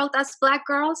the world as Black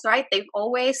girls, right? They've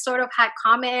always sort of had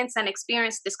comments and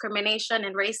experienced discrimination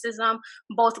and racism,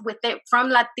 both within from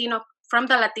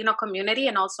the Latino community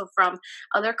and also from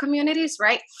other communities,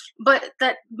 right? But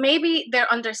that maybe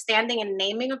their understanding and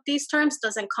naming of these terms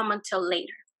doesn't come until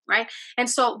later, right? And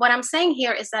so what I'm saying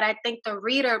here is that I think the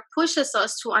reader pushes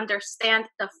us to understand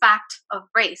the fact of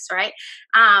race, right?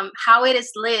 How it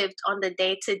is lived on the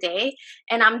day-to-day.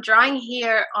 And I'm drawing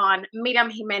here on Miriam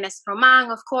Jiménez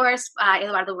Román, of course,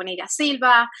 Eduardo Bonilla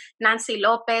Silva, Nancy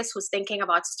Lopez, who's thinking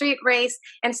about street race,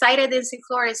 and Zaire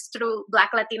Dinzey-Flores through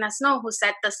Black Latinas Know, who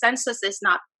said the census is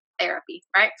not therapy,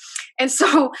 right? And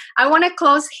so I want to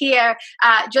close here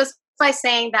just by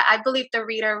saying that I believe the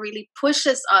reader really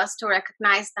pushes us to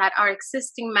recognize that our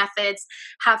existing methods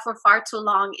have for far too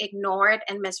long ignored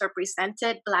and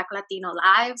misrepresented Black Latino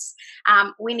lives.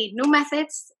 We need new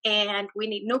methods and we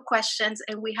need new questions,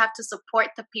 and we have to support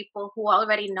the people who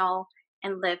already know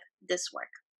and live this work.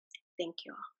 Thank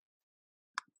you all.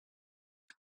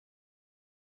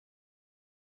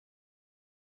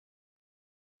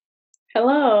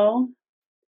 Hello.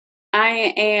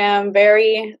 I am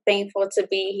very thankful to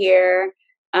be here.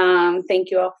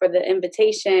 Thank you all for the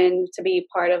invitation to be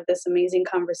part of this amazing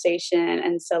conversation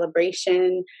and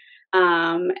celebration.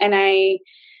 And I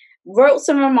wrote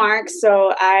some remarks,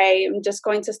 so I'm just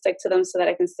going to stick to them so that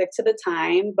I can stick to the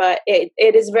time. But it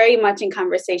is very much in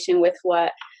conversation with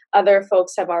what other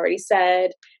folks have already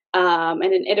said, and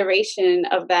an iteration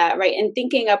of that, right? And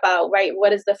thinking about, right,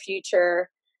 what is the future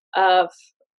of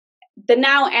the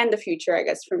now and the future, I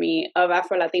guess, for me, of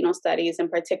Afro-Latino studies, and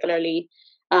particularly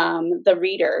the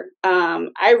reader.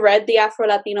 I read the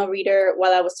Afro-Latino Reader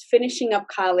while I was finishing up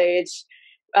college,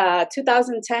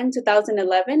 2010,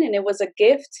 2011, and it was a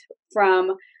gift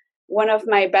from one of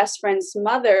my best friend's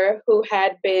mother who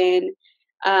had been,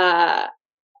 sorry,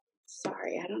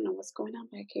 I don't know what's going on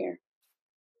back here,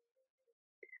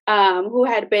 who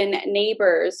had been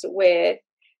neighbors with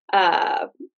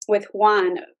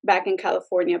Juan back in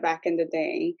California back in the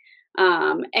day.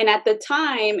 And at the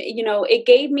time, you know, it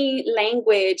gave me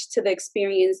language to the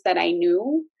experience that I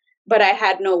knew, but I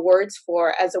had no words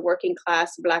for as a working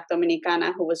class Black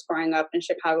Dominicana who was growing up in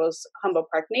Chicago's Humboldt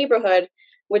Park neighborhood,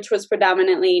 which was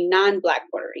predominantly non-Black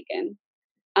Puerto Rican.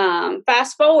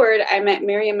 Fast forward, I met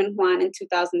Miriam and Juan in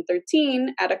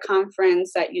 2013 at a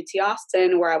conference at UT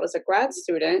Austin where I was a grad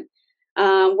student.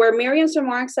 Where Miriam's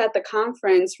remarks at the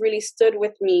conference really stood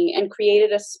with me and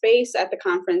created a space at the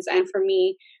conference and for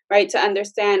me, right, to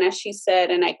understand, as she said,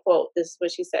 and I quote, this is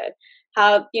what she said,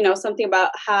 how, you know, something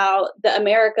about how the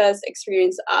Americas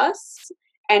experience us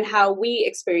and how we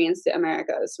experience the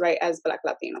Americas, right, as Black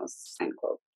Latinos, end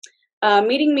quote.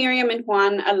 Meeting Miriam and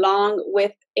Juan along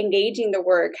with engaging the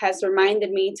work has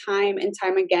reminded me time and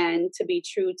time again to be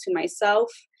true to myself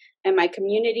and my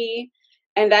community.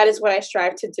 And that is what I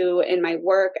strive to do in my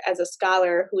work as a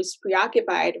scholar who's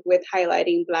preoccupied with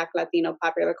highlighting Black Latino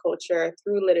popular culture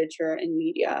through literature and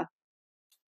media.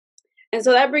 And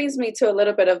so that brings me to a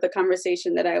little bit of the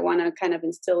conversation that I want to kind of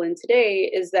instill in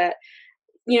today is that,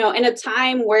 you know, in a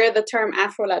time where the term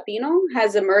Afro-Latino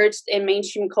has emerged in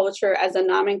mainstream culture as a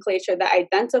nomenclature that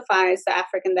identifies the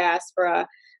African diaspora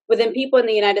within people in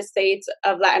the United States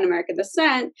of Latin American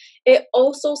descent, it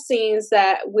also seems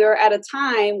that we're at a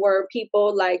time where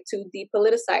people like to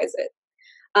depoliticize it.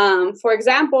 For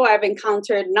example, I've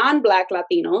encountered non-Black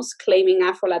Latinos claiming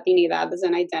Afro-Latinidad as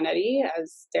an identity,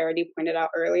 as Darity pointed out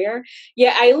earlier.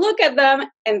 Yet I look at them,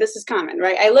 and this is common,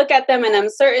 right? I look at them and I'm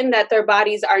certain that their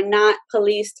bodies are not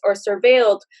policed or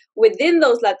surveilled within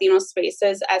those Latino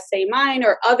spaces as, say, mine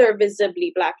or other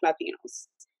visibly Black Latinos.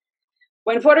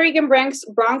 When Puerto Rican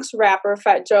Bronx rapper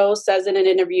Fat Joe says in an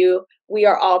interview, "We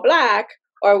are all Black,"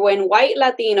 or when white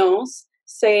Latinos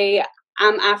say,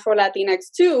 "I'm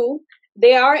Afro-Latinx too,"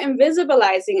 they are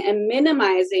invisibilizing and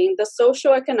minimizing the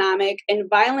socioeconomic and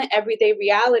violent everyday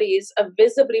realities of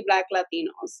visibly Black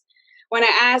Latinos. When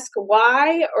I ask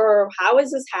why or how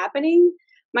is this happening,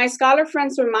 my scholar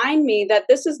friends remind me that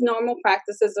this is normal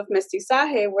practices of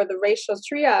mestizaje, where the racial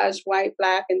triage, white,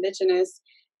 Black, indigenous,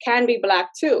 can be Black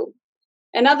too.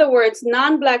 In other words,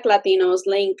 non-Black Latinos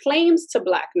laying claims to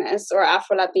Blackness or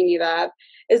Afro-Latinidad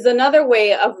is another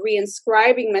way of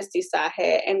reinscribing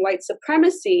mestizaje and white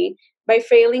supremacy by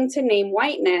failing to name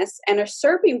whiteness and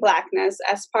usurping Blackness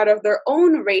as part of their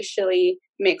own racially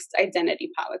mixed identity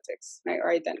politics, right, or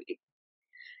identity.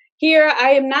 Here,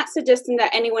 I am not suggesting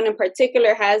that anyone in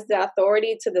particular has the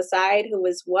authority to decide who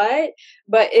is what,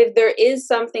 but if there is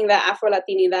something that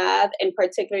Afro-Latinidad and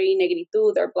particularly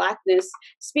negritud or Blackness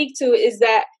speak to, is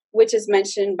that which is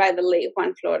mentioned by the late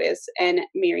Juan Flores and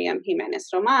Miriam Jiménez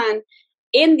Román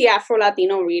in the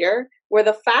Afro-Latino Reader, where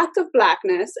the fact of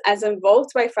Blackness, as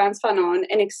invoked by Frantz Fanon,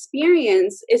 an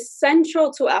experience, is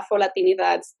central to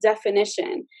Afro-Latinidad's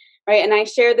definition, right? And I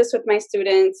share this with my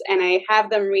students, and I have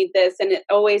them read this, and it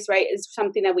always, right, is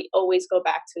something that we always go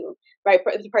back to, right?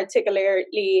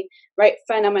 Particularly, right,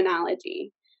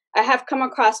 phenomenology. I have come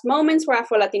across moments where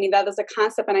Afro-Latinidad as a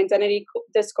concept and identity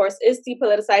discourse is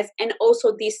depoliticized and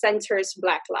also decenters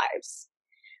Black lives.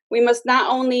 We must not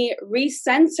only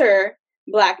recenter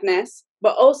Blackness,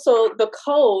 but also the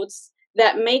codes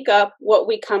that make up what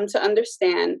we come to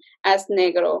understand as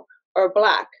negro or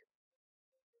Black.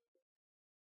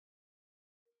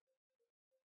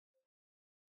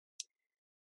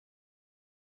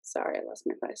 Sorry, I lost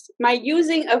my place. My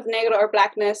using of negro or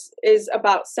Blackness is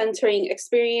about centering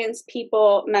experience,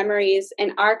 people, memories,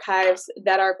 and archives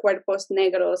that our cuerpos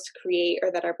negros create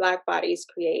or that our Black bodies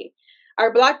create.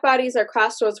 Our Black bodies are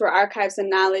crossroads where archives and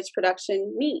knowledge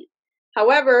production meet.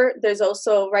 However, there's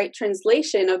also right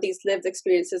translation of these lived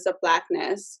experiences of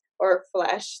Blackness or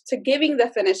flesh to giving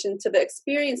definition to the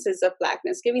experiences of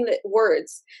Blackness, giving the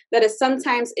words that is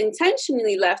sometimes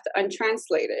intentionally left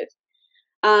untranslated.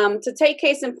 To take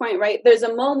case in point, right, there's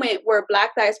a moment where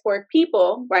Black diasporic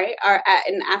people, right, are at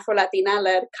an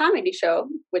Afro-Latina-led comedy show,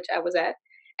 which I was at,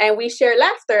 and we share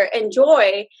laughter and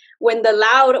joy when the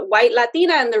loud white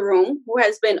Latina in the room, who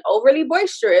has been overly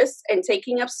boisterous and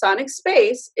taking up sonic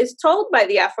space, is told by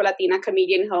the Afro-Latina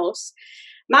comedian host,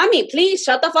 "Mommy, please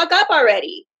shut the fuck up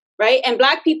already." Right? And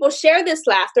Black people share this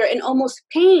laughter and almost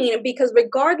pain because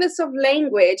regardless of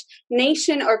language,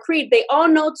 nation, or creed, they all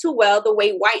know too well the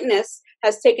way whiteness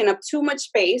has taken up too much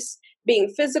space,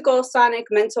 being physical, sonic,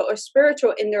 mental, or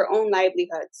spiritual in their own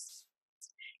livelihoods.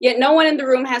 Yet no one in the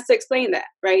room has to explain that,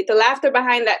 right? The laughter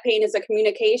behind that pain is a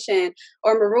communication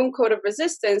or maroon code of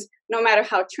resistance, no matter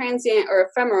how transient or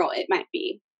ephemeral it might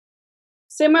be.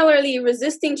 Similarly,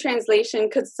 resisting translation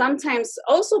could sometimes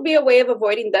also be a way of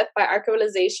avoiding death by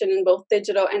archivalization in both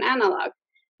digital and analog.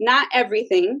 Not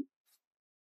everything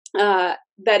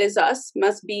that is us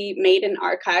must be made in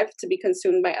archive to be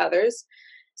consumed by others.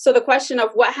 So the question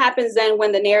of what happens then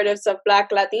when the narratives of Black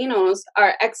Latinos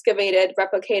are excavated,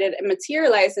 replicated, and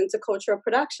materialized into cultural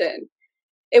production.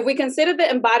 If we consider the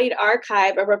embodied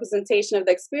archive a representation of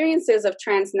the experiences of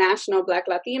transnational Black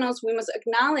Latinos, we must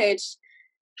acknowledge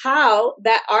how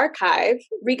that archive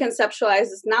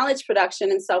reconceptualizes knowledge production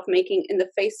and self-making in the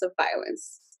face of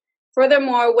violence.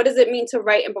 Furthermore, what does it mean to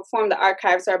write and perform the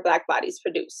archives our Black bodies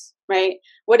produce, right?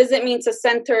 What does it mean to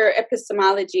center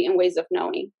epistemology and ways of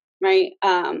knowing, right?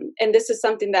 And this is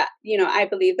something that, you know, I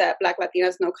believe that Black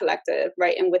Latinas Know Collective,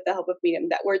 right, and with the help of Miriam,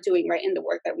 that we're doing, right, in the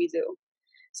work that we do.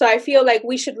 So I feel like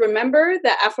we should remember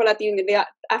that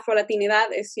Afro-Latinidad,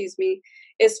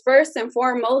 is first and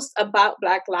foremost about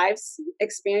Black lives,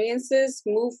 experiences,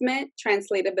 movement,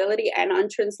 translatability, and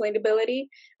untranslatability,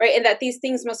 right? And that these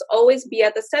things must always be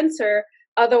at the center.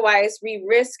 Otherwise, we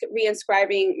risk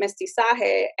reinscribing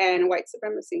mestizaje and white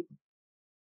supremacy.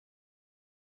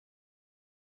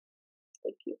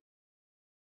 Thank you.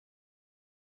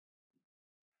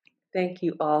 Thank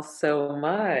you all so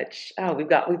much. Oh,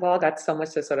 we've all got so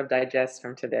much to sort of digest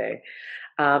from today.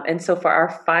 And so for our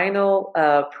final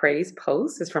praise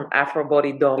post is from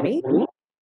Afro-Boridomi,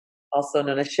 also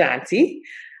known as Shanti.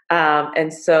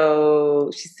 And so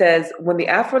she says, when the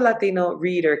Afro-Latino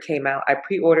Reader came out, I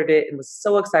pre-ordered it and was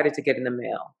so excited to get in the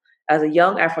mail. As a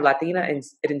young Afro-Latina,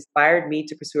 it inspired me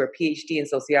to pursue a PhD in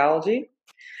sociology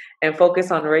and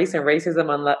focus on race and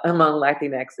racism among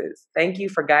Latinxes. Thank you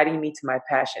for guiding me to my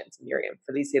passions, Miriam.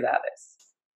 Felicidades.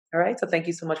 All right, so thank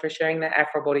you so much for sharing that,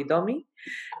 Afro-Boridomi.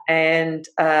 And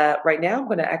right now, I'm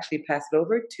going to actually pass it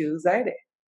over to Zaire.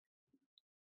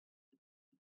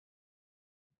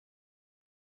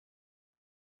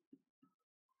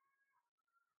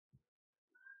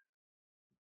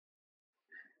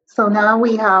 So now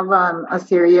we have a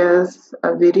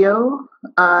video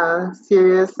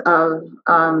series of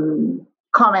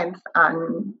comments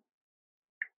on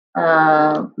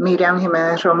Miriam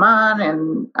Jiménez Román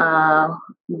and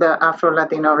the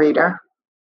Afro-Latino Reader.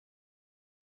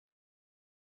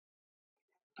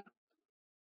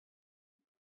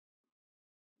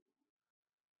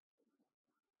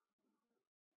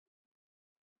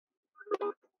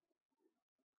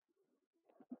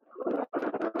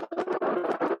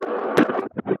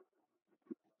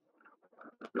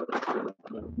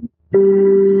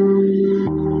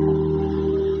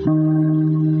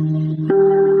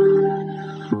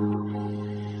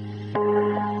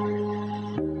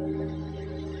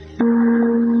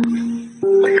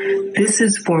 This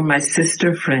is for my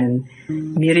sister friend,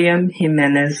 Miriam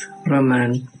Jiménez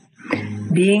Román.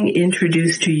 Being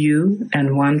introduced to you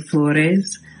and Juan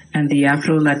Flores and the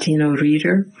Afro-Latino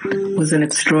reader was an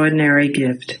extraordinary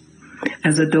gift.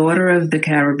 As a daughter of the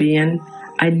Caribbean,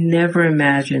 I never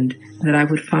imagined that I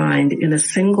would find in a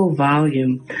single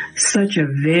volume such a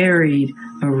varied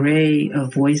array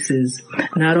of voices,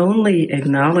 not only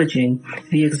acknowledging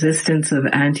the existence of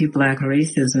anti-Black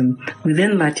racism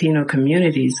within Latino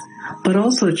communities, but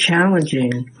also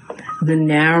challenging the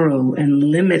narrow and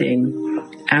limiting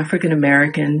African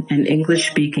American and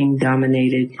English-speaking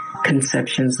dominated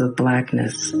conceptions of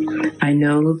Blackness. I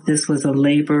know this was a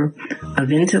labor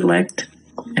of intellect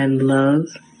and love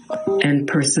and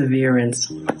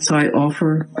perseverance, so I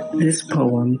offer this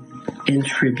poem in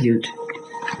tribute.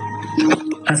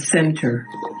 A Center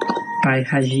by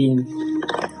Hajin.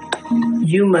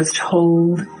 You must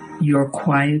hold your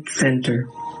quiet center,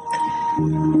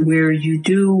 where you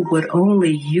do what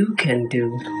only you can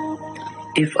do.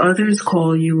 If others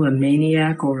call you a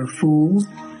maniac or a fool,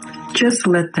 just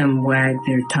let them wag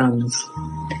their tongues.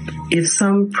 If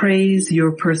some praise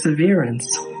your perseverance,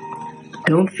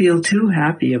 don't feel too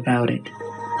happy about it.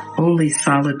 Only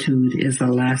solitude is a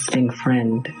lasting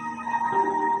friend.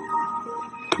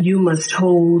 You must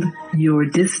hold your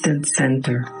distant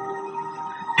center.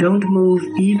 Don't move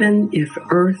even if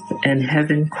earth and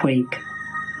heaven quake.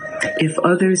 If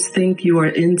others think you are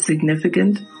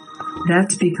insignificant,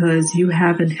 that's because you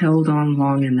haven't held on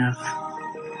long enough.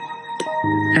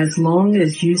 As long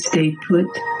as you stay put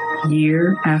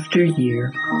year after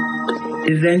year,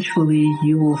 eventually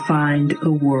you will find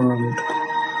a world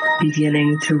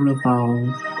beginning to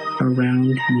revolve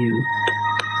around you.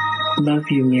 Love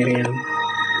you, Miriam.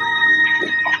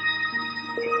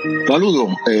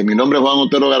 Saludos, mi nombre es Juan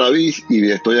Otero Garaviz y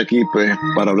estoy aquí pues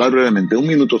para hablar brevemente un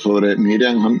minuto sobre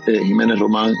Miriam Jiménez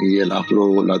Román y el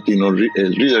Afro-Latino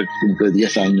el Reader, que cumple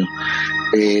 10 años.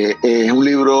 Es un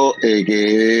libro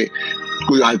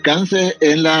cuyos alcances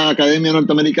en la Academia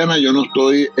Norteamericana yo no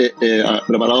estoy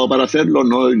preparado para hacerlo,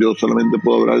 no, yo solamente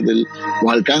puedo hablar de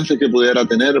los alcances que pudiera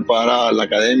tener para la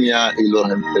Academia y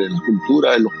la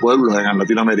cultura de los pueblos en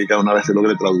Latinoamérica una vez se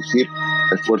logre traducir,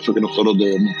 esfuerzo que nosotros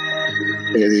debemos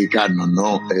dedicarnos,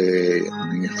 ¿no?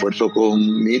 Mi esfuerzo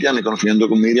con Miriam, mi conocimiento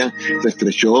con Miriam se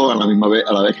estrechó a la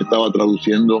vez que estaba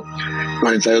traduciendo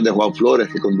los ensayos de Juan Flores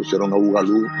que conducieron a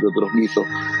Bugalú y otros misos,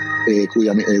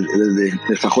 cuya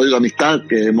desarrollo de amistad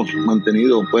que hemos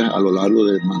mantenido pues a lo largo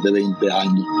de más de 20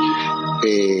 años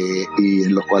y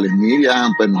en los cuales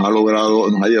Miriam pues nos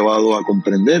ha llevado a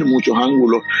comprender muchos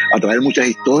ángulos, a traer muchas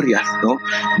historias, ¿no?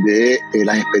 De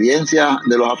las experiencias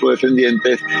de los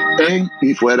afrodescendientes en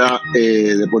y fuera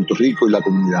de Puerto Rico y la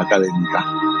comunidad académica.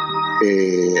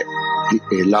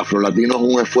 El afrolatino es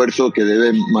un esfuerzo que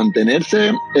debe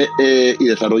mantenerse y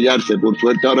desarrollarse. Por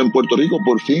suerte ahora en Puerto Rico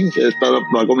por fin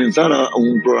va a comenzar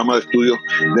un programa de estudios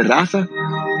de raza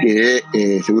que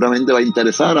seguramente va a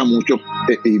interesar a muchos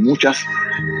y muchas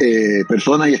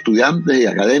personas y estudiantes y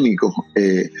académicos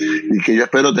y que yo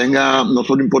espero tenga no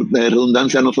solo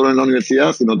redundancia no solo en la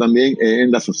universidad sino también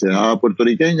en la sociedad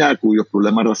puertorriqueña cuyos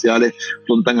problemas raciales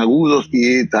son tan agudos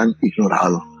y tan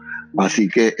ignorados. Así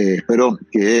que espero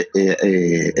que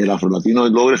el afrolatino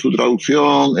logre su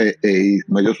traducción y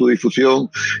mayor su difusión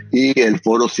y el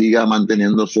foro siga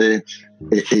manteniéndose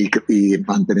y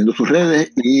manteniendo sus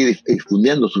redes y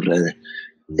difundiendo sus redes.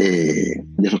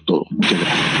 Y eso es todo. Muchas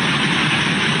gracias.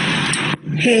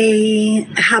 Hey,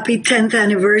 happy 10th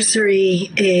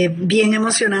anniversary. Bien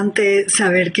emocionante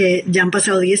saber que ya han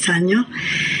pasado 10 años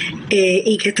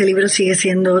y que este libro sigue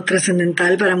siendo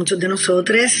trascendental para muchos de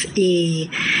nosotros. Y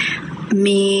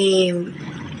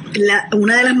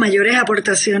una de las mayores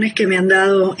aportaciones que me han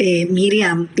dado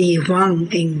Miriam y Juan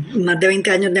en más de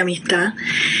 20 años de amistad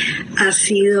ha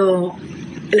sido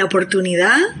la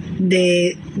oportunidad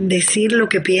de decir lo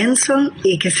que pienso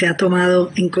y que se ha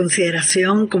tomado en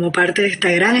consideración como parte de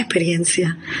esta gran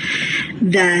experiencia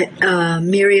that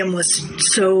Miriam was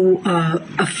so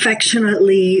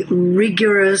affectionately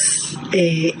rigorous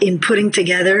in putting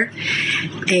together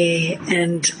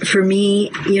and for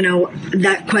me, you know,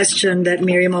 that question that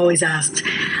Miriam always asked,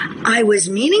 I was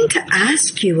meaning to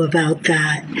ask you about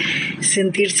that.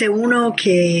 Sentirse uno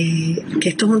que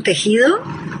esto es un tejido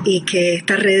y que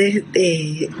estas redes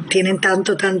tienen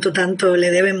tanto, le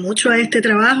deben mucho a este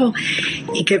trabajo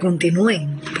y que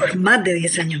continúen por más de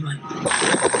 10 años más.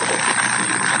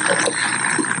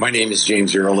 My name is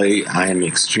James Early. I am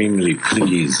extremely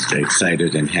pleased,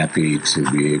 excited, and happy to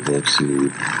be able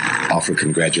to offer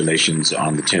congratulations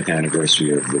on the 10th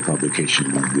anniversary of the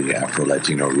publication of the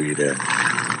Afro-Latino Reader.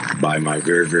 by my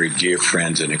very, very dear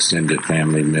friends and extended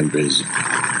family members,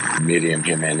 Miriam,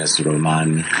 Jiménez,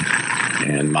 Román,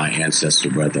 and my ancestor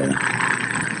brother,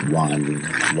 Juan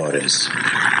Flores.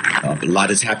 A lot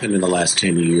has happened in the last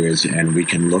 10 years, and we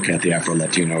can look at the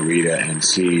Afro-Latino reader and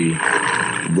see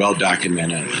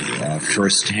well-documented,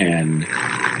 firsthand,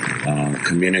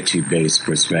 community-based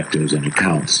perspectives and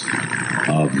accounts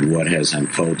of what has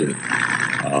unfolded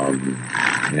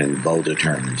in bolder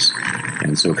terms.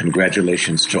 And so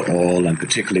congratulations to all, and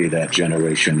particularly that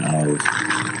generation of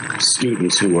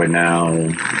students who are now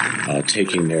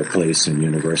taking their place in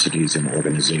universities and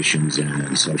organizations and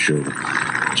in social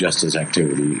justice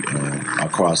activity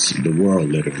across the world,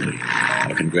 literally.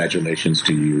 Congratulations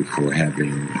to you for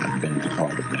having been a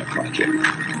part of that project.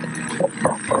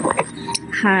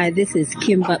 Hi, this is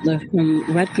Kim Butler from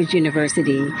Rutgers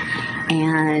University,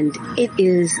 and it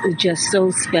is just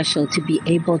so special to be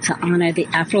able to honor the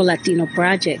Afro-Latino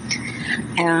Project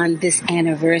on this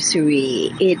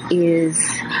anniversary. It is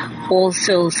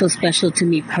also so special to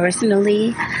me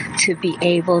personally to be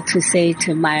able to say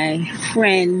to my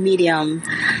friend Miriam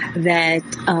that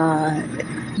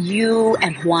you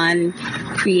and Juan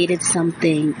created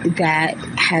something that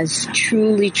has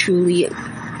truly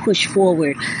push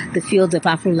forward the field of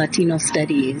Afro-Latino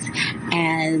studies,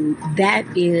 and that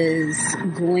is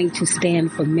going to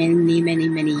stand for many, many,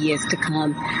 many years to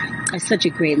come. It's such a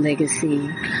great legacy.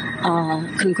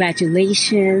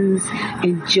 Congratulations,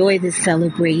 enjoy this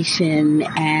celebration,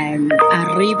 and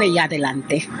arriba y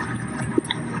adelante.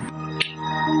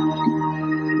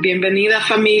 Bienvenida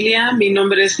familia, mi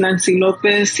nombre es Nancy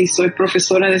López y soy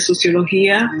profesora de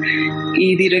Sociología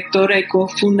y directora y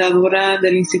cofundadora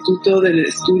del Instituto del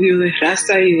Estudio de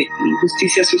Raza y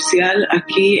Justicia Social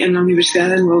aquí en la Universidad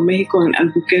de Nuevo México en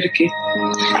Albuquerque.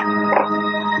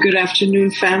 Good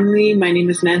afternoon, family. My name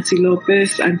is Nancy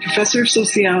Lopez. I'm professor of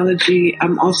sociology.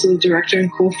 I'm also the director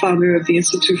and co-founder of the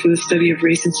Institute for the Study of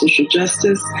Race and Social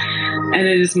Justice. And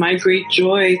it is my great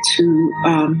joy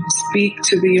to speak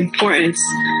to the importance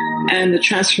and the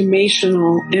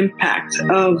transformational impact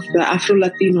of the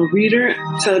Afro-Latino Reader,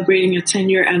 celebrating a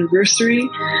 10-year anniversary.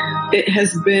 It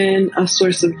has been a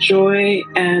source of joy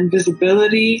and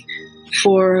visibility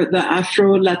for the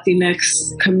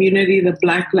Afro-Latinx community, the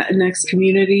Black Latinx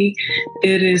community.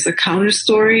 It is a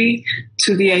counterstory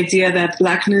to the idea that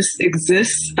Blackness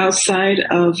exists outside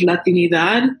of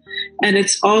Latinidad. And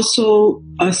it's also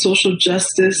a social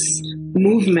justice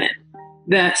movement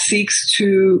that seeks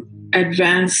to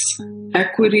advance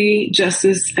equity,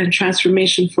 justice, and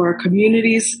transformation for our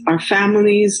communities, our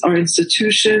families, our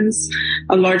institutions.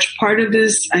 A large part of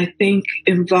this, I think,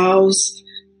 involves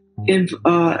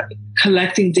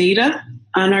collecting data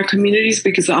on our communities,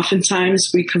 because oftentimes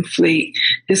we conflate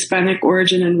Hispanic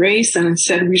origin and race, and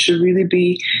instead we should really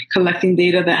be collecting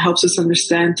data that helps us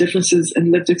understand differences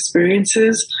in lived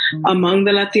experiences among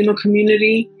the Latino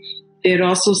community. It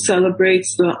also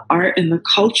celebrates the art and the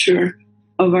culture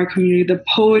of our community, the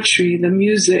poetry, the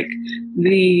music,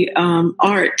 the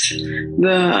art,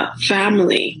 the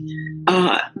family,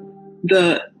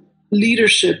 the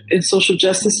leadership in social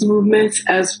justice movements,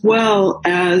 as well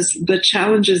as the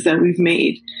challenges that we've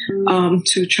made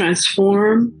to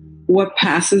transform what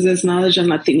passes as knowledge and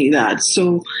Latinidad.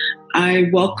 So I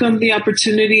welcome the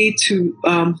opportunity to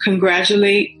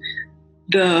congratulate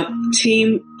the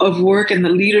team of work and the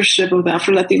leadership of the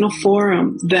Afro-Latino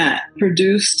Forum that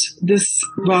produced this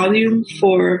volume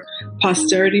for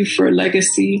posterity, for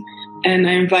legacy. And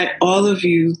I invite all of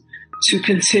you to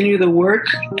continue the work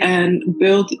and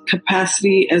build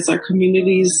capacity as our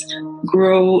communities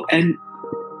grow and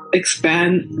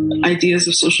expand ideas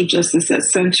of social justice that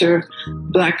center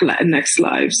Black Latinx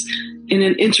lives in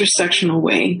an intersectional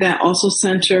way, that also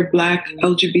center Black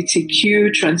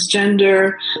LGBTQ,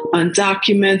 transgender,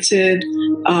 undocumented,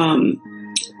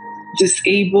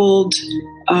 disabled,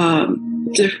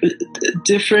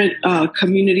 different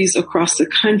communities across the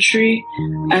country,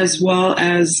 as well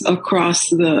as across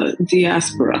the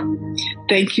diaspora.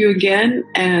 Thank you again,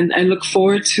 and I look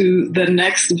forward to the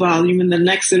next volume and the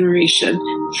next iteration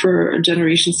for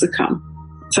generations to come.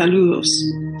 Saludos.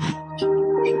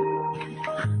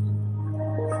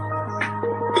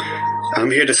 I'm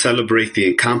here to celebrate the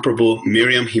incomparable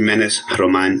Miriam Jiménez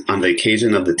Román on the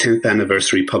occasion of the 10th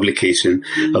anniversary publication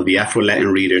of the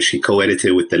Afro-Latin Reader she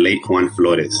co-edited with the late Juan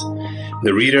Flores.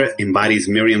 The Reader embodies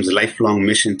Miriam's lifelong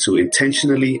mission to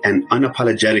intentionally and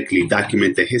unapologetically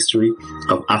document the history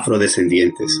of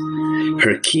Afrodescendientes.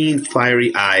 Her keen,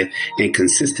 fiery eye and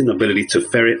consistent ability to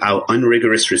ferret out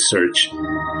unrigorous research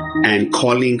and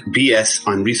calling BS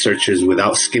on researchers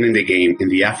without skin in the game in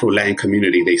the Afro-Latin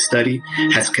community they study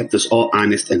has kept us all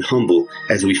honest and humble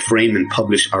as we frame and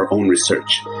publish our own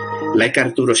research. Like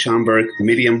Arturo Schomburg,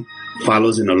 Miriam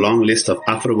follows in a long list of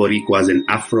Afro-Boricuas and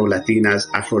Afro-Latinas,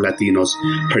 Afro-Latinos,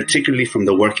 particularly from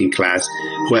the working class,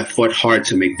 who have fought hard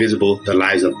to make visible the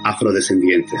lives of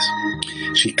Afrodescendientes.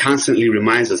 She constantly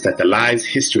reminds us that the lives,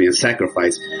 history, and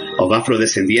sacrifice of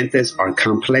Afrodescendientes are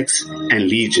complex and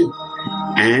legion,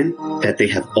 and that they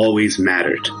have always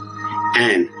mattered,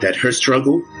 and that her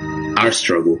struggle, our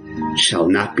struggle, shall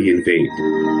not be in vain.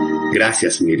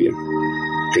 Gracias, Miriam.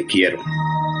 Te quiero.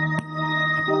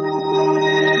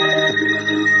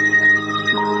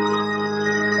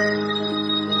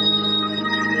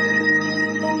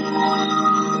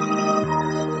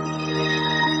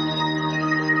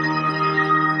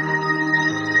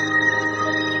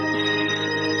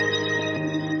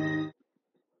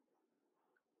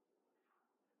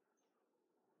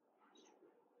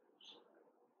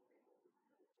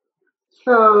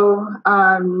 So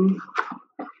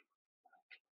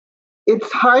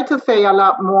it's hard to say a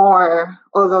lot more,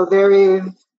 although there is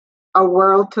a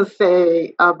world to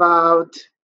say about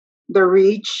the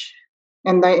reach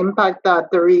and the impact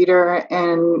that the reader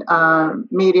and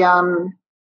Miriam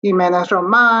Jiménez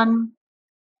Román,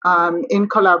 in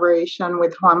collaboration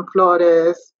with Juan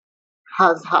Flores,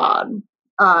 has had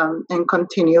and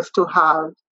continues to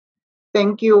have.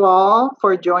 Thank you all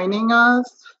for joining us,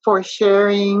 for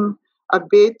sharing a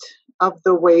bit of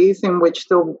the ways in which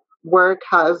the work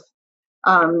has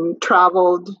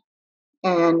traveled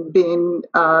and been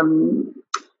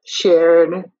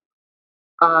shared.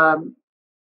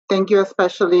 Thank you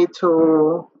especially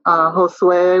to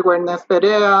Josue Guesnerth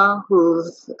Perea, who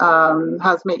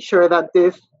has made sure that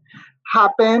this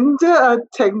happened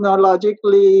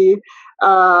technologically,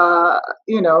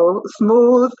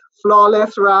 smooth,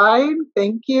 flawless ride.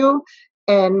 Thank you.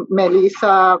 And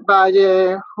Melissa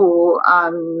Valle, who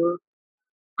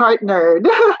partnered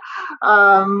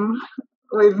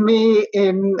with me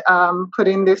in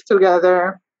putting this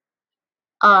together.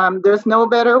 There's no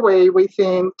better way, we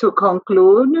think, to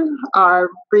conclude our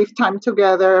brief time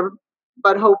together,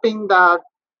 but hoping that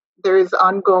there is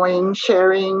ongoing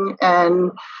sharing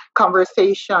and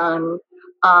conversation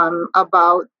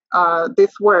about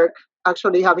this work,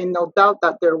 actually having no doubt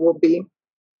that there will be.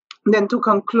 Then to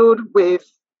conclude with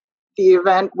the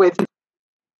event with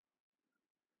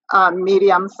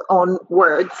Miriam's own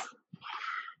words.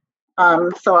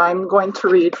 So I'm going to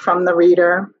read from the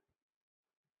reader.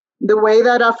 The way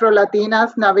that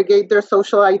Afro-Latinas navigate their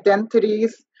social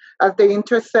identities as they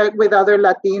intersect with other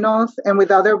Latinos and with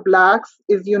other Blacks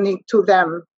is unique to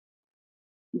them.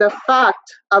 The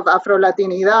fact of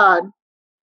Afro-Latinidad,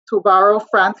 to borrow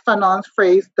Frantz Fanon's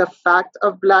phrase, the fact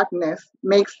of Blackness,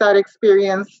 makes that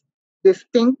experience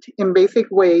distinct in basic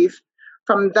ways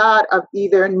from that of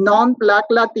either non-Black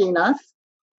Latinas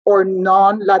or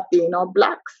non-Latino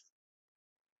Blacks.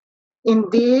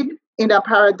 Indeed, in a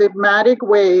paradigmatic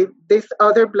way, this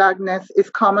other Blackness is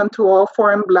common to all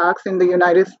foreign Blacks in the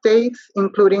United States,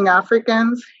 including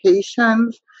Africans,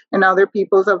 Haitians, and other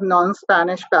peoples of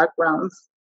non-Spanish backgrounds.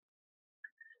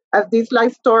 As these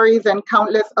life stories and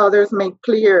countless others make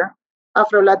clear,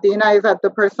 Afro-Latina is at the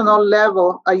personal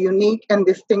level a unique and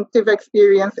distinctive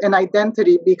experience and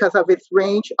identity because of its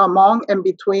range among and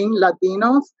between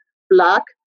Latinos, Black,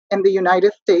 and the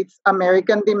United States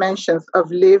American dimensions of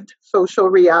lived social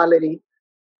reality.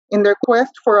 In their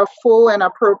quest for a full and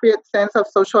appropriate sense of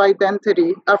social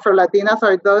identity, Afro-Latinas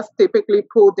are thus typically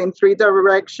pulled in three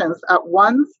directions at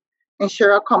once and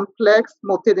share a complex,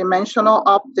 multidimensional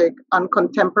optic on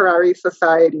contemporary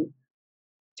society.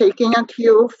 Taking a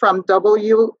cue from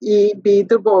W.E.B.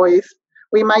 Du Bois,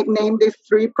 we might name this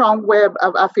three-pronged web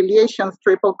of affiliations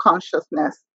triple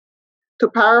consciousness. To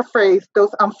paraphrase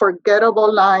those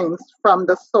unforgettable lines from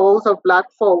the souls of Black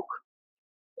folk,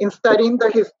 in studying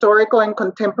the historical and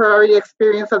contemporary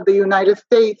experience of the United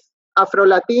States,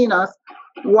 Afro-Latinas,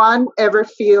 one ever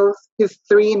feels his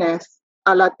threeness,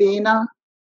 a Latina,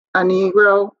 a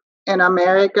Negro, an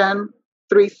American,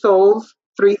 three souls,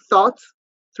 three thoughts,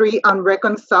 three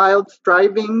unreconciled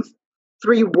strivings,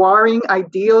 three warring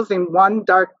ideals in one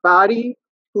dark body,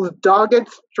 whose dogged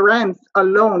strength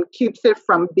alone keeps it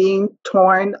from being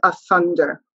torn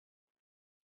asunder.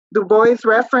 Du Bois'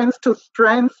 reference to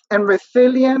strength and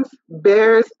resilience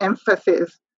bears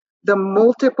emphasis. The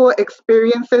multiple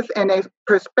experiences and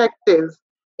perspectives,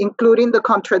 including the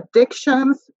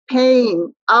contradictions,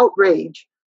 pain, outrage,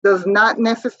 does not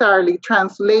necessarily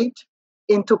translate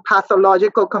into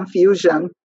pathological confusion.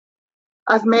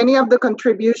 As many of the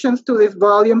contributions to this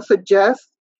volume suggest,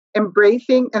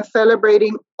 Embracing and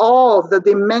celebrating all the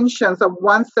dimensions of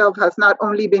oneself has not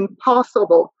only been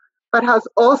possible, but has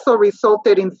also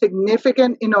resulted in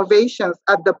significant innovations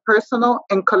at the personal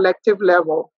and collective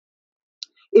level.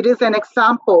 It is an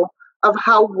example of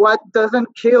how what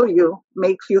doesn't kill you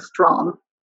makes you strong.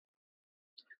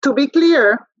 To be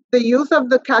clear, the use of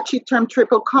the catchy term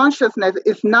triple consciousness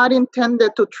is not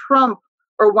intended to trump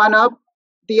or one-up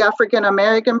the African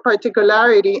American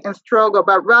particularity and struggle,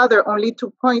 but rather only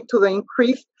to point to the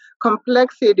increased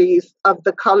complexities of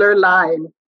the color line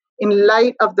in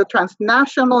light of the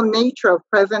transnational nature of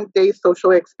present-day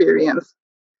social experience.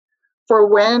 For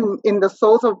when, in the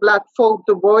Souls of Black Folk,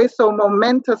 Du Bois so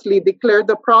momentously declared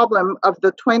the problem of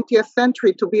the 20th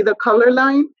century to be the color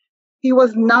line, he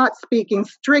was not speaking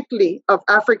strictly of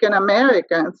African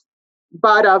Americans,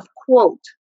 but of, quote,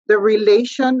 the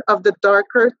relation of the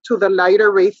darker to the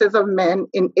lighter races of men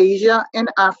in Asia and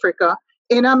Africa,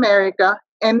 in America,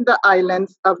 and the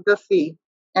islands of the sea,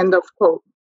 end of quote.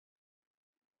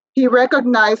 He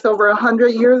recognized over 100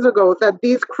 years ago that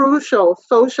these crucial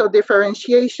social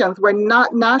differentiations were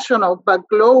not national, but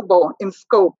global in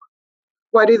scope.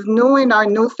 What is new in our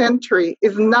new century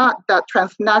is not that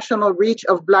transnational reach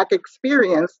of Black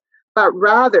experience, but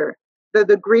rather the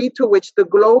degree to which the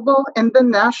global and the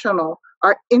national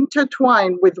are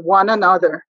intertwined with one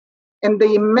another, and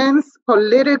the immense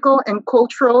political and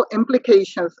cultural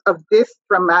implications of this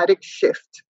dramatic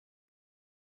shift.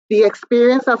 The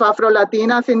experience of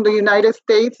Afro-Latinas in the United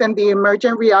States and the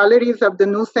emergent realities of the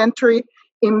new century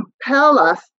impel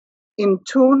us in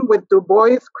tune with Du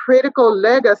Bois' critical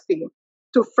legacy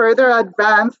to further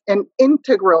advance an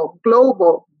integral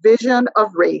global vision of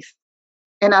race,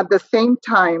 and at the same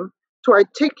time, to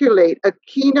articulate a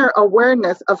keener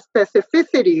awareness of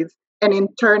specificities and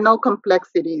internal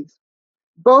complexities,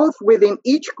 both within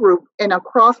each group and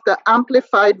across the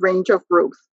amplified range of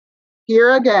groups. Here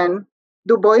again,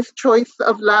 Du Bois' choice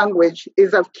of language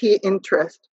is of key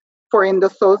interest, for in the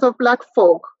Souls of Black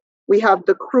Folk, we have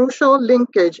the crucial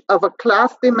linkage of a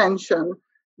class dimension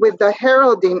with the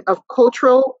heralding of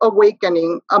cultural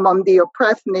awakening among the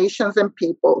oppressed nations and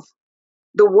peoples.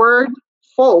 The word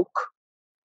folk,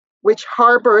 which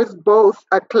harbors both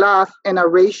a class and a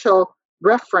racial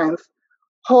reference,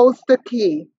 holds the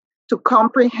key to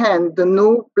comprehend the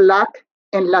new Black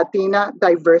and Latina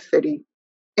diversity,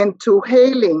 and to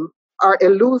hailing our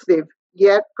elusive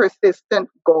yet persistent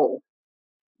goal,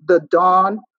 the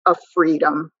dawn of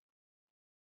freedom.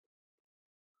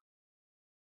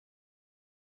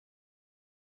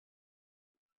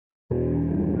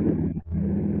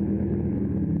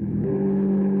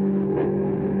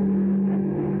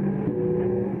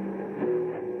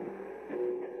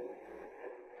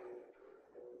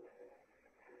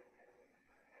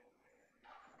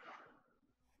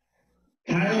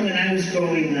 Harlem, when I was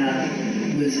growing up,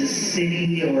 was a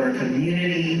city or a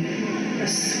community, a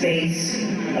space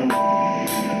of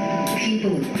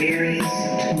people of various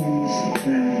tones of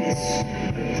blackness,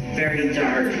 very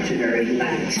dark to very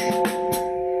light.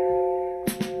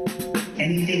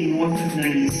 Anything north of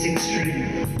 96th Street,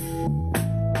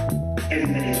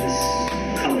 everybody was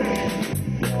colored,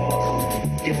 all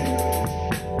different.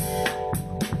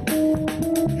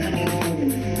 Coming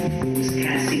home was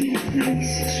passing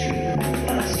 96th Street.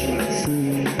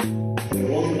 Where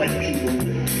all the white people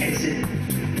would exit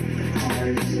the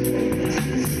cars,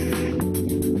 buses.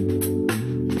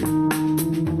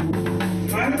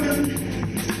 Harlem,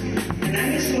 when I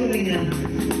was growing up,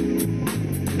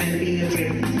 meant being afraid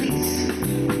of the police.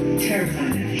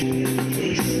 Terrified, actually, of the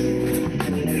police.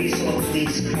 And whenever you saw a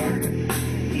police car,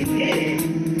 you headed.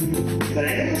 But I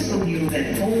also knew that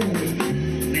home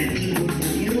meant people who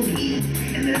knew me,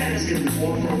 and that I was going to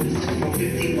walk over to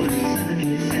 451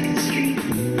 102nd Street,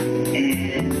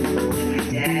 and my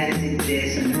dad did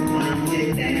this, and my mom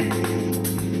did that,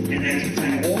 and I could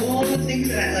find all the things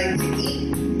that I like to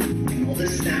eat, and all the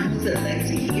sounds that I like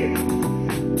to hear,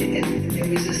 and there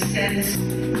was a sense of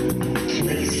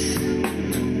place,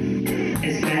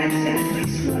 as bad as that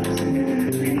place was, and there were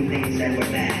many things that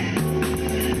were bad,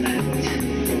 and I'm not going to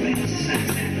go into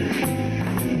science that,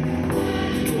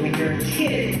 but when you're a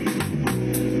kid,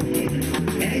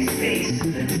 any space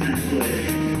that's not good,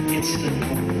 it's still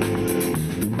wrong.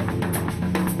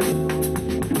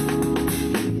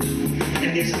 And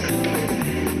there's a color of that.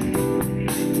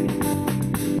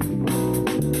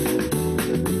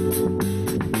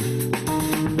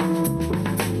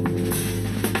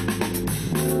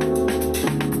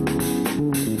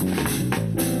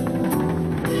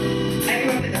 I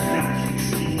grew up in the projects,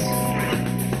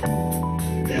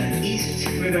 the East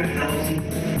River housing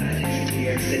in New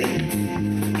York City.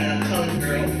 Colored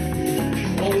girl,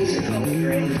 always a colored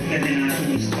girl. depending on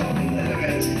who's talking, whether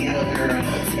it's a yellow girl,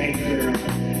 a red girl,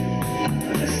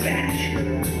 a Spanish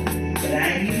girl. But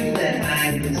I knew that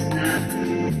I was not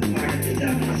part of the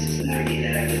dominant society,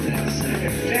 that I was an outsider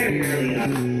very early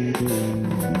on.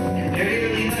 And very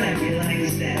early on I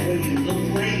realized that what you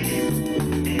look like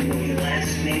and what your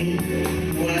last name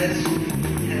was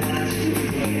had a lot to do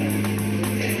with what you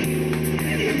and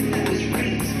I didn't know that was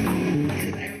right.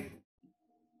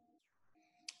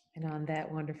 And on that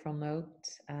wonderful note,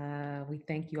 we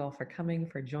thank you all for coming,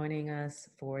 for joining us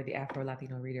for the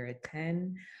Afro-Latino Reader at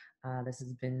 10. This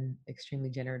has been extremely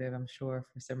generative, I'm sure,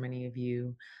 for so many of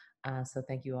you. So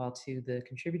thank you all to the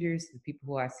contributors, the people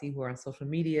who I see who are on social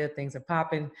media. Things are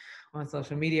popping on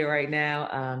social media right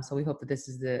now. So we hope that this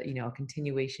is the, a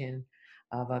continuation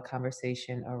of a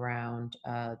conversation around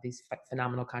these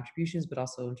phenomenal contributions, but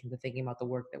also in terms of thinking about the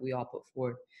work that we all put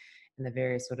forward in the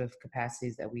various sort of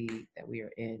capacities that we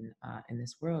are in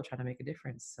this world, trying to make a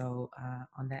difference. So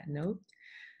on that note,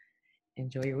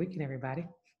 enjoy your weekend, everybody.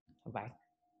 Bye-bye.